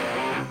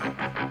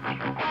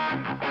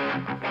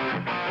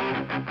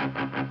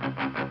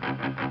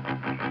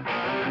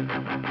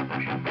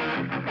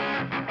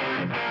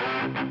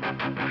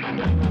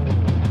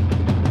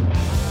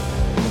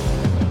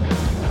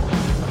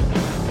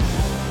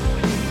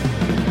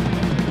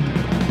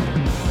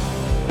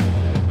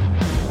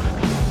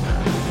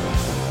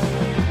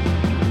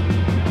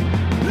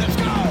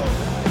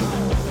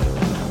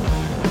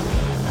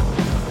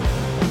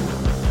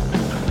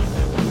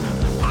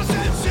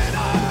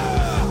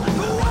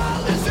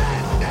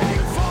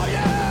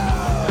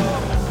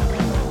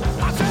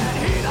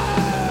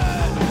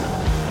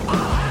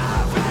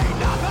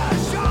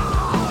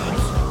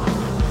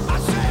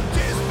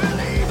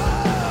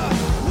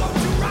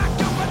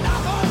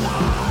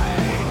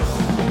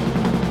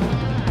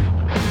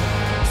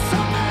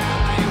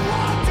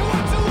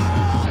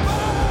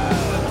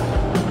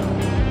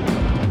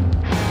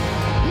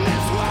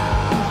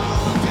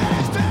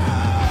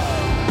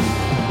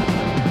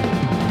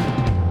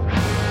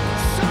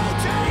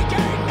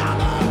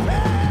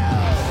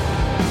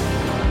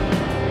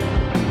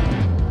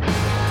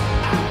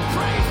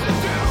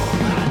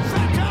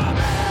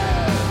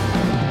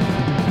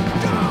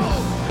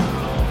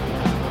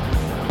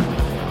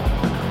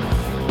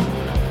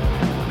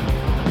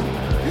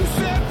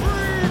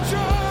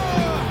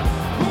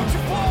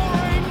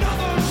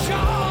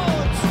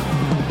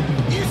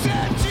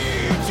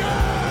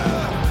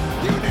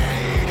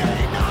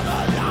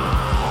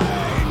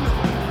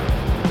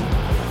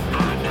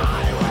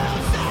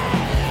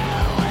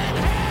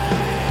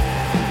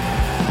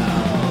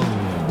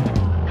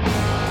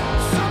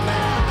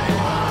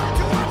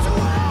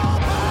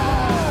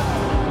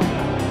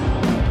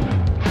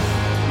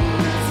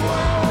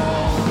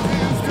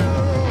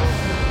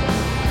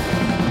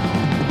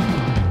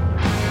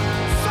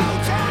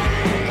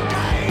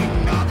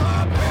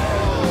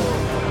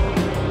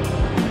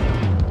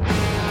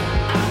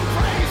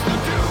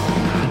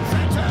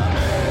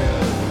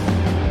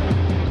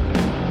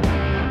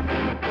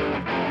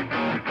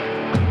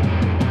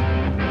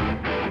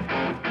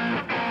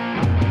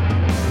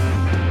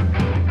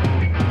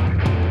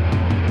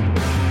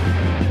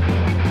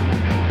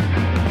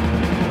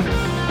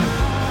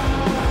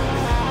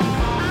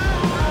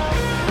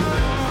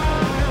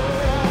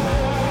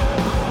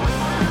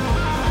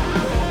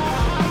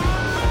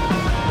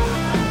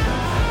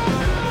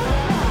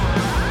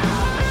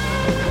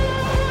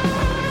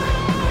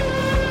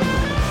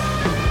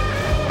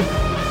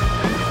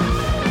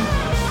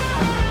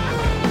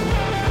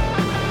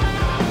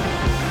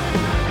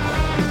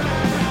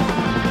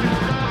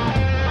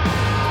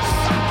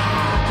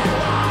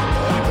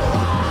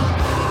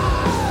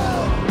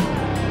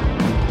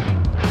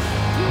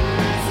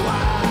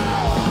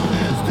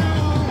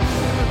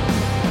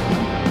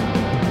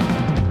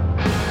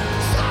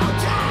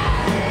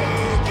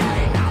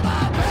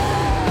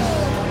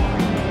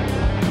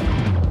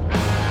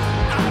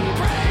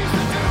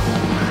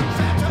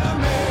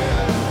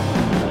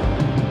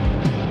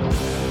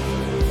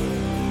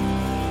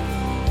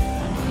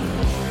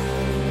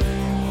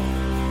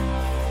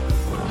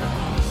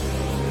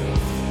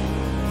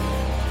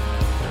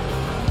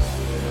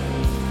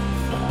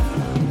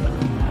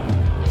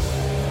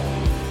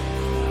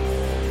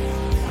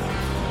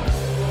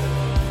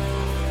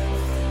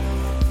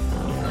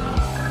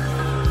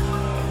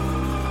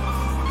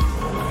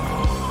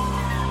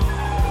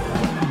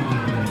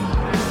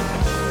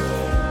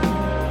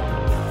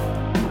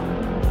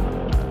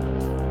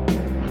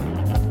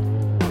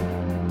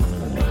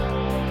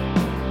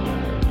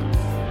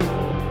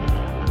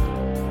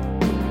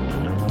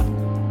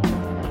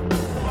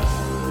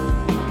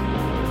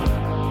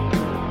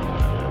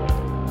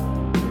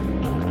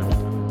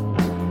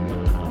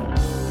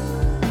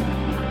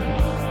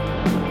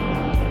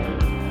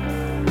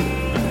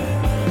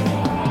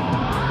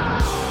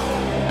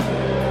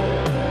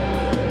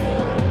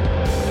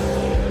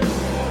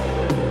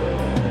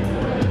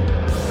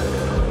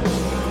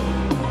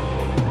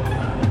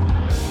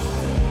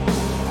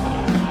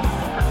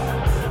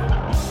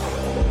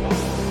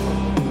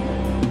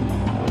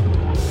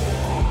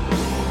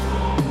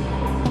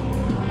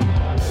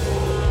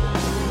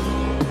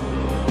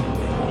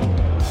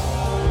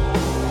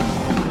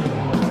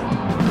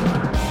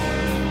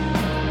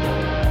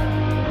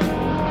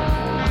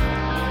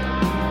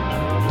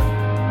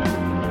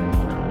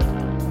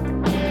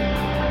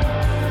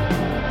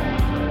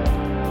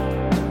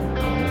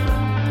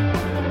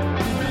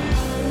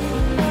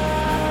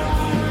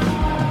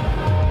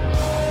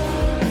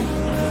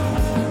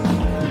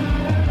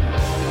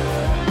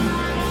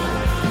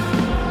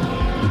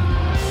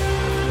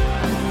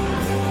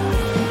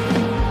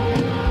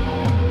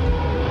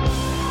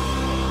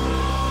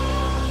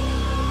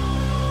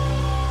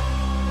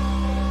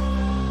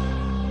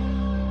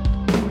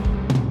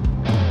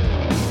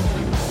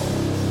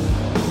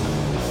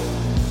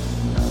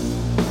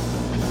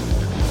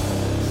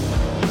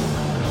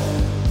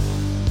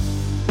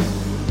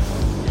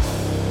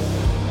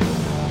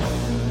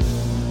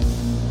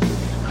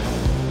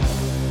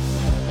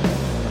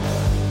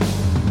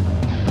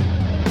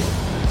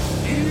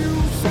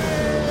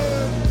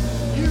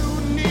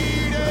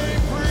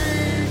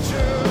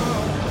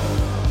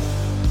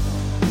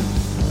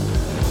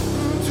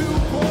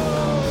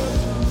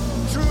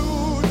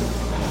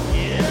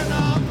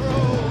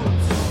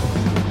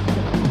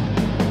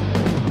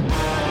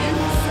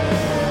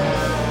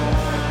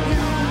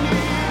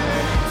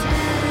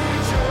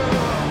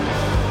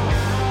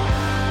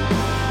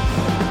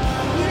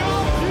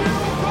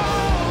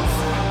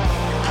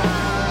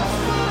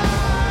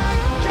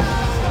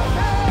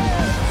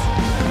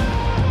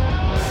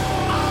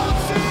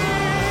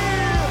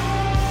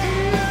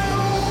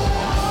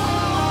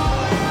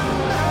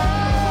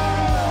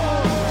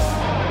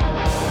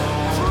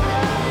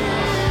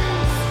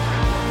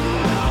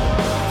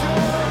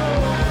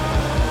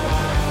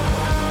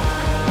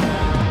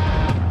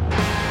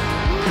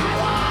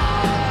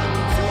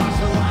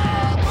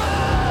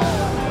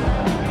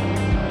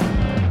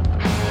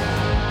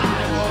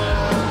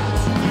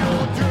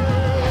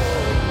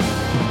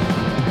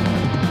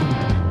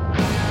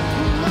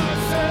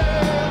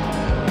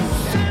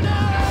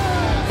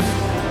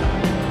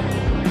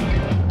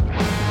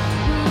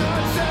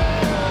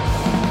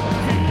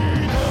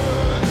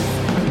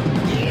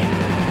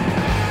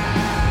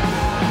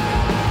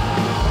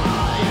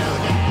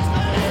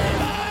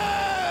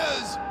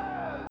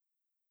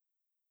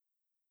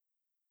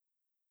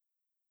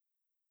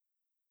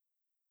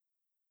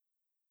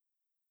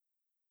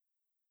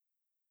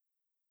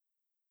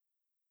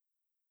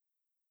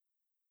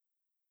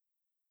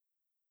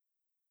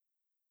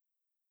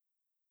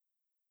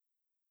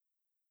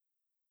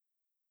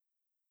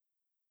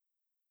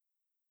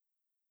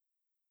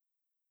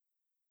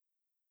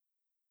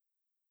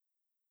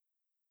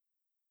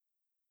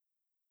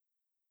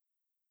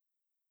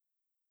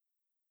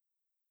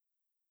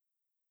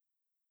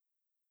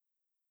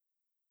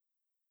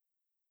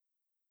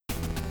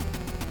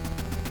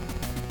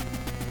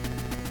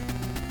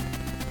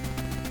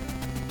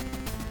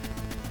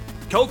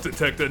 Cult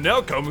Detector now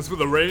comes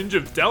with a range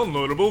of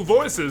downloadable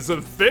voices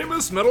of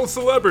famous metal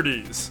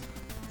celebrities.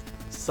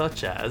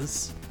 Such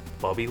as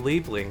Bobby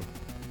Liebling.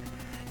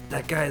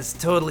 That guy's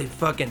totally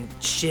fucking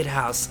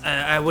shithouse.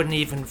 I wouldn't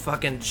even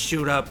fucking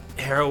shoot up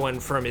heroin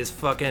from his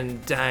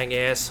fucking dang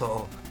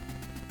asshole.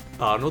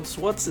 Arnold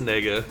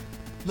Schwarzenegger.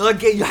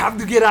 Look, you have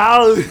to get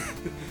out.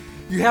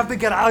 You have to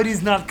get out.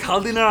 He's not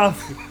cold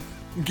enough.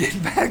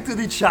 Get back to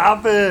the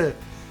chopper.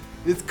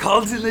 It's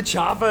cold in the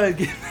chopper.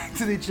 Get back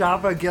to the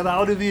chopper. Get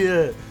out of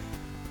here.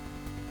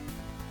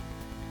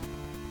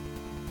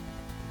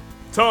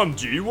 Tom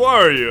G.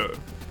 Warrior.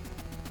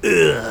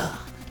 Ugh.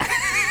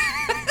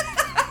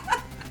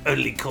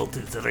 Only cult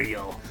is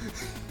real.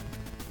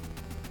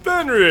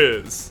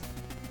 Fenris.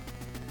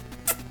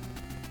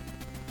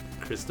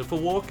 Christopher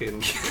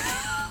Walken.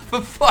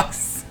 For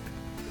fuck's.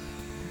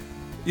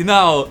 You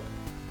know,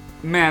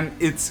 man,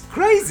 it's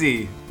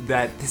crazy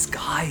that this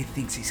guy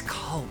thinks he's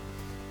cold.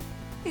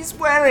 He's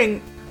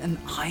wearing an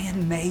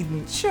Iron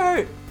Maiden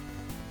shirt.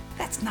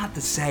 That's not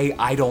to say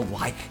I don't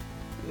like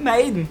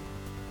Maiden.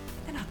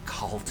 They're not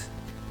cold.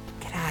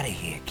 Get out of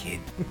here, kid.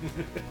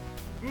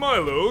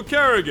 Milo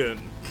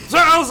Kerrigan.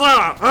 There's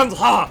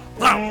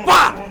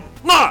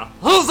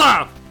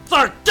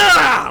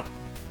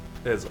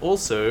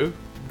also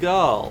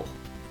Garl.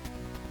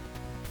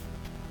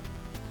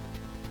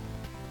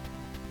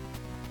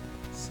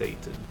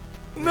 Satan.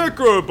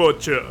 Necro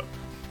Butcher.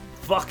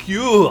 Fuck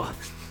you!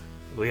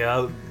 We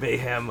are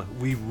mayhem,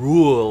 we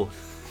rule.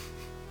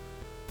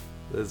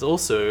 There's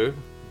also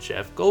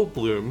Jeff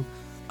Goldblum.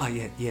 Oh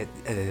yeah.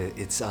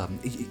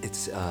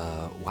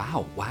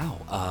 Wow.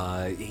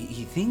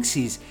 He thinks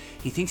he's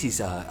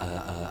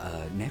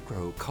a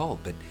necro cult,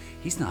 but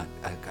he's not.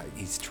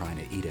 He's trying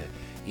to eat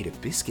a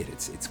biscuit.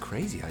 It's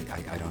crazy.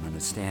 I don't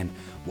understand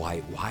why.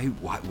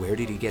 Where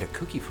did he get a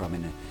cookie from?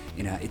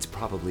 In a. It's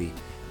probably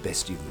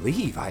best you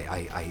leave.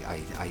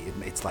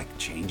 It's like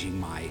changing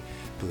my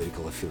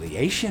political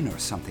affiliation or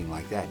something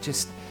like that.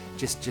 Just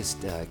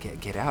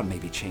get out.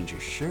 Maybe change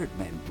your shirt.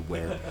 Man,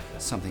 wear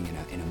something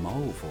in a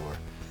mauve or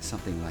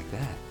something like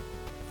that.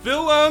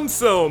 Phil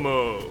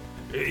Anselmo.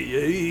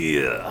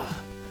 Yeah.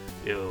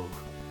 You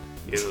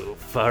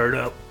fired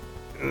up.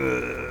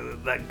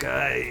 That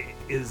guy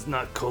is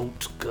not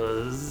cult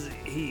because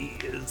he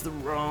is the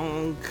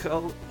wrong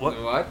cult.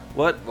 What?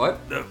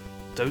 No,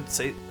 don't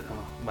say.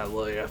 Oh, my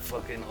lawyer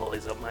fucking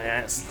always up my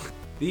ass.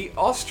 The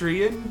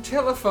Austrian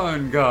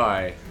telephone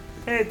guy.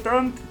 Hey,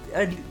 don't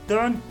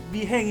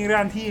be hanging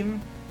around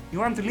him. You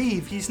want to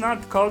leave? He's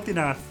not cult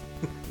enough.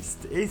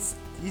 He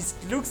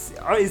looks.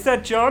 Oh, is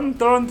that John?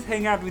 Don't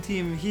hang out with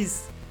him.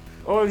 He's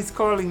always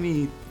calling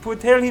me.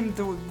 Tell him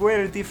to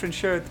wear a different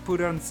shirt. Put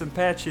on some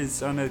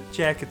patches on a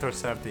jacket or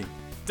something.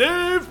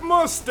 Dave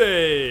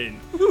Mustaine.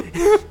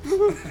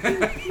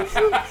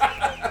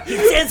 He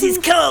says he's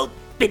cold,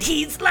 but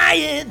he's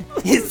lying.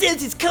 He says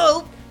he's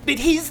cold, but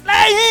he's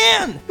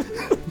lying.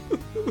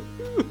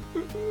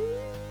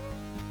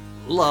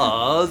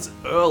 Lars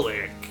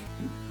Ulrich.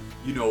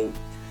 You know,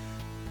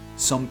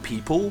 some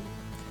people,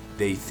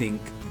 they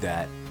think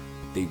that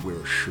they wear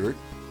a shirt,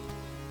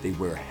 they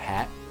wear a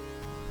hat,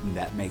 and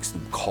that makes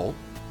them cult.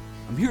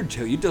 I'm here to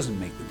tell you, it doesn't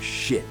make them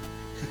shit.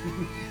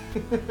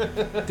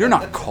 They're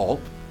not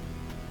cult.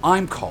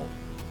 I'm cult.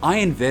 I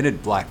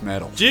invented black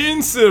metal.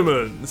 Gene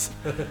Simmons.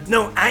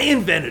 No, I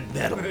invented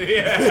metal.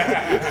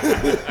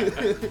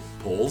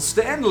 Paul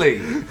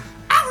Stanley.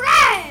 All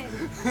right!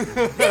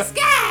 This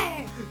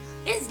guy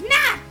is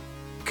not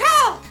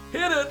cold!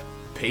 Hit it.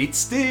 Pete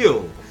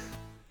Steele.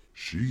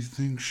 She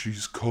thinks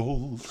she's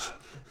cold.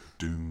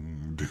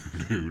 Doom, doo,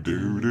 doo,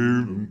 doo,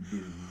 doo.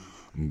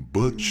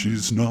 But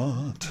she's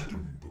not.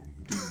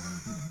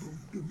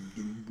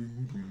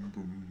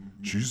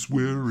 She's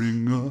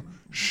wearing a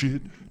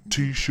shit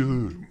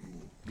t-shirt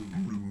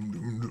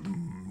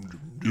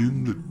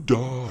in the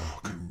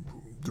dark.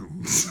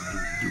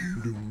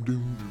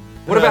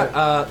 What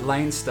about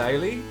Lane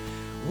Staley?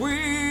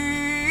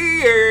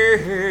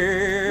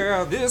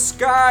 This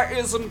guy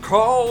isn't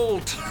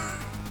cold.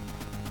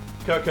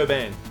 Kurt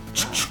Cobain.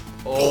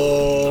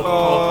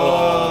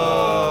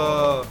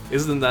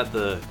 Isn't that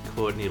the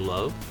Courtney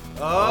Love?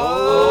 Oh.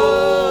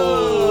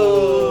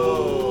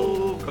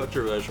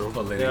 Controversial.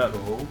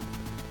 Political.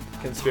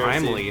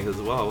 Conspiracy. Timely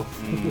as well.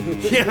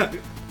 Yeah.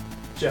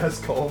 Jazz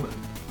Coleman.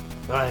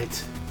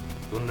 Right.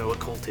 You wanna know what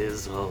cult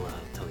is? I'll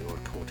tell you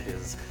what cult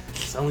is.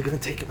 It's only gonna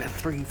take about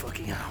 3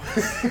 fucking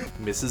hours.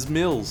 Mrs.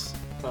 Mills.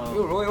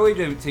 I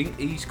don't think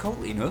he's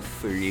cold enough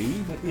for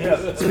you. Yeah.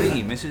 It's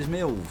me, Mrs.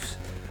 Mills.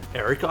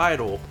 Eric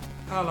Idle.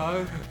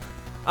 Hello.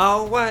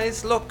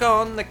 Always look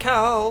on the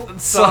cold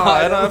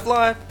side of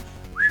life.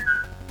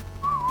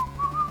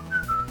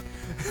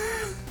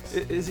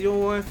 Is your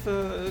wife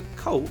a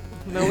cult?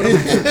 No.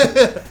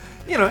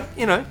 You know.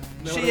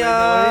 She you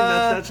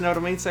know what I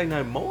mean? Say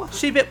no more.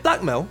 She bit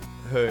blackmail.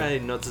 Who? Hey,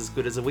 not as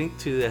good as a wink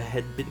to the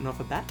head bitten off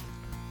a bat.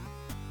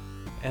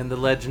 And the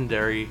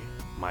legendary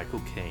Michael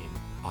Caine.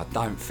 I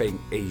don't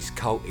think he's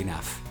cold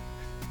enough.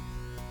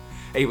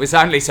 He was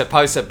only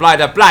supposed to blow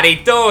the bloody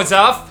doors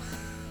off.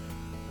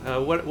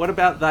 What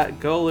about that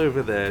girl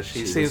over there?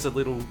 She seems a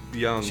little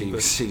young.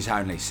 She's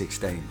only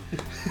 16.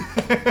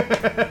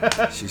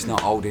 She's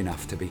not old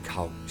enough to be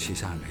Colt.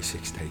 She's only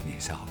 16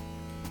 years old.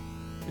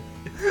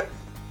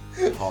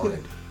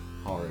 Horrid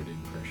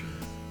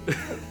impressions.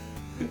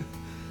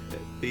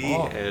 The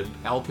end.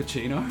 Al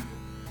Pacino.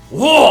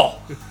 Whoa!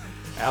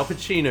 Al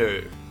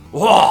Pacino.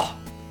 Whoa!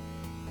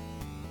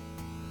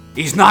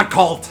 He's not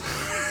Colt.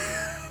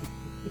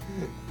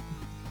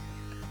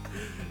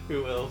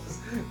 Who else?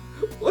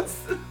 What's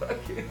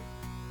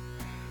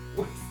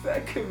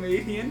that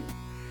comedian?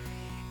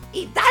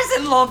 He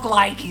doesn't look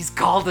like he's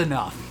cold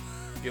enough.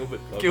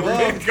 Gilbert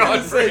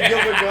Godfrey.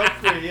 Gilbert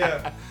Godfrey,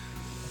 yeah.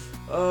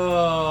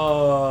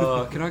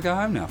 Oh, can I go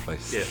home now,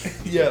 please? Yeah.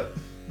 Yeah.